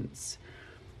legends,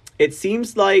 it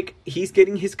seems like he's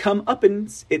getting his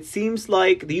comeuppance. It seems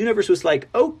like the universe was like,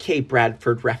 okay,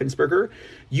 Bradford Raffensperger,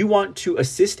 you want to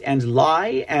assist and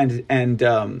lie and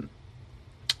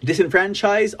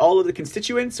disenfranchise all of the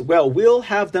constituents? Well, we'll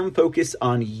have them focus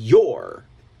on your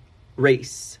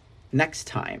race next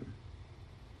time.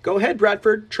 Go ahead,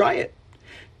 Bradford, try it.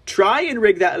 try and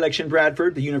rig that election,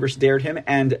 Bradford. The universe dared him,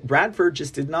 and Bradford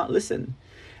just did not listen.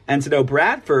 And so now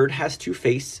Bradford has to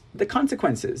face the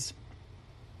consequences.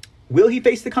 Will he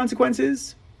face the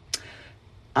consequences?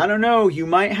 I don't know. You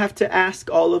might have to ask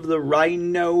all of the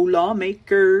rhino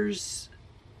lawmakers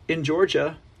in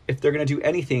Georgia if they're going to do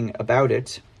anything about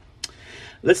it.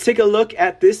 Let's take a look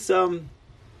at this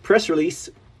press release.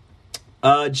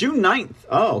 June 9th.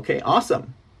 Oh, okay.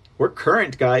 Awesome. We're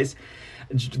current, guys.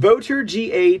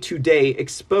 VoterGA today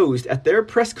exposed at their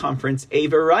press conference a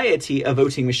variety of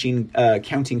voting machine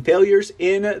counting failures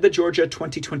in the Georgia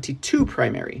 2022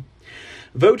 primary.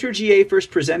 VoterGA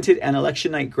first presented an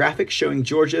election night graphic showing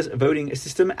Georgia's voting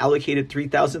system allocated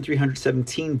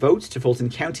 3,317 votes to Fulton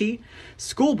County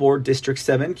School Board District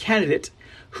 7 candidate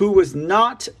who was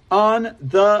not on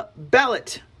the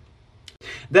ballot.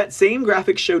 That same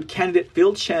graphic showed candidate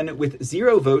Phil Chen with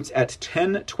 0 votes at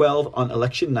 10:12 on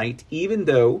election night, even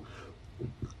though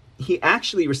he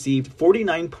actually received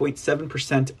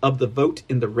 49.7% of the vote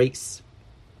in the race.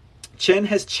 Chen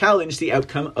has challenged the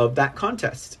outcome of that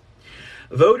contest.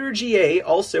 VoterGA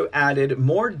also added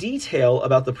more detail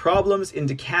about the problems in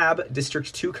DeKalb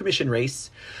District 2 Commission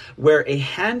race, where a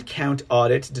hand count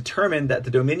audit determined that the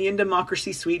Dominion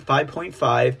Democracy Suite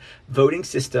 5.5 voting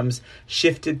systems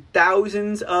shifted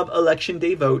thousands of election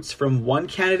day votes from one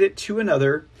candidate to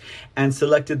another and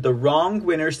selected the wrong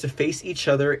winners to face each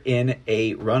other in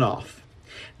a runoff.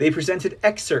 They presented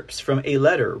excerpts from a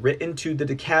letter written to the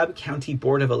DeKalb County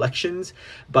Board of Elections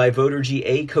by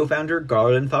VoterGA co-founder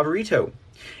Garland Favorito.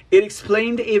 It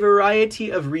explained a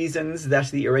variety of reasons that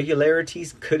the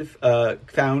irregularities could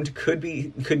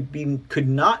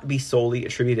not be solely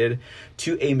attributed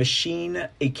to a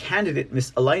candidate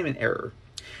misalignment error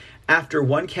after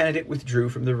one candidate withdrew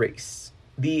from the race.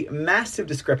 The massive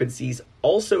discrepancies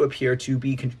also appear to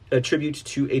be attributed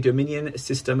to a Dominion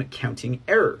system counting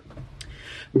error.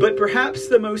 But perhaps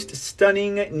the most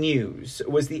stunning news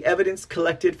was the evidence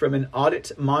collected from an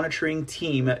audit monitoring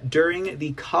team during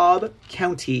the Cobb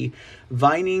County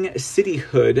Vining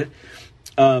Cityhood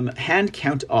hand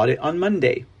count audit on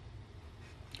Monday.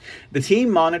 The team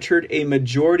monitored a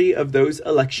majority of those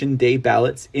election day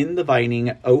ballots in the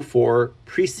Vining 04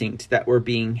 precinct that were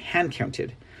being hand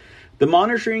counted. The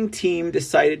monitoring team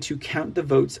decided to count the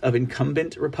votes of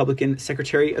incumbent Republican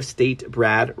Secretary of State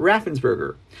Brad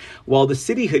Raffensperger, while the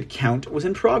cityhood count was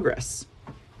in progress.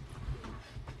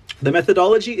 The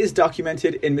methodology is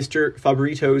documented in Mr.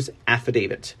 Favorito's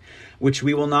affidavit, which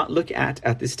we will not look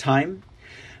at this time.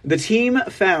 The team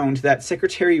found that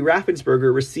Secretary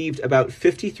Raffensperger received about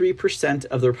 53%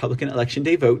 of the Republican election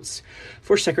day votes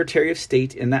for Secretary of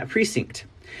State in that precinct.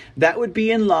 That would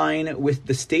be in line with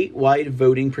the statewide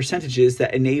voting percentages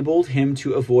that enabled him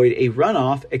to avoid a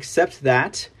runoff, except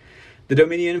that the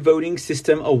Dominion voting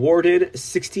system awarded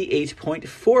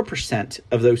 68.4%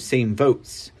 of those same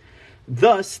votes.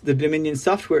 Thus, the Dominion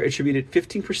software attributed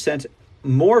 15%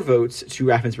 more votes to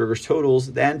Raffensperger's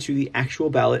totals than to the actual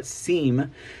ballots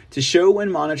seem to show when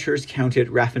monitors counted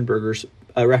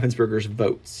Raffensperger's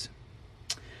votes.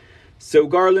 So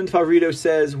Garland Favorito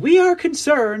says, "We are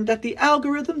concerned that the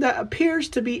algorithm that appears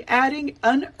to be adding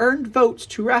unearned votes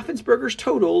to Raffensperger's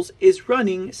totals is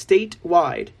running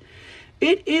statewide.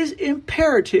 It is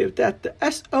imperative that the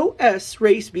SOS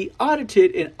race be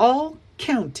audited in all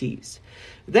counties.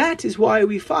 That is why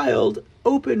we filed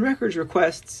open records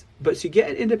requests, but to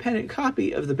get an independent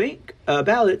copy of the bank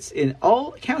ballots in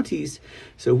all counties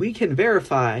so we can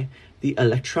verify the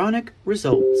electronic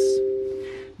results."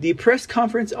 The press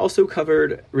conference also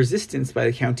covered resistance by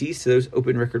the counties to those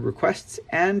open record requests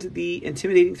and the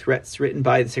intimidating threats written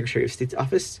by the Secretary of State's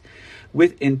office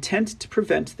with intent to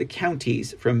prevent the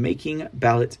counties from making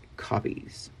ballot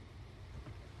copies.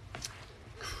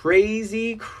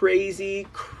 Crazy, crazy,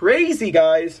 crazy,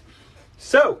 guys.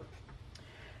 So,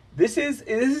 this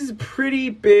is a pretty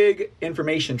big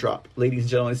information drop, ladies and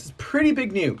gentlemen. This is pretty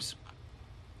big news.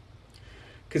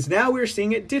 Because now we're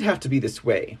seeing it did have to be this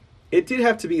way. It did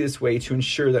have to be this way to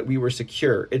ensure that we were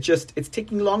secure. It's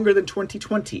taking longer than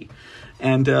 2020.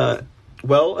 And,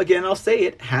 well, again, I'll say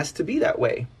it has to be that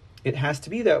way. It has to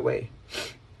be that way.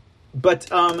 But,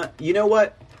 you know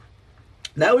what?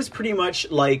 That was pretty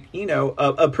much like,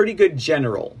 a pretty good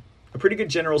general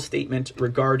statement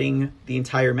regarding the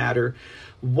entire matter.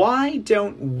 Why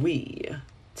don't we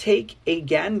take a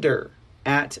gander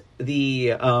at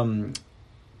the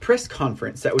press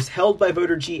conference that was held by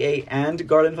VoterGA and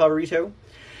Garland Favorito?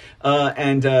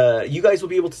 And you guys will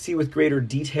be able to see with greater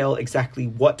detail exactly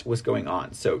what was going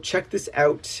on. So check this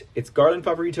out. It's Garland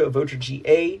Favorito of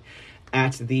VoterGA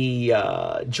at the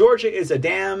Georgia is a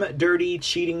damn dirty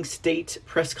cheating state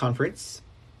press conference.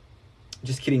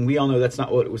 Just kidding. We all know that's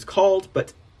not what it was called,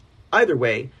 but either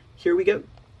way, here we go.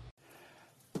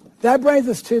 That brings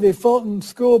us to the Fulton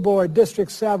School Board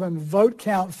District 7 vote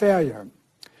count failure.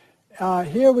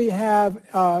 Here we have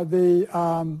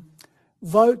the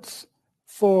votes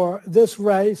for this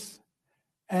race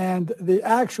and the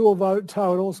actual vote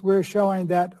totals. We're showing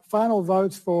that final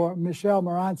votes for Michelle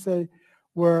Moranci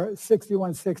were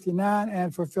 61-69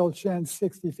 and for Phil Chin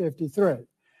 60-53.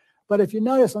 But if you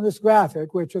notice on this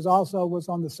graphic, which was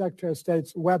on the Secretary of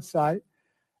State's website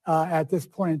at this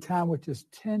point in time, which is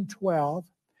 10-12,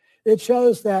 it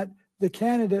shows that the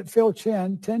candidate Phil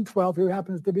Chin, 10-12, who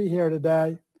happens to be here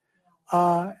today,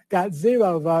 got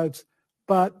 0 votes,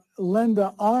 but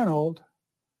Linda Arnold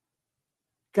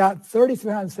got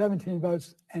 3,317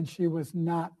 votes, and she was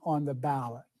not on the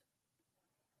ballot.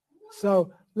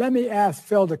 So let me ask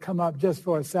Phil to come up just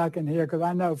for a second here, because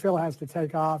I know Phil has to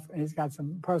take off, and he's got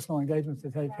some personal engagements to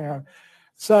take care of.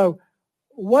 So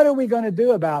what are we going to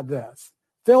do about this?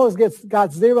 Phil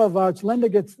got 0 votes. Linda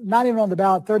gets not even on the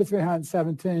ballot,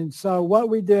 3,317. So what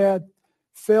we did,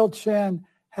 Phil Chin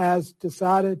has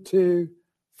decided to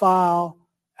file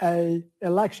a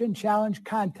election challenge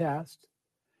contest.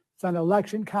 It's an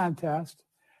election contest,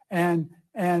 and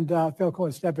Phil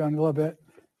can step in a little bit,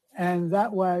 and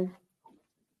that way,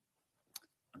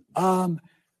 in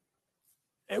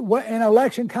an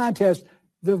election contest,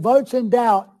 the votes in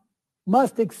doubt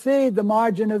must exceed the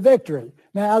margin of victory.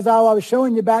 Now, as I was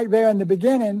showing you back there in the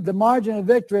beginning, the margin of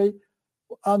victory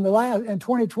in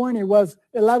 2020 was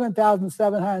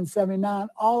 11,779.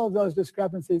 All of those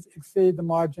discrepancies exceed the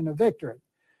margin of victory.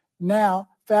 Now,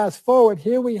 fast forward,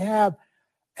 here we have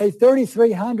a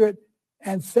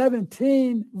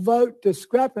 3,317 vote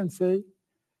discrepancy,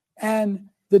 and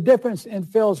the difference in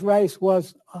Phil's race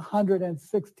was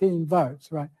 116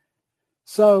 votes, right?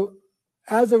 So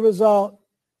as a result,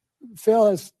 Phil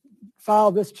has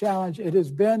filed this challenge. It has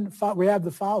been, we have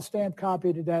the file stamp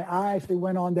copy today. I actually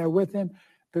went on there with him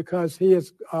because he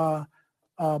is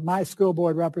my school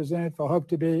board representative for Hope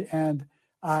to Be, and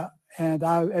I,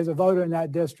 as a voter in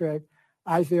that district,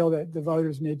 I feel that the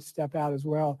voters need to step out as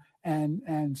well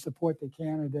and support the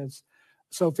candidates.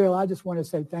 So Phil, I just want to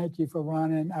say thank you for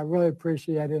running. I really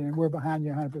appreciate it, and we're behind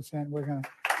you 100%. We're gonna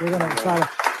try to.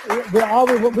 We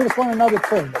just want to know the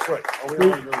truth. That's right.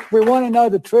 We want to know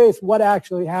the truth, what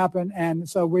actually happened, and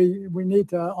so we need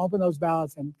to open those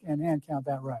ballots and hand count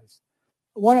that race.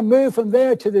 I want to move from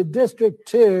there to the District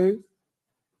 2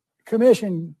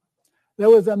 Commission. There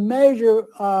was a major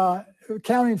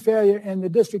counting failure in the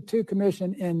District 2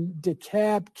 Commission in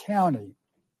DeKalb County.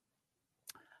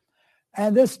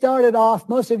 And this started off,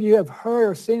 most of you have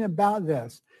heard or seen about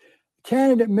this.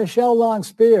 Candidate Michelle Long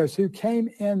Spears, who came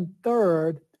in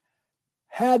third,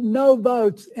 had no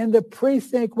votes in the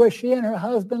precinct where she and her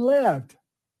husband lived.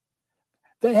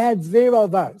 They had 0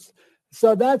 votes.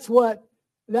 So that's what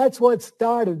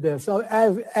started this. So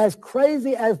as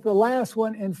crazy as the last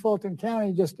one in Fulton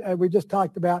County we just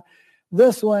talked about,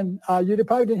 this one, you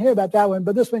probably didn't hear about that one,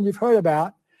 but this one you've heard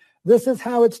about. This is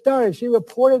how it started. She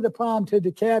reported the problem to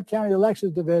DeKalb County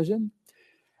Elections Division,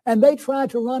 and they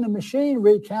tried to run a machine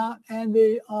recount and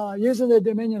using the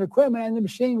Dominion equipment, and the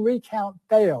machine recount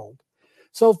failed.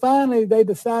 So finally, they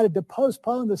decided to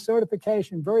postpone the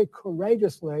certification very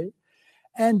courageously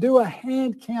and do a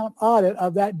hand count audit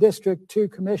of that District 2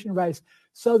 Commission race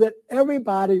so that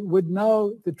everybody would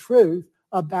know the truth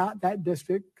about that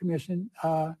District Commission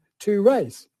 2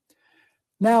 race.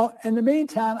 Now, in the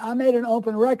meantime, I made an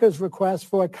open records request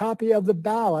for a copy of the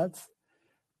ballots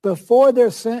before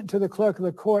they're sent to the clerk of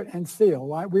the court and sealed.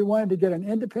 Right? We wanted to get an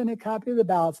independent copy of the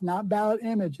ballots, not ballot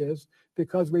images,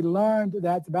 because we learned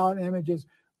that the ballot images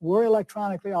were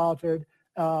electronically altered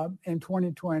in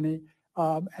 2020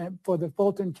 and for the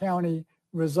Fulton County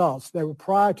results. They were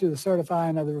prior to the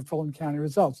certifying of the Fulton County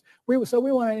results. So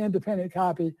we want an independent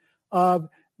copy of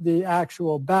the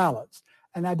actual ballots.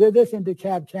 And I did this in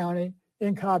DeKalb County,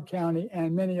 in Cobb County,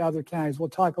 and many other counties. We'll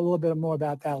talk a little bit more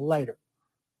about that later.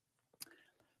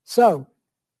 So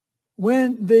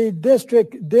when the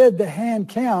district did the hand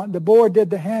count, the board did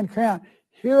the hand count,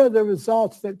 here are the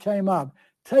results that came up.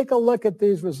 Take a look at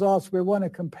these results. We want to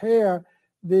compare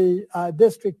the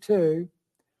District 2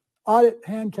 audit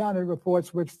hand counted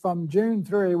reports, which from June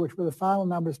 3, which were the final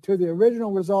numbers, to the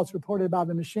original results reported by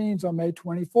the machines on May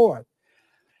 24th.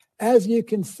 As you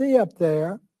can see up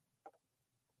there,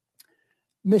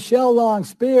 Michelle Long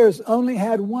Spears only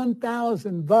had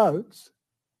 1,000 votes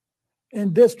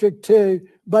in District 2,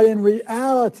 but in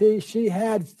reality, she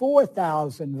had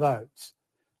 4,000 votes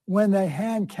when they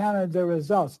hand counted the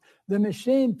results. The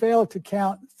machine failed to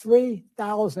count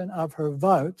 3,000 of her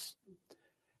votes,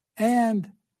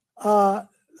 and at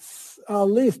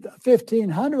least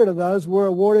 1,500 of those were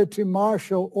awarded to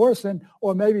Marshall Orson,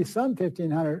 or maybe some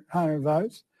 1,500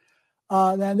 votes.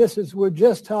 Then we're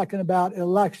just talking about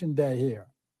election day here.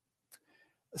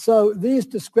 So these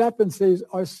discrepancies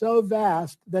are so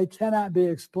vast, they cannot be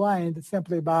explained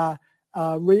simply by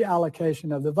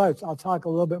reallocation of the votes. I'll talk a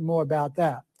little bit more about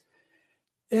that.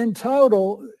 In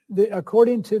total,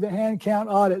 according to the hand count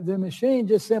audit, the machine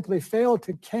just simply failed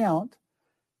to count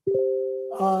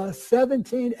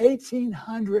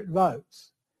 1,800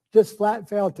 votes, just flat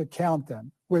failed to count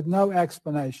them with no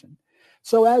explanation.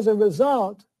 So as a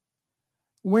result,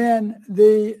 when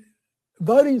the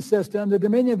voting system, the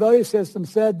Dominion voting system,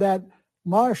 said that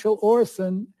Marshall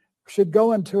Orson should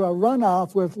go into a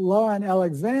runoff with Lauren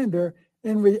Alexander,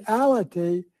 in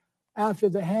reality, after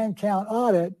the hand count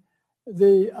audit,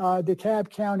 the DeKalb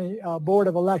County Board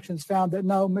of Elections found that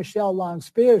no, Michelle Long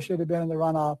Spears should have been in the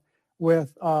runoff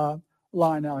with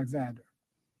Lauren Alexander.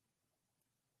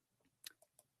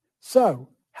 So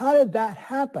how did that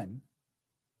happen?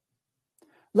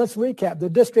 Let's recap.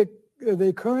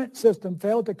 The current system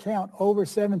failed to count over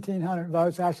 1,700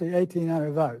 votes, actually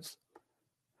 1,800 votes.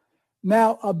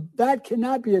 Now, that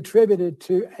cannot be attributed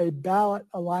to a ballot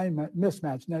alignment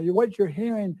mismatch. Now, what you're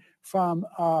hearing from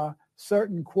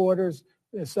certain quarters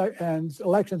and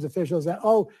elections officials that,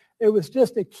 it was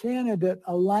just a candidate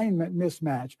alignment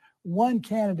mismatch. One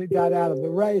candidate got out of the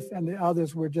race and the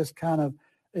others were just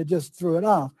it just threw it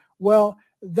off. Well,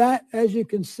 that, as you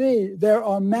can see, there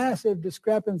are massive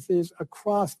discrepancies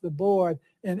across the board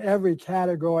in every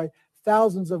category,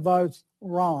 thousands of votes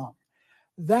wrong.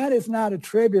 That is not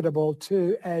attributable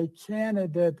to a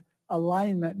candidate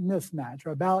alignment mismatch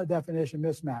or a ballot definition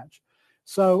mismatch.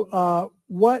 So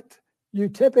what you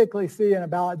typically see in a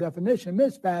ballot definition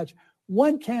mismatch,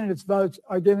 one candidate's votes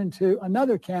are given to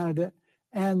another candidate,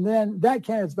 and then that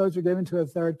candidate's votes are given to a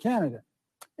third candidate.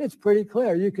 It's pretty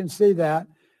clear. You can see that.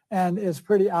 And it's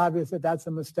pretty obvious that that's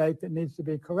a mistake that needs to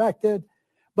be corrected.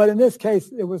 But in this case,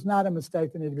 it was not a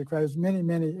mistake that needed to be corrected. There's many,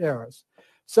 many errors.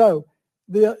 So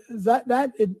this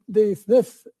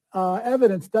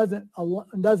evidence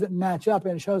doesn't match up,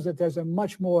 and it shows that there's a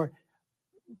much more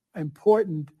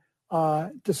important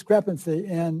discrepancy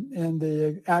in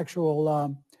the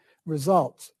actual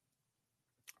results.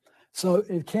 So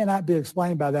it cannot be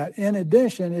explained by that. In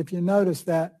addition, if you notice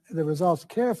that the results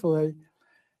carefully,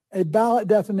 a ballot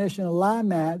definition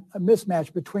alignment, a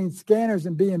mismatch between scanners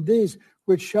and BMDs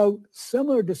would show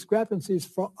similar discrepancies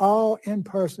for all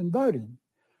in-person voting.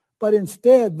 But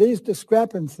instead, these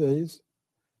discrepancies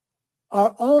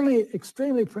are only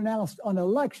extremely pronounced on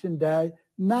election day,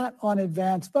 not on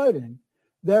advanced voting.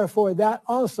 Therefore, that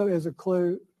also is a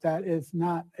clue that it's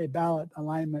not a ballot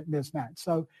alignment mismatch.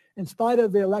 So in spite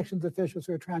of the elections officials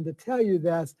who are trying to tell you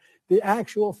this, the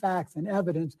actual facts and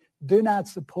evidence do not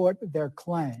support their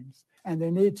claims. And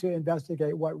they need to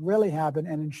investigate what really happened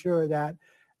and ensure that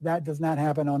that does not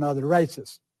happen on other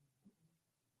races.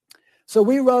 So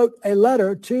we wrote a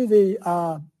letter to the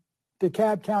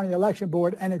DeKalb County Election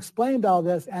Board and explained all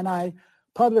this, and I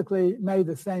publicly made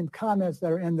the same comments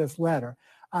that are in this letter.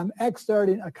 I'm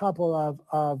excerpting a couple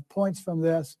of points from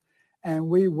this, and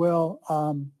we will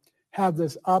have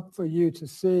this up for you to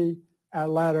see a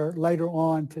letter later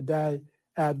on today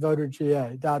at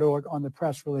VoterGA.org on the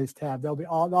press release tab. There'll be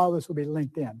all this will be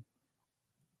linked in.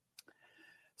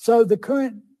 So the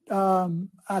current,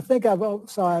 I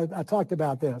talked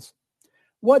about this.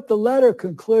 What the letter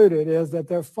concluded is that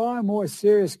there are far more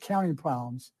serious counting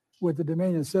problems with the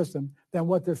Dominion system than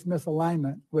what this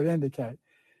misalignment would indicate.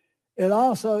 It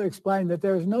also explained that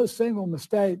there is no single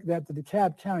mistake that the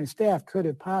DeKalb County staff could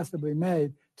have possibly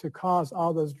made to cause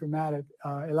all those dramatic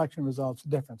election results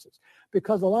differences,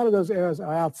 because a lot of those errors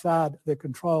are outside the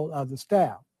control of the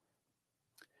staff.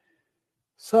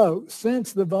 So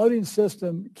since the voting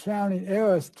system counting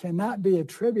errors cannot be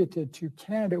attributed to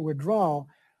candidate withdrawal,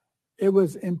 it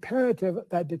was imperative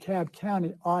that DeKalb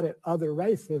County audit other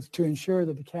races to ensure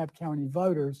that DeKalb County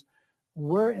voters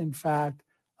were in fact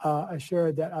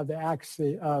assured that of the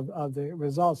accuracy of the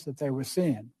results that they were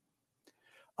seeing.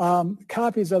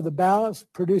 Copies of the ballots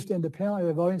produced independently of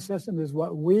the voting system is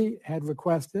what we had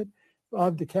requested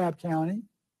of DeKalb County,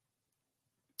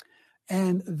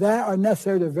 and that are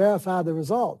necessary to verify the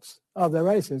results of the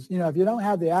races. You know, if you don't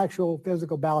have the actual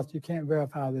physical ballots, you can't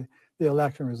verify the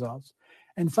election results.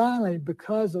 And finally,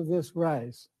 because of this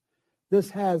race,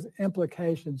 this has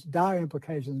implications, dire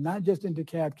implications, not just in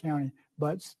DeKalb County,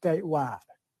 but statewide.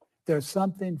 There's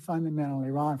something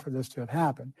fundamentally wrong for this to have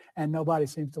happened, and nobody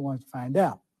seems to want to find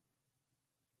out.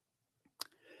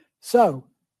 So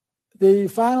The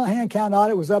final hand count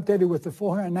audit was updated with the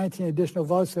 419 additional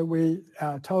votes that we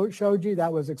showed you.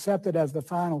 That was accepted as the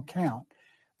final count.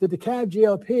 The DeKalb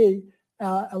GOP,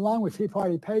 along with Tea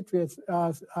Party Patriots,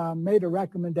 made a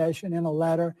recommendation in a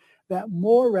letter that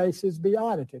more races be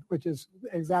audited, which is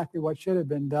exactly what should have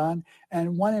been done.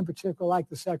 And one in particular, like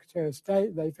the Secretary of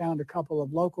State, they found a couple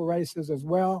of local races as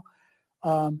well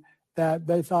that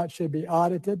they thought should be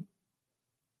audited.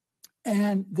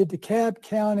 And the DeKalb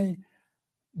County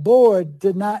Board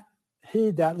did not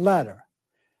heed that letter.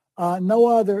 No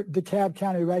other DeKalb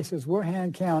County races were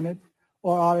hand counted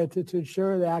or audited to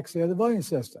ensure the accuracy of the voting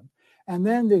system. And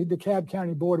then the DeKalb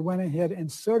County Board went ahead and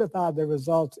certified the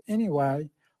results anyway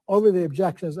over the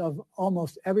objections of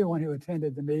almost everyone who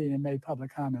attended the meeting and made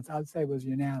public comments. I'd say it was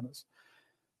unanimous.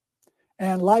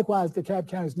 And likewise, DeKalb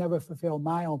County has never fulfilled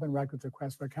my open records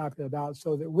request for a copy of the ballot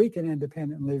so that we can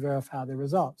independently verify the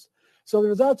results. So the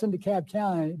results in DeKalb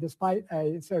County, despite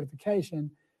a certification,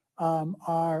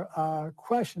 are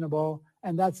questionable,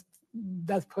 and that's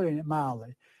putting it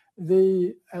mildly.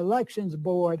 The Elections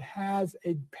Board has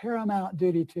a paramount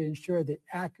duty to ensure the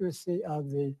accuracy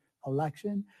of the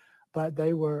election, but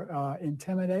they were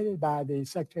intimidated by the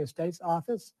Secretary of State's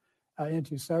office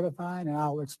into certifying, and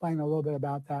I'll explain a little bit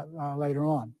about that later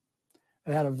on.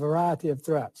 They had a variety of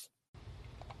threats.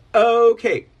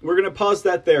 Okay, we're going to pause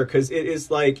that there because it is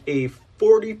like a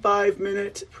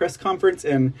 45-minute press conference,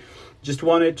 and just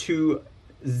wanted to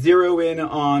zero in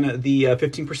on the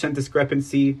 15%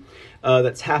 discrepancy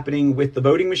that's happening with the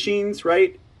voting machines,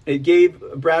 right? It gave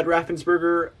Brad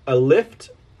Raffensperger a lift,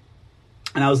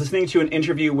 and I was listening to an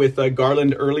interview with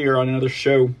Garland earlier on another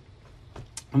show.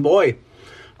 And boy,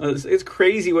 it's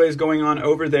crazy what is going on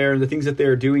over there and the things that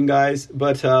they're doing, guys.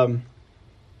 But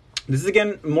this is,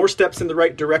 again, more steps in the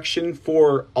right direction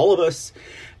for all of us.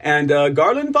 And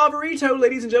Garland Favorito,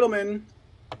 ladies and gentlemen,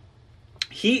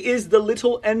 he is the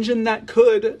little engine that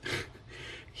could.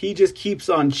 He just keeps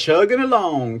on chugging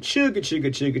along. Chugga, chugga,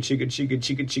 chugga, chugga, chugga,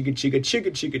 chugga, chugga, chugga,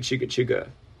 chugga, chugga, chugga, chugga.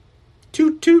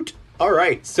 Toot, toot. All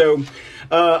right, so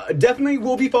definitely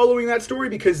we'll be following that story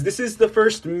because this is the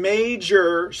first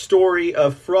major story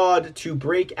of fraud to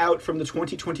break out from the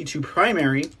 2022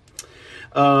 primary.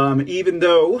 Even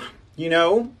though, you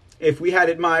know, if we had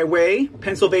it my way,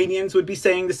 Pennsylvanians would be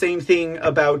saying the same thing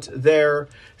about their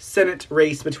Senate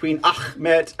race between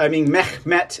Mehmet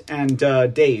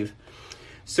and Dave.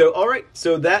 So, all right,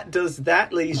 so that does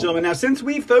that, ladies and gentlemen. Now, since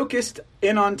we focused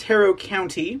in Otero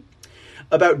County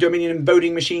about Dominion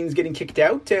voting machines getting kicked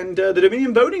out, and the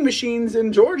Dominion voting machines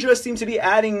in Georgia seem to be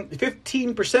adding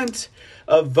 15%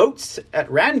 of votes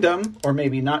at random, or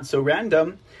maybe not so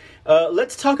random,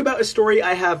 let's talk about a story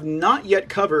I have not yet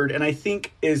covered, and I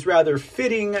think is rather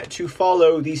fitting to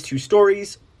follow these two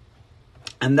stories.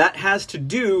 And that has to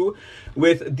do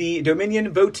with the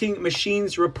Dominion voting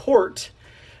machines report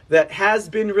that has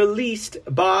been released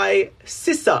by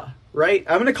CISA, right?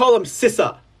 I'm going to call them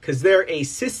CISA because they're a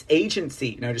CIS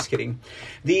agency. No, just kidding.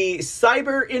 The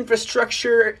Cyber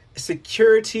Infrastructure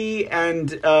Security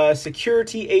and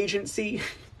Security Agency,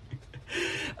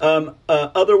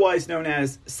 otherwise known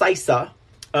as CISA,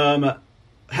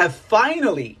 have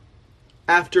finally,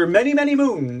 after many, many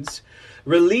moons,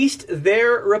 released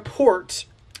their report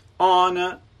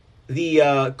on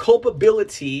the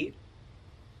culpability,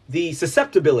 the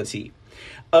susceptibility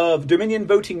of Dominion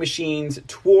voting machines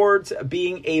towards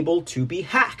being able to be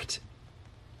hacked.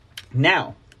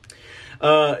 Now,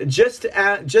 just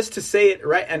to say it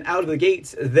right and out of the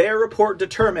gates, their report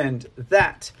determined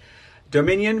that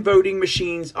Dominion voting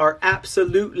machines are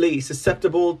absolutely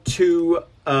susceptible to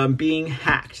being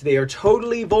hacked. They are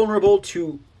totally vulnerable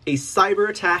to a cyber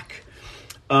attack,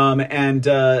 and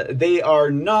they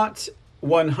are not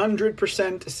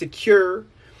 100% secure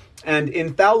and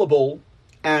infallible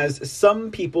as some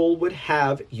people would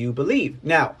have you believe.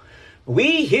 Now,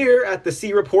 we here at the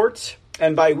C Report,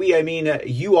 and by we I mean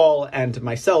you all and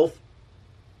myself,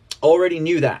 already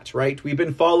knew that, right? We've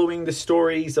been following the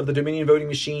stories of the Dominion voting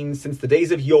machines since the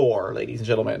days of yore, ladies and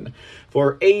gentlemen.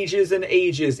 For ages and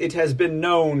ages, it has been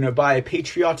known by a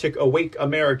patriotic, awake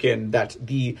American that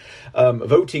the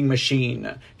voting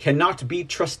machine cannot be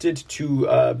trusted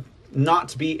to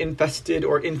not be infested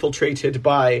or infiltrated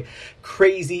by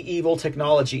crazy evil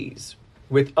technologies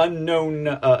with unknown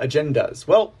agendas.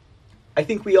 Well, I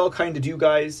think we all kind of do,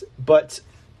 guys, but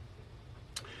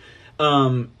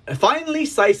finally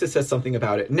CISA says something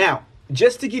about it. Now,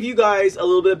 just to give you guys a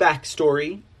little bit of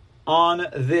backstory on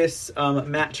this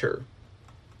matter.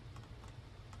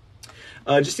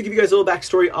 Just to give you guys a little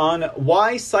backstory on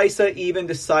why CISA even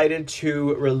decided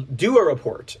to do a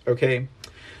report, okay?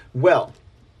 Well,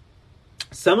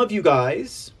 some of you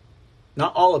guys,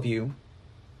 not all of you,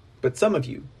 but some of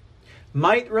you,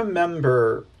 might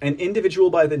remember an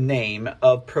individual by the name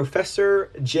of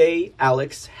Professor J.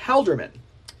 Alex Halderman.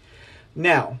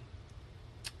 Now,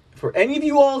 for any of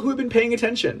you all who have been paying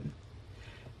attention,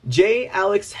 J.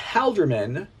 Alex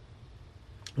Halderman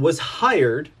was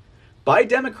hired by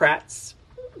Democrats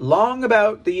long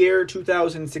about the year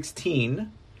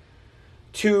 2016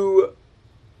 to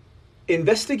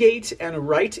investigate and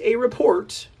write a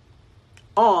report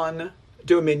on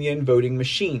Dominion voting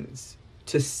machines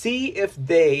to see if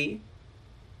they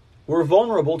were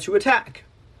vulnerable to attack.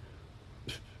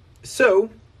 So,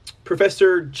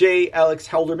 Professor J. Alex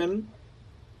Halderman,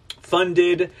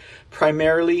 funded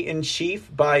primarily in chief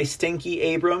by Stacey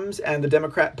Abrams and the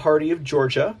Democrat Party of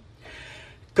Georgia,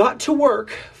 got to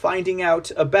work finding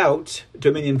out about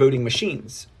Dominion voting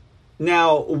machines.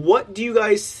 Now, what do you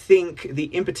guys think the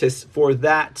impetus for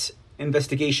that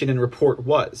investigation and report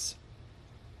was?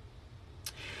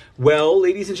 Well,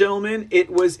 ladies and gentlemen,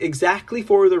 it was exactly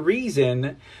for the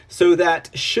reason so that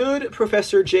should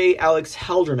Professor J. Alex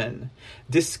Halderman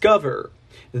discover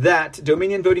that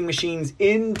Dominion voting machines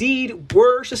indeed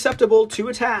were susceptible to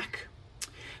attack,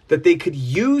 that they could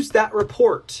use that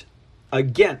report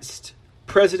against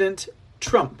President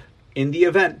Trump in the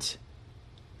event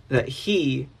that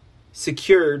he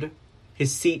secured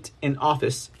his seat in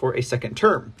office for a second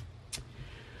term.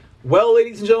 Well,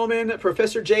 ladies and gentlemen,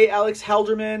 Professor J. Alex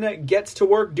Halderman gets to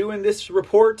work doing this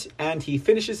report, and he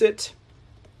finishes it.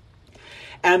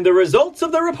 And the results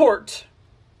of the report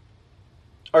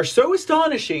are so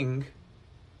astonishing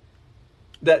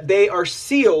that they are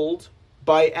sealed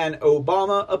by an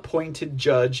Obama-appointed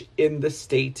judge in the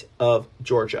state of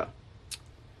Georgia.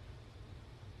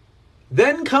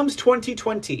 Then comes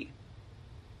 2020,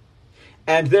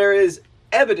 and there is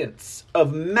evidence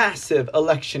of massive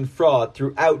election fraud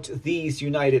throughout these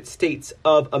United States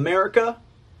of America.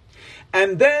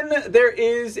 And then there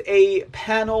is a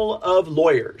panel of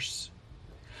lawyers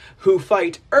who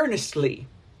fight earnestly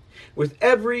with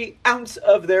every ounce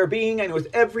of their being and with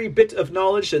every bit of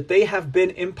knowledge that they have been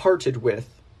imparted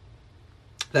with,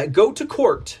 that go to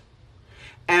court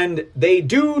and they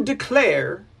do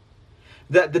declare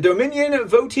that the Dominion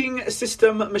voting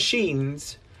system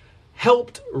machines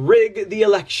helped rig the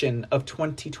election of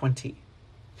 2020.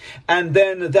 And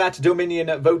then that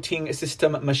Dominion voting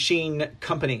system machine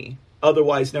company,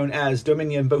 otherwise known as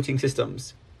Dominion Voting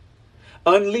Systems,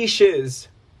 unleashes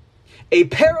a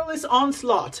perilous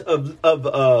onslaught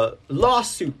of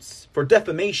lawsuits for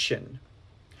defamation,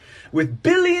 with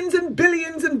billions and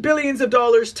billions and billions of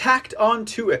dollars tacked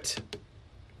onto it.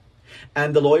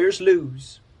 And the lawyers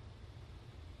lose.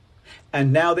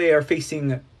 And now they are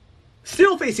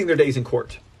still facing their days in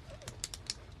court.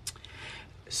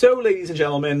 So, ladies and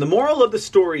gentlemen, the moral of the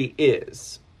story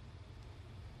is,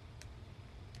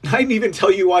 I didn't even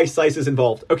tell you why CISA is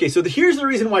involved. Okay, so here's the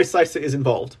reason why CISA is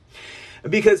involved.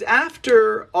 Because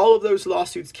after all of those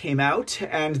lawsuits came out,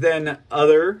 and then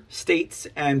other states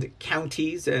and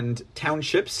counties and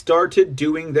townships started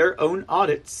doing their own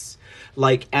audits,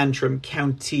 like Antrim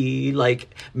County,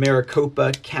 like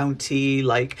Maricopa County,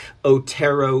 like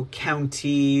Otero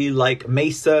County, like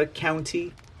Mesa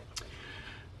County,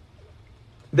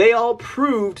 they all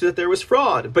proved that there was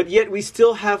fraud. But yet we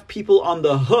still have people on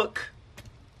the hook,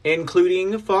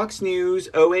 including Fox News,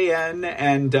 OAN,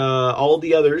 and all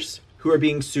the others who are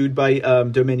being sued by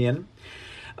Dominion,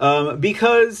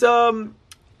 because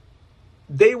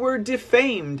they were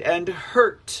defamed and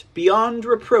hurt beyond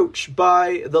reproach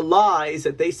by the lies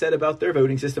that they said about their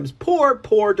voting systems.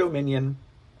 Poor Dominion.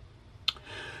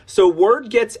 So word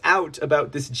gets out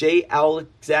about this J.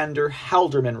 Alexander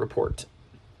Halderman report.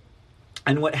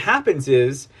 And what happens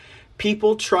is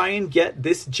people try and get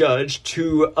this judge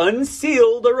to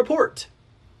unseal the report.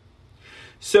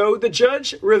 So the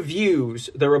judge reviews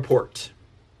the report,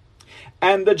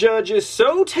 and the judge is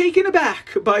so taken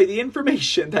aback by the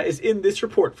information that is in this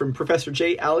report from Professor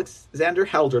J. Alexander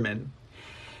Halderman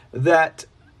that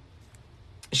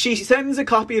she sends a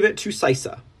copy of it to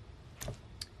CISA.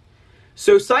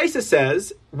 So CISA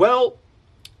says, well,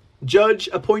 judge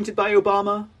appointed by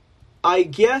Obama, I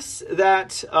guess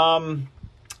that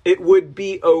it would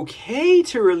be okay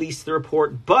to release the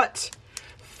report, but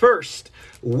first,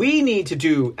 we need to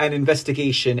do an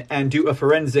investigation and do a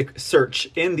forensic search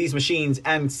in these machines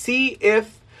and see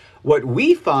if what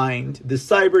we find, the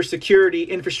Cybersecurity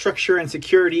Infrastructure and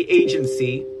Security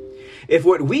Agency, if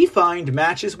what we find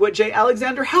matches what J.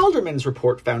 Alexander Halderman's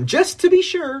report found, just to be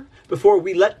sure before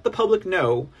we let the public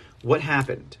know what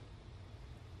happened.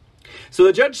 So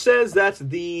the judge says that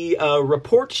the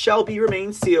report shall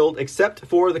remain sealed except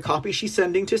for the copy she's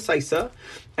sending to CISA,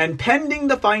 and pending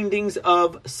the findings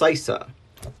of CISA,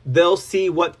 they'll see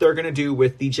what they're going to do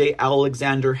with the J.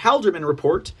 Alexander Halderman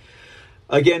report,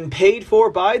 again paid for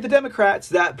by the Democrats,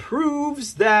 that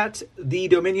proves that the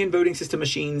Dominion voting system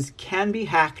machines can be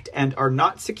hacked and are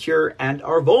not secure and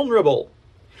are vulnerable.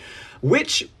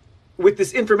 Which, with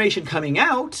this information coming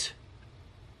out,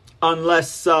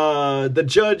 unless the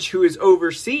judge who is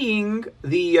overseeing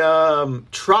the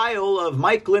trial of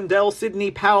Mike Lindell, Sidney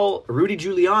Powell, Rudy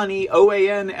Giuliani,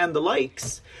 OAN, and the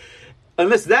likes,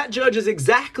 unless that judge is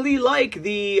exactly like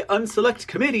the Unselect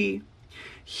Committee,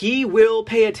 he will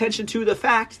pay attention to the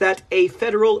fact that a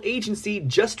federal agency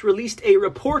just released a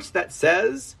report that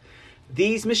says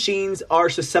these machines are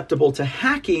susceptible to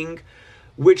hacking,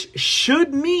 which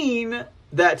should mean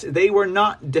that they were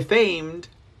not defamed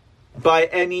by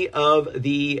any of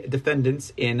the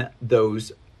defendants in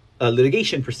those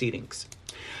litigation proceedings.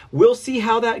 We'll see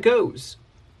how that goes.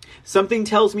 Something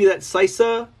tells me that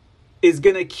CISA is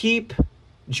going to keep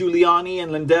Giuliani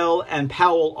and Lindell and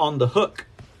Powell on the hook.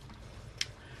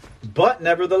 But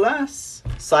nevertheless,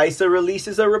 CISA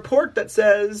releases a report that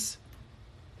says,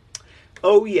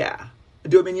 oh yeah,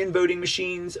 Dominion voting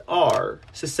machines are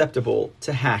susceptible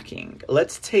to hacking.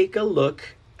 Let's take a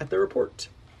look at the report.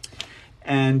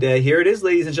 And here it is,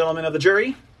 ladies and gentlemen of the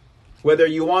jury. Whether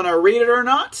you want to read it or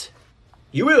not,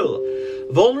 you will.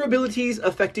 Vulnerabilities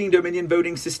affecting Dominion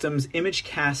voting systems,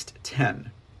 ImageCast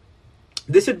 10.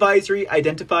 This advisory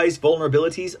identifies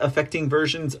vulnerabilities affecting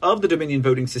versions of the Dominion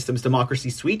voting system's democracy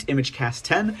suite, ImageCast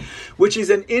 10, which is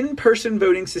an in-person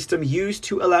voting system used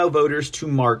to allow voters to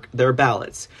mark their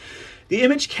ballots. The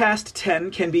ImageCast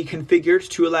 10 can be configured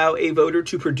to allow a voter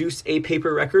to produce a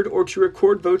paper record or to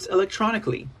record votes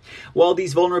electronically. While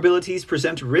these vulnerabilities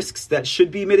present risks that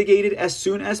should be mitigated as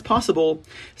soon as possible,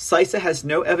 CISA has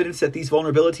no evidence that these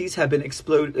vulnerabilities have been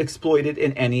exploited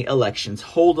in any elections.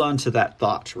 Hold on to that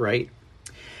thought, right?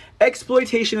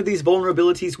 Exploitation of these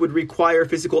vulnerabilities would require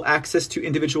physical access to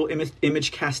individual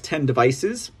ImageCast 10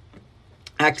 devices,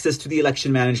 access to the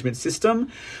election management system,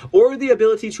 or the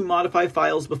ability to modify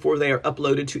files before they are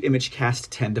uploaded to ImageCast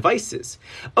 10 devices.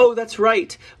 Oh, that's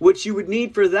right. What you would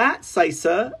need for that,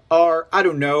 CISA, are, I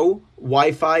don't know,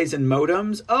 Wi-Fis and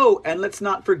modems. Oh, and let's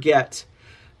not forget,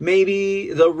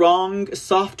 maybe the wrong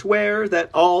software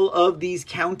that all of these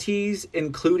counties,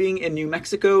 including in New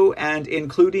Mexico and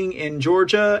including in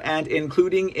Georgia and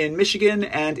including in Michigan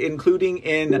and including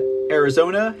in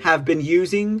Arizona, have been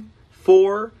using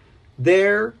for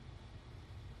their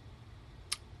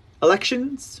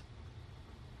elections.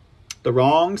 The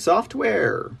wrong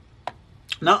software.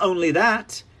 Not only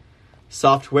that,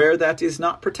 software that is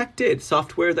not protected,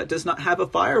 software that does not have a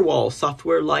firewall,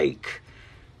 software like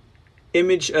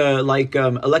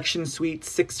Election Suite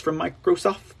 6 from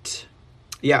Microsoft.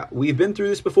 Yeah, we've been through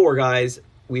this before, guys.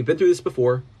 We've been through this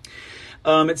before.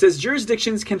 It says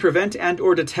jurisdictions can prevent and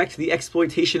or detect the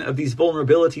exploitation of these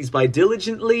vulnerabilities by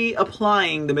diligently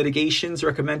applying the mitigations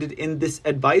recommended in this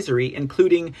advisory,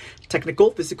 including technical,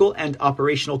 physical, and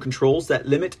operational controls that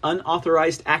limit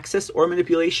unauthorized access or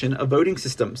manipulation of voting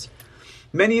systems.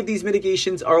 Many of these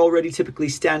mitigations are already typically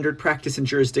standard practice in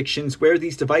jurisdictions where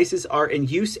these devices are in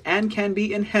use and can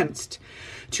be enhanced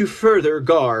to further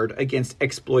guard against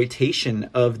exploitation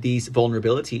of these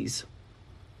vulnerabilities.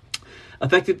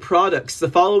 Affected products.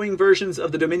 The following versions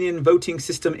of the Dominion voting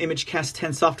system ImageCast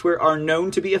 10 software are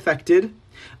known to be affected.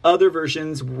 Other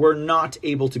versions were not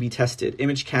able to be tested.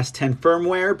 ImageCast 10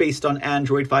 firmware based on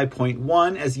Android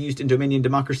 5.1 as used in Dominion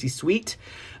Democracy Suite.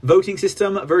 Voting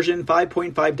system version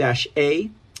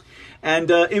 5.5-A. And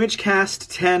ImageCast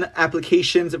 10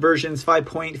 applications versions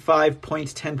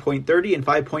 5.5.10.30 and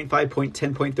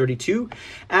 5.5.10.32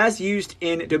 as used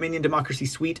in Dominion Democracy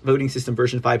Suite voting system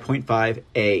version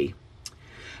 5.5-A.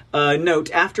 Note,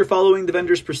 after following the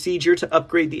vendor's procedure to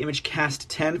upgrade the ImageCast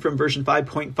 10 from version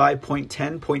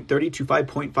 5.5.10.30 to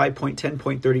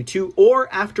 5.5.10.32, or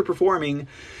after performing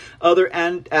other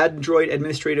Android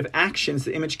administrative actions,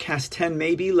 the ImageCast 10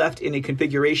 may be left in a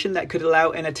configuration that could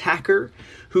allow an attacker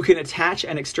who can attach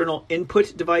an external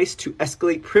input device to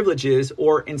escalate privileges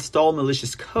or install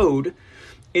malicious code.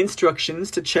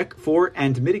 Instructions to check for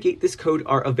and mitigate this code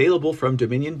are available from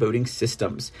Dominion voting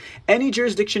systems. Any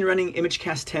jurisdiction running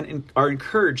ImageCast 10 are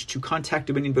encouraged to contact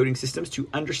Dominion voting systems to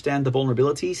understand the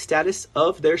vulnerability status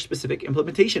of their specific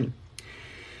implementation.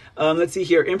 Let's see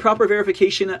here. Improper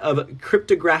verification of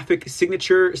cryptographic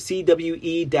signature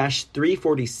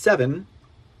CWE-347.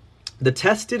 The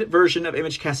tested version of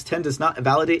ImageCast 10 does not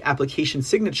validate application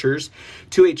signatures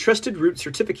to a trusted root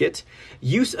certificate.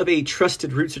 Use of a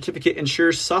trusted root certificate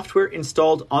ensures software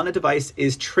installed on a device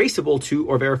is traceable to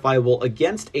or verifiable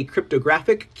against a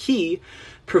cryptographic key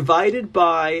provided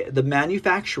by the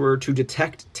manufacturer to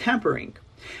detect tampering.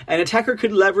 An attacker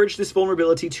could leverage this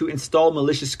vulnerability to install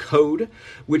malicious code,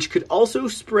 which could also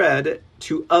spread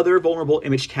to other vulnerable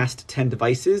ImageCast 10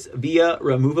 devices via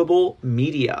removable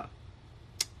media.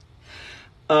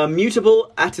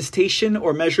 Mutable attestation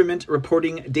or measurement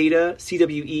reporting data,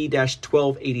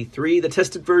 CWE-1283, the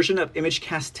tested version of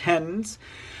ImageCast 10's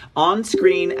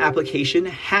on-screen application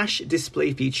hash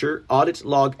display feature, audit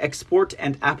log export,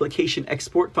 and application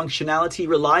export functionality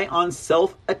rely on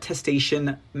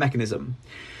self-attestation mechanism.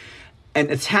 An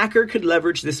attacker could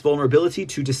leverage this vulnerability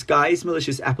to disguise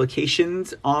malicious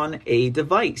applications on a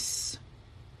device.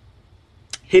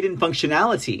 Hidden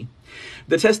functionality.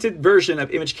 The tested version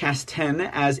of ImageCast 10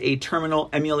 as a terminal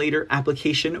emulator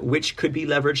application which could be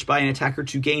leveraged by an attacker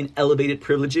to gain elevated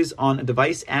privileges on a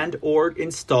device and or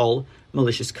install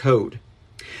malicious code.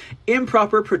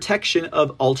 Improper protection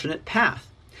of alternate path.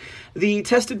 The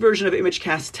tested version of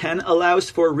ImageCast 10 allows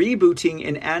for rebooting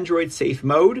in Android safe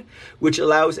mode, which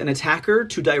allows an attacker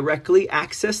to directly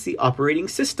access the operating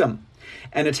system.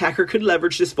 An attacker could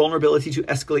leverage this vulnerability to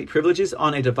escalate privileges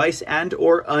on a device and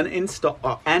or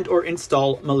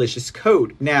install malicious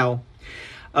code. Now,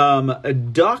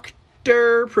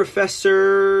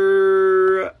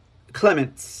 Professor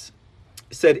Clements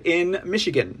said in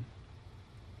Michigan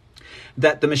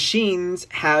that the machines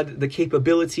had the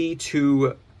capability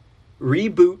to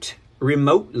reboot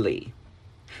remotely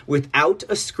without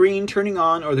a screen turning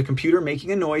on or the computer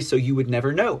making a noise, so you would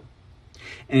never know.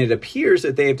 And it appears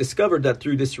that they have discovered that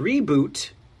through this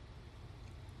reboot,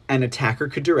 an attacker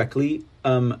could directly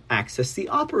access the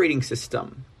operating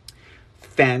system.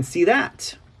 Fancy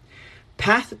that.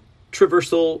 Path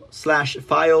traversal /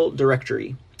 file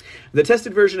directory. The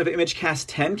tested version of ImageCast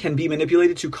 10 can be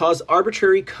manipulated to cause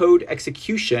arbitrary code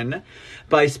execution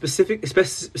by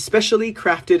specially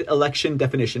crafted election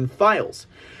definition files.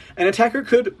 An attacker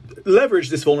could leverage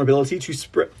this vulnerability to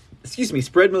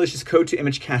spread malicious code to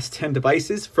ImageCast 10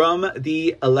 devices from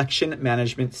the election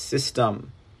management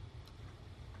system.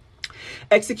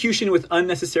 Execution with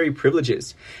unnecessary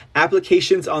privileges.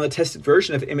 Applications on the tested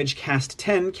version of ImageCast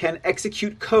 10 can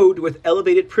execute code with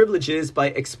elevated privileges by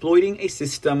exploiting a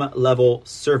system-level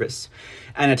service.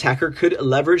 An attacker could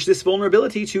leverage this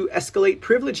vulnerability to escalate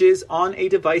privileges on a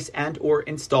device and or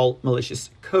install malicious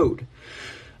code.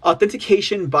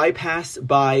 Authentication bypass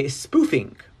by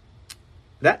spoofing.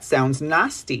 That sounds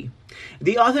nasty.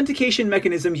 The authentication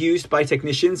mechanism used by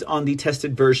technicians on the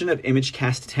tested version of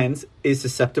ImageCast 10 is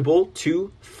susceptible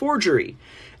to forgery.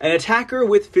 An attacker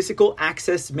with physical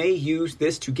access may use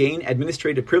this to gain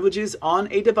administrative privileges on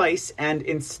a device and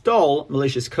install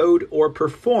malicious code or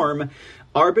perform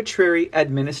arbitrary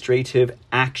administrative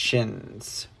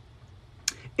actions.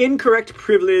 Incorrect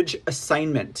privilege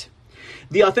assignment.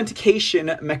 The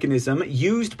authentication mechanism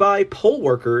used by poll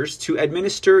workers to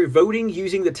administer voting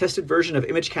using the tested version of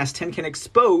ImageCast 10 can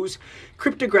expose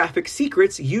cryptographic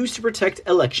secrets used to protect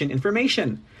election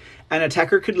information. An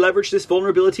attacker could leverage this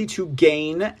vulnerability to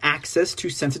gain access to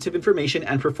sensitive information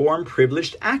and perform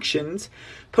privileged actions,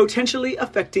 potentially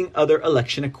affecting other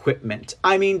election equipment.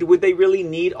 I mean, would they really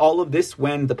need all of this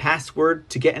when the password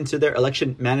to get into their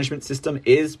election management system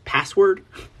is password?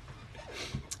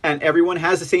 And everyone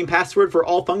has the same password for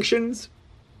all functions?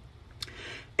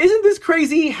 Isn't this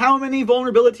crazy how many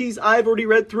vulnerabilities I've already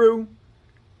read through?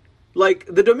 Like,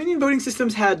 the Dominion voting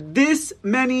systems had this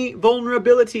many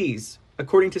vulnerabilities,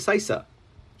 according to CISA.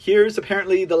 Here's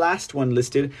apparently the last one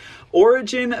listed.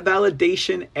 Origin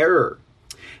validation error.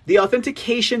 The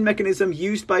authentication mechanism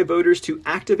used by voters to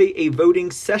activate a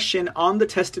voting session on the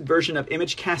tested version of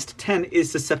ImageCast 10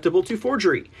 is susceptible to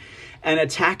forgery. An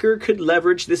attacker could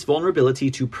leverage this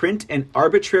vulnerability to print an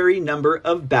arbitrary number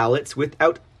of ballots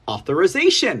without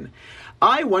authorization.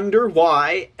 I wonder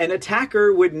why an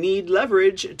attacker would need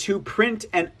leverage to print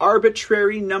an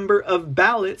arbitrary number of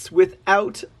ballots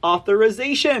without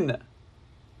authorization.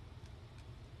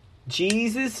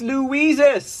 Jesus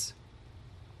Louises.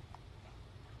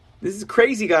 This is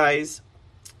crazy, guys.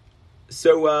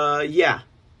 So, yeah.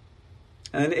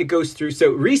 And it goes through. So,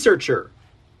 researcher.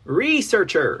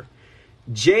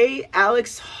 J.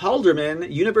 Alex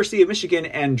Halderman, University of Michigan,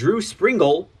 and Drew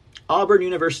Springle, Auburn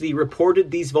University, reported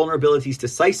these vulnerabilities to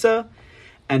CISA,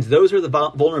 and those are the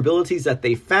vulnerabilities that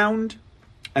they found.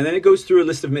 And then it goes through a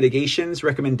list of mitigations,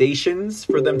 recommendations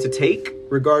for them to take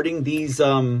regarding these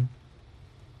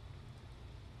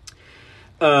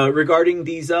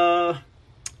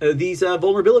these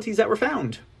vulnerabilities that were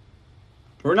found.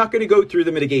 We're not going to go through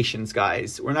the mitigations,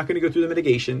 guys. We're not going to go through the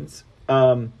mitigations.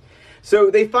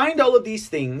 So they find all of these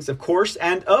things, of course,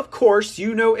 and of course,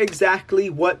 you know exactly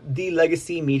what the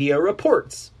legacy media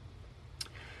reports.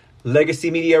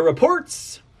 Legacy media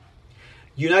reports,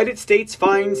 United States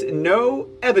finds no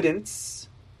evidence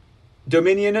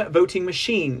Dominion voting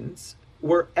machines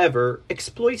were ever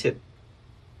exploited.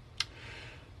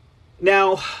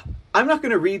 Now, I'm not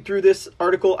going to read through this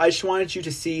article. I just wanted you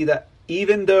to see that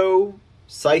even though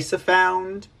CISA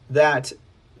found that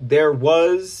there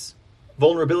was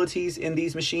vulnerabilities in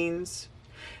these machines,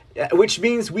 which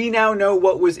means we now know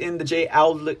what was in the J.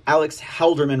 Alex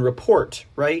Halderman report,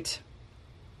 right?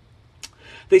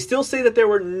 They still say that there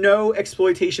were no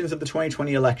exploitations of the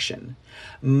 2020 election.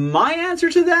 My answer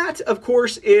to that, of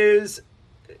course, is,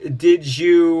 did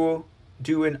you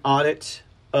do an audit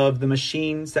of the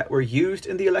machines that were used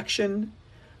in the election?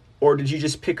 Or did you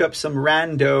just pick up some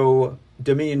rando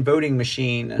Dominion voting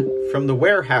machine from the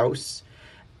warehouse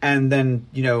and then,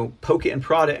 poke it and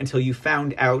prod it until you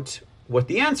found out what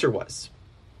the answer was?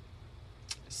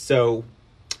 So,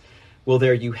 well,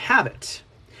 there you have it.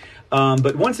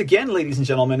 But once again, ladies and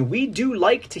gentlemen, we do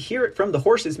like to hear it from the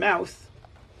horse's mouth,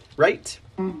 right?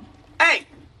 Hey,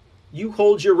 you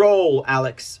hold your roll,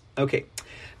 Alex. Okay.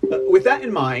 With that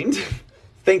in mind,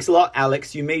 thanks a lot,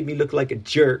 Alex. You made me look like a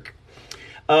jerk.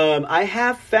 I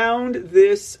have found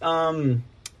this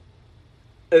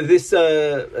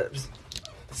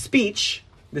speech,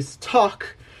 this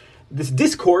talk, this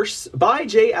discourse by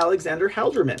J. Alexander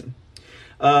Halderman,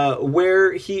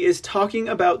 where he is talking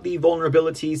about the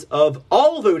vulnerabilities of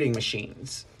all voting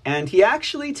machines. And he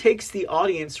actually takes the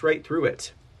audience right through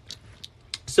it.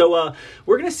 So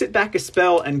we're going to sit back a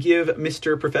spell and give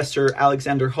Mr. Professor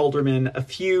Alexander Halderman a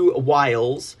few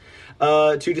whiles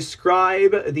to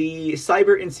describe the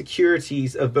cyber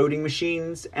insecurities of voting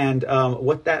machines and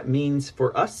what that means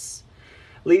for us.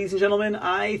 Ladies and gentlemen,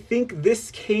 I think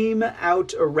this came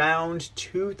out around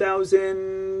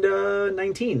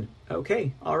 2019.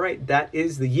 Okay, all right, that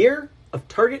is the year of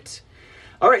target.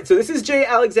 All right, so this is J.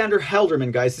 Alexander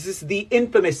Halderman, guys. This is the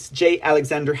infamous J.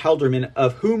 Alexander Halderman,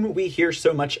 of whom we hear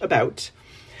so much about,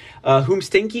 whom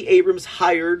Stanky Abrams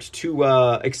hired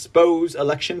to expose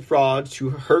election fraud,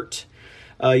 to hurt,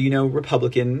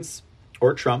 Republicans,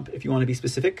 or Trump, if you want to be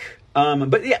specific.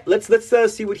 But yeah, let's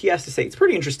see what he has to say. It's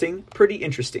pretty interesting.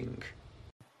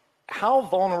 How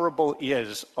vulnerable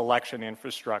is election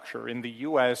infrastructure in the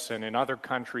U.S. and in other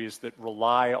countries that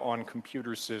rely on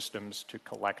computer systems to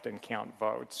collect and count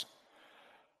votes?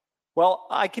 Well,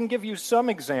 I can give you some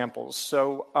examples.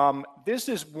 So this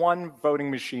is one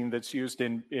voting machine that's used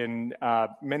in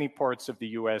many parts of the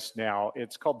U.S. now.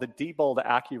 It's called the Diebold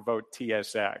AccuVote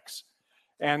TSX.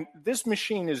 And this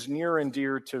machine is near and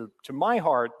dear to my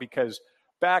heart because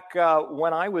back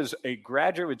when I was a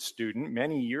graduate student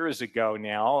many years ago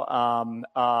now,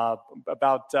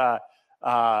 about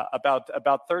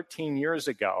 13 years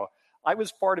ago, I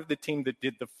was part of the team that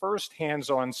did the first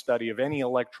hands-on study of any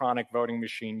electronic voting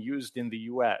machine used in the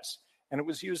U.S., and it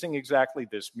was using exactly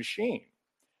this machine.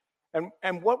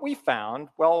 And what we found,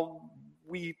 well,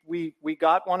 we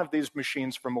got one of these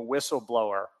machines from a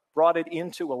whistleblower, brought it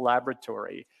into a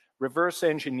laboratory, reverse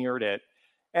engineered it,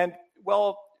 and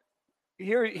well,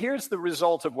 here's the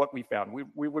result of what we found.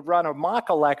 We would run a mock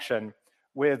election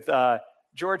with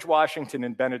George Washington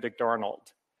and Benedict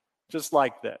Arnold, just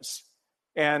like this.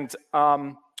 And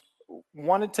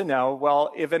wanted to know,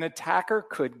 well, if an attacker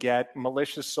could get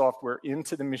malicious software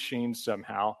into the machine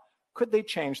somehow, could they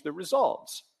change the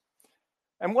results?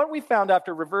 And what we found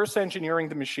after reverse engineering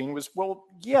the machine was, well,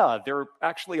 yeah, there are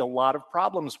actually a lot of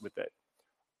problems with it.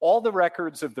 All the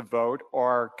records of the vote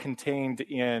are contained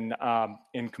in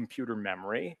computer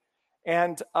memory,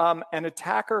 and an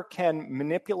attacker can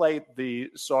manipulate the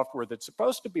software that's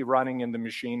supposed to be running in the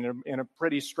machine in a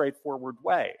pretty straightforward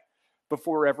way.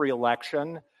 Before every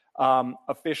election,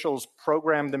 officials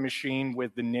program the machine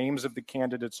with the names of the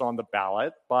candidates on the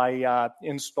ballot by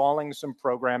installing some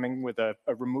programming with a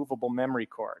removable memory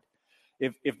card.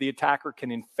 If the attacker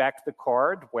can infect the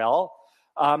card, well,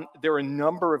 there are a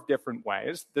number of different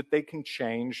ways that they can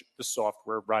change the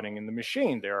software running in the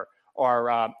machine. There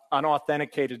are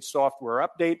unauthenticated software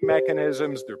update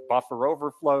mechanisms, there are buffer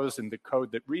overflows in the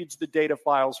code that reads the data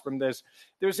files from this.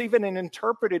 There's even an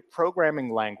interpreted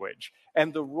programming language,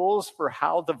 and the rules for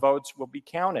how the votes will be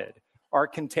counted are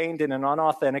contained in an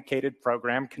unauthenticated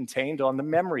program contained on the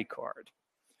memory card.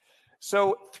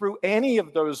 So through any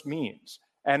of those means,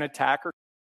 an attacker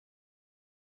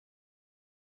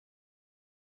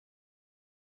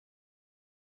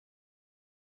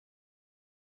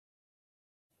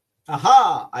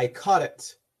Aha! I caught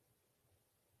it.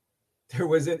 There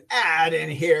was an ad in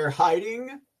here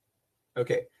hiding.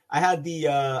 Okay,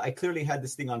 I clearly had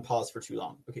this thing on pause for too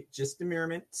long. Okay, just a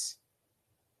moment.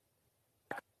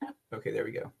 Okay, there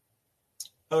we go.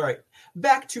 All right,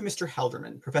 back to Mr.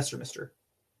 Halderman, Professor Mr.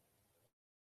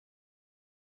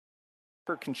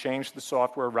 Can change the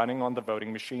software running on the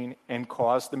voting machine and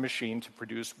cause the machine to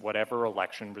produce whatever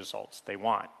election results they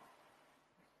want.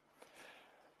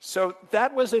 So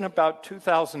that was in about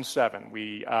 2007.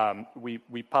 We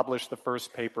published the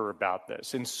first paper about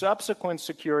this. In subsequent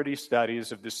security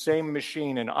studies of the same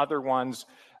machine and other ones,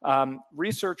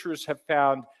 researchers have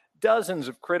found dozens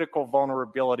of critical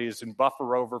vulnerabilities and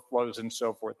buffer overflows and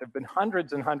so forth. There have been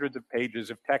hundreds and hundreds of pages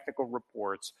of technical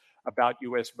reports about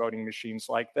US voting machines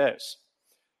like this.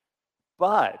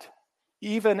 But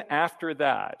even after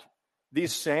that,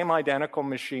 these same identical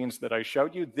machines that I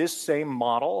showed you, this same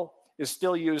model is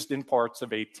still used in parts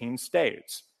of 18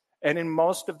 states. And in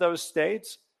most of those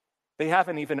states, they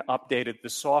haven't even updated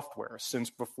the software since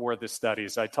before the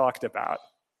studies I talked about.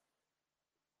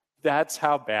 That's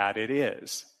how bad it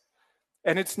is.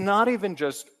 And it's not even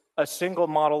just a single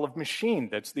model of machine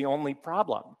that's the only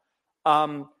problem.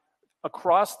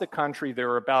 Across the country,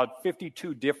 there are about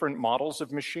 52 different models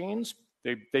of machines.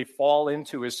 They fall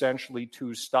into essentially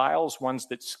two styles, ones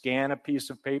that scan a piece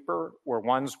of paper or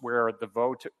ones where the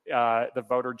voter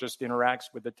just interacts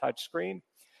with the touch screen.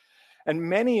 And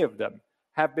many of them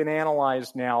have been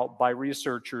analyzed now by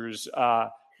researchers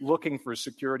looking for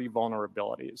security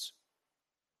vulnerabilities.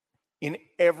 In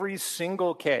every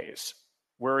single case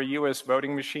where a US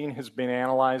voting machine has been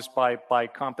analyzed by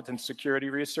competent security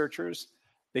researchers,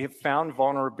 they have found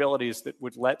vulnerabilities that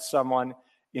would let someone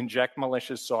inject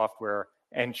malicious software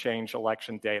and change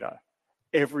election data.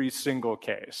 Every single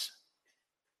case.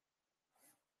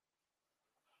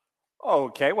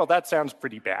 Okay, well, that sounds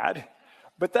pretty bad.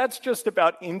 But that's just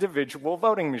about individual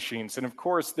voting machines. And of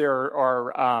course, there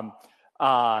are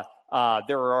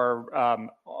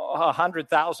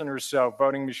 100,000 or so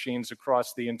voting machines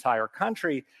across the entire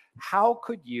country. How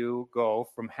could you go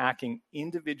from hacking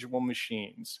individual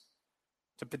machines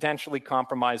to potentially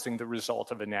compromising the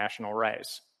result of a national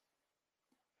race?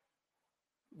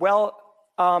 Well,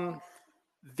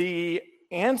 the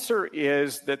answer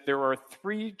is that there are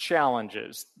three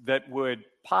challenges that would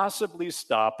possibly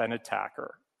stop an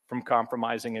attacker from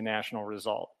compromising a national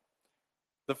result.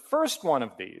 The first one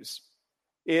of these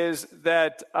is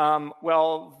that,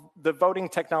 the voting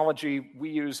technology we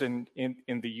use in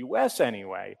the US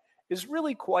anyway is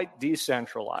really quite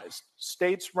decentralized.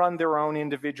 States run their own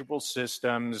individual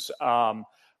systems. The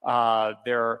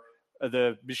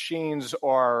machines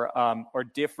are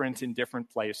different in different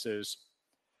places.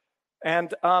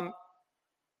 And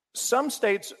some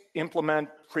states implement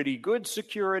pretty good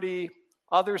security.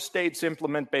 Other states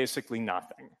implement basically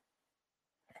nothing.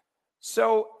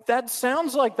 So that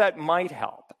sounds like that might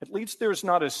help. At least there's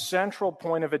not a central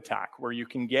point of attack where you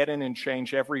can get in and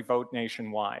change every vote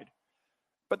nationwide.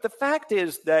 But the fact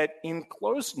is that in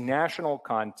close national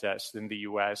contests in the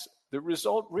US, the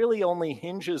result really only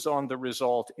hinges on the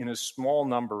result in a small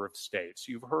number of states.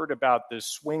 You've heard about the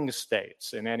swing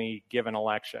states in any given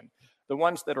election, the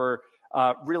ones that are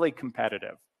really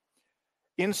competitive.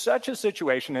 In such a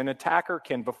situation, an attacker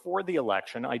can, before the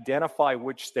election, identify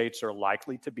which states are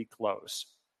likely to be close,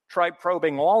 try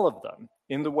probing all of them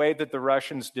in the way that the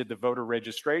Russians did the voter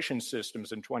registration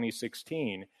systems in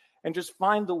 2016, and just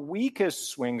find the weakest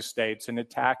swing states and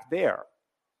attack there.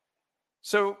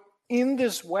 So in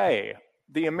this way,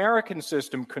 the American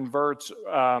system converts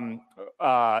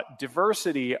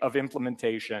diversity of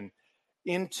implementation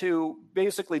into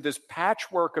basically this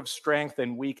patchwork of strength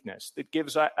and weakness that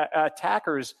gives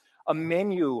attackers a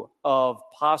menu of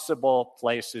possible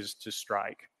places to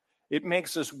strike. It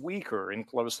makes us weaker in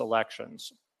close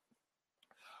elections.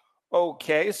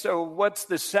 Okay, so what's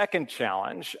the second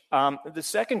challenge? The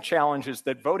second challenge is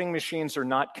that voting machines are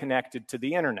not connected to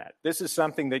the internet. This is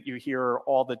something that you hear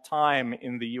all the time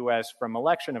in the US from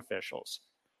election officials.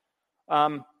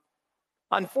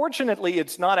 Unfortunately,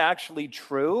 it's not actually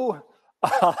true.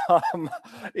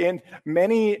 And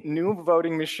many new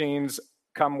voting machines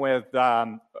come with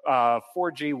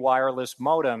 4G wireless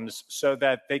modems so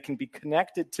that they can be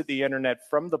connected to the internet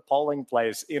from the polling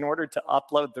place in order to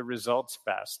upload the results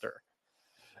faster.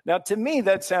 Now, to me,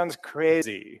 that sounds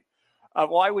crazy.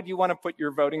 Why would you want to put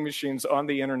your voting machines on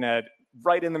the internet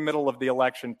right in the middle of the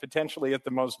election, potentially at the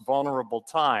most vulnerable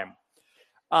time?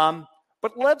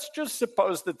 But let's just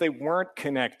suppose that they weren't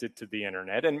connected to the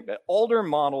internet, and older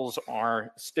models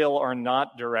are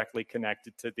not directly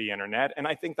connected to the internet, and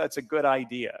I think that's a good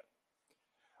idea.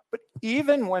 But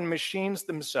even when machines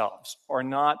themselves are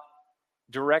not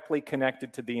directly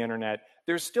connected to the internet,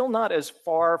 they're still not as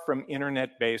far from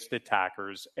internet-based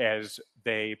attackers as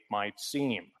they might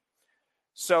seem.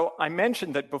 So I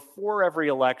mentioned that before every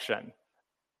election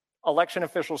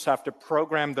officials have to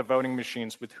program the voting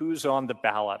machines with who's on the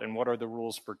ballot and what are the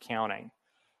rules for counting.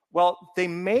 Well, they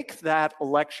make that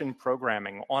election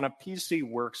programming on a PC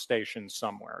workstation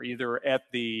somewhere, either at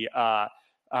the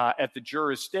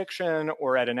jurisdiction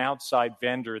or at an outside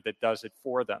vendor that does it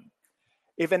for them.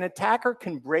 If an attacker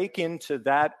can break into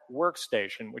that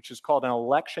workstation, which is called an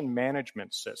election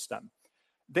management system,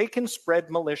 they can spread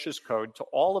malicious code to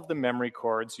all of the memory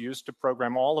cards used to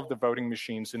program all of the voting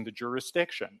machines in the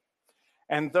jurisdiction.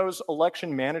 And those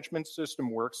election management system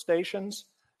workstations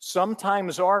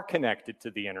sometimes are connected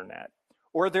to the internet,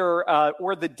 or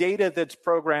the data that's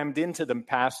programmed into them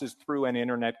passes through an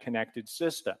internet-connected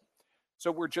system.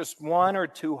 So we're just 1 or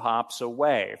 2 hops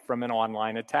away from an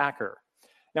online attacker.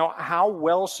 Now, how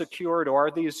well secured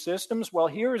are these systems? Well,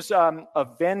 here's a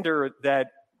vendor that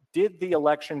did the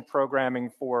election programming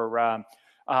for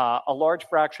a large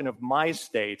fraction of my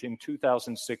state in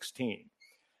 2016.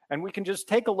 And we can just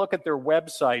take a look at their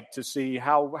website to see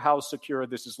how secure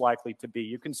this is likely to be.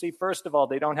 You can see, first of all,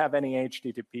 they don't have any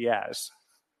HTTPS.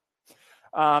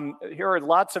 Here are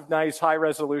lots of nice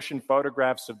high-resolution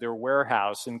photographs of their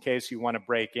warehouse in case you want to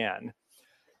break in.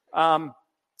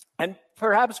 And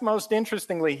perhaps most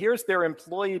interestingly, here's their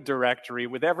employee directory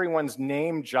with everyone's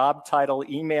name, job title,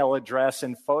 email address,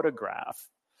 and photograph.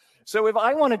 So if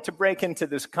I wanted to break into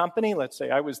this company, let's say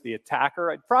I was the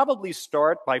attacker, I'd probably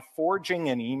start by forging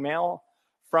an email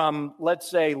from,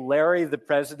 let's say, Larry, the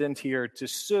president here, to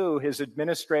Sue, his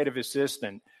administrative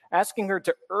assistant, asking her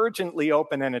to urgently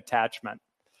open an attachment.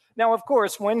 Now, of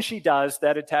course, when she does,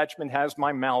 that attachment has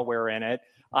my malware in it.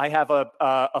 I have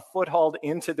a foothold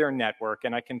into their network,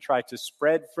 and I can try to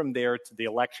spread from there to the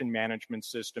election management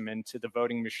system and to the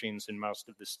voting machines in most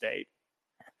of the state.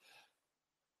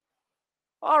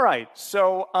 All right,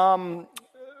 so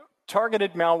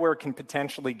targeted malware can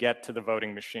potentially get to the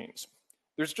voting machines.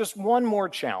 There's just one more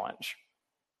challenge.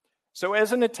 So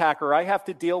as an attacker, I have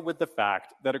to deal with the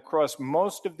fact that across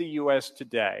most of the US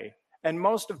today, and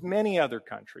most of many other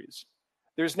countries,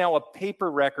 there's now a paper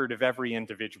record of every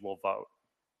individual vote.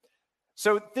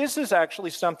 So this is actually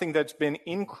something that's been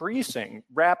increasing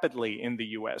rapidly in the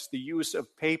US, the use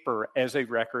of paper as a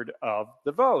record of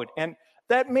the vote. And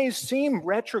that may seem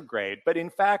retrograde, but in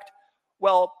fact,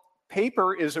 well,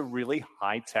 paper is a really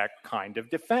high-tech kind of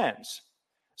defense.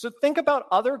 So think about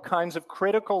other kinds of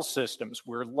critical systems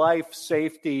where life,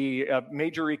 safety,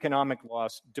 major economic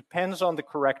loss depends on the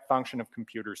correct function of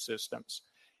computer systems.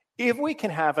 If we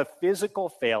can have a physical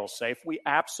fail-safe, we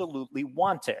absolutely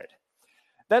want it.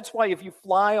 That's why if you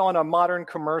fly on a modern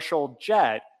commercial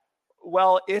jet,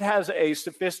 well, it has a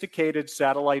sophisticated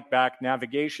satellite-backed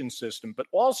navigation system, but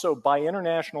also by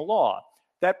international law,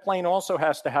 that plane also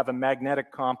has to have a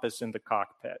magnetic compass in the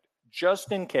cockpit,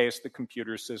 just in case the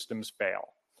computer systems fail.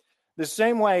 The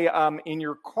same way in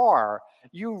your car,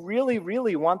 you really,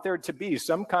 really want there to be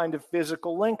some kind of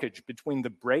physical linkage between the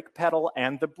brake pedal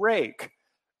and the brake,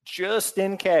 just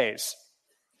in case.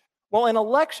 Well, in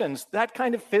elections, that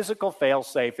kind of physical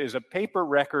fail-safe is a paper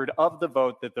record of the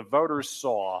vote that the voters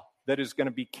saw that is going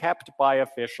to be kept by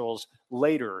officials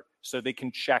later so they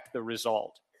can check the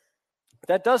result.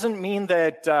 That doesn't mean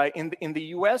that in the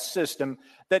US system,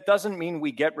 that doesn't mean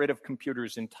we get rid of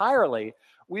computers entirely.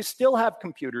 We still have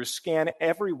computers scan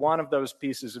every one of those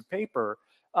pieces of paper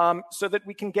so that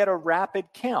we can get a rapid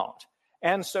count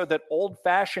and so that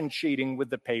old-fashioned cheating with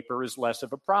the paper is less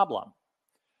of a problem.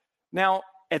 Now,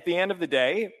 at the end of the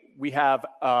day, we have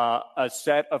a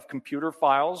set of computer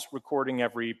files recording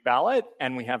every ballot,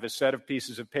 and we have a set of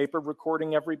pieces of paper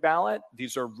recording every ballot.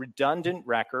 These are redundant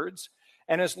records.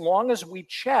 And as long as we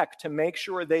check to make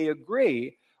sure they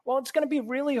agree, well, it's going to be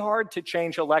really hard to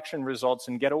change election results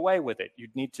and get away with it.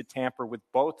 You'd need to tamper with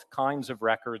both kinds of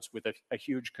records with a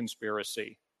huge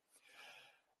conspiracy.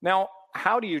 Now,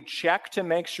 how do you check to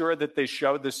make sure that they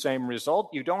show the same result?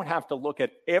 You don't have to look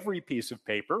at every piece of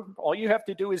paper. All you have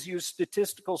to do is use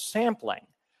statistical sampling.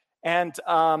 And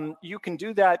you can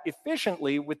do that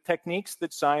efficiently with techniques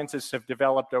that scientists have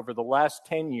developed over the last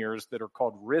 10 years that are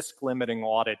called risk-limiting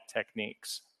audit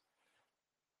techniques.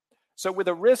 So with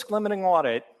a risk-limiting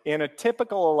audit, in a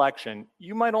typical election,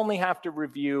 you might only have to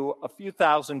review a few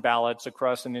thousand ballots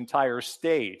across an entire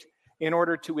state in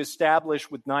order to establish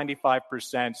with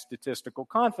 95% statistical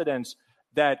confidence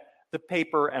that the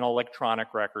paper and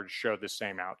electronic records show the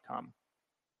same outcome.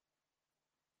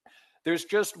 There's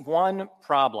just one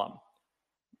problem.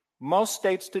 Most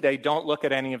states today don't look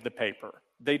at any of the paper.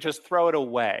 they just throw it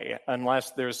away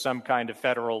unless there's some kind of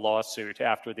federal lawsuit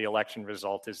after the election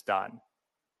result is done.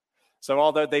 So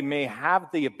although they may have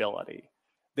the ability,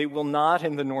 they will not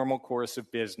in the normal course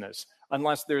of business,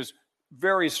 unless there's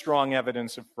very strong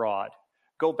evidence of fraud,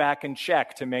 go back and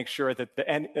check to make sure that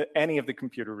any of the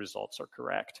computer results are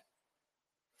correct.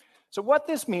 So what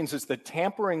this means is that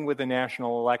tampering with a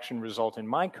national election result in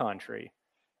my country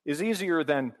is easier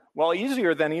than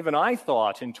even I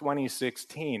thought in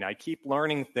 2016. I keep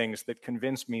learning things that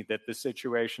convince me that the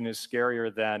situation is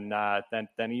scarier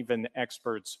than even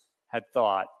experts had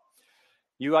thought.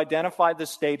 You identify the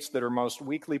states that are most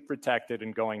weakly protected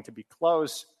and going to be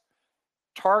close,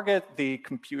 target the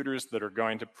computers that are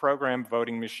going to program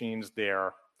voting machines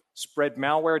there, spread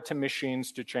malware to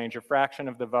machines to change a fraction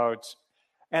of the votes,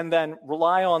 and then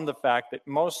rely on the fact that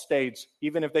most states,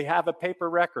 even if they have a paper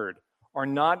record, are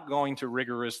not going to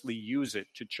rigorously use it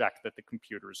to check that the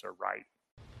computers are right.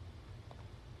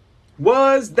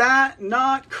 Was that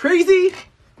not crazy?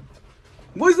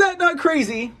 Was that not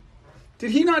crazy?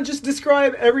 Did he not just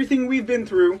describe everything we've been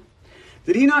through?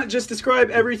 Did he not just describe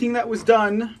everything that was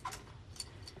done?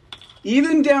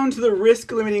 Even down to the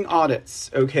risk limiting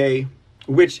audits, okay?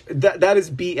 Which that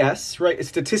is BS, right?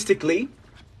 Statistically.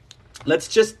 Let's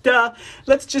just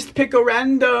pick a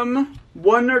random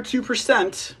 1 or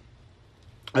 2%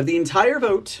 of the entire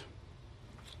vote.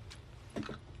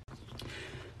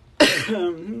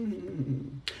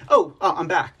 I'm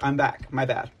back. My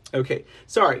bad. Okay.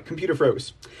 Sorry, computer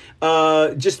froze.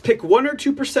 Just pick 1 or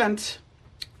 2%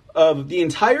 of the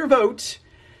entire vote.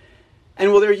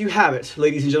 And well, there you have it,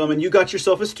 ladies and gentlemen. You got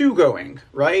yourself a stew going,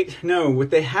 right? No, what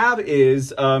they have is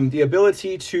the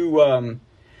ability to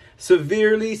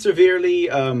severely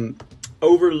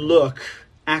overlook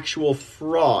actual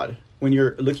fraud when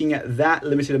you're looking at that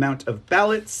limited amount of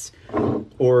ballots,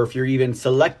 or if you're even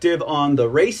selective on the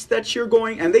race that you're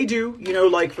going. And they do,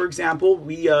 like, for example,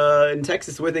 we in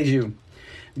Texas, what they do,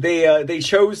 they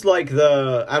chose like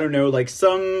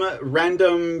some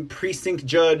random precinct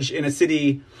judge in a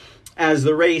city as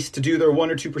the race to do their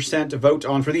 1 or 2% vote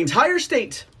on for the entire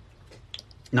state.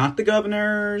 Not the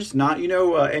governors, not,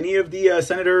 any of the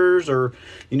senators or,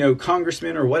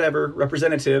 congressmen or whatever,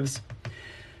 representatives.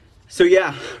 So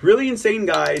yeah, really insane,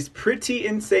 guys. Pretty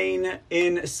insane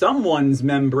in someone's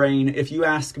membrane, if you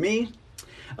ask me.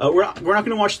 We're not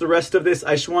going to watch the rest of this.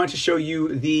 I just wanted to show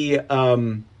you I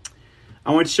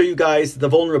want to show you guys the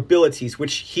vulnerabilities,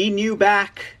 which he knew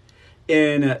back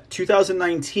in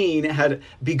 2019, had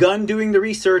begun doing the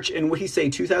research in, what did he say,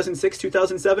 2006,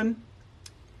 2007?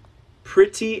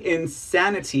 Pretty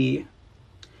insanity,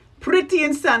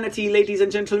 ladies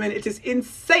and gentlemen. It is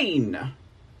insane.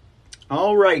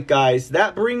 All right, guys,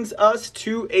 that brings us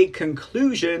to a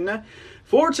conclusion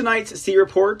for tonight's C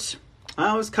Report.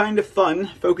 That was kind of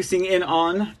fun, focusing in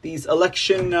on these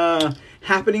election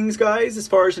happenings, guys, as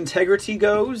far as integrity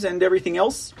goes and everything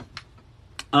else.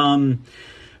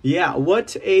 Yeah,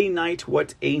 what a night,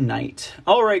 what a night.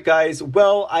 All right, guys,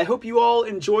 well, I hope you all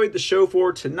enjoyed the show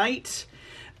for tonight.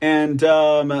 And,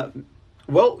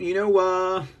 we'll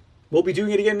be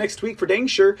doing it again next week for dang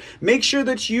sure. Make sure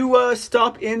that you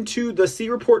stop into the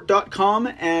creport.com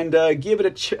and give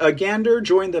it a gander.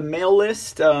 Join the mail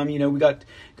list. We got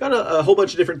a whole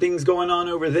bunch of different things going on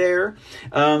over there.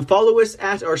 Follow us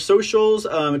at our socials,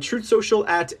 Truth Social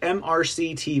at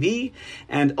MRCTV,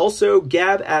 and also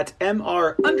Gab at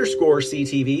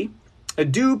MR_CTV.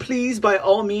 Do please, by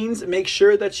all means, make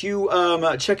sure that you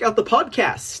check out the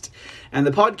podcast. And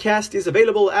the podcast is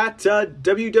available at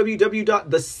www.the...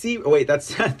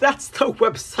 that's the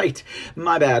website.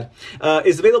 My bad.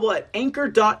 Is available at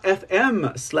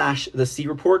anchor.fm/The C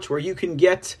Report, where you can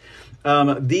get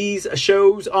these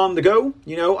shows on the go.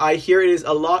 I hear it is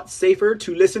a lot safer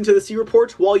to listen to The C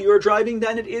Report while you're driving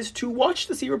than it is to watch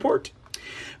The C Report.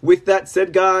 With that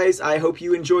said, guys, I hope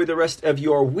you enjoy the rest of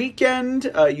your weekend.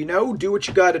 Do what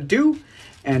you gotta do,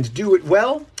 and do it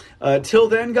well. Till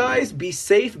then, guys, be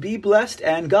safe, be blessed,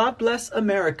 and God bless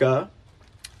America.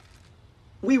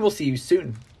 We will see you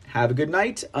soon. Have a good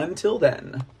night. Until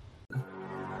then.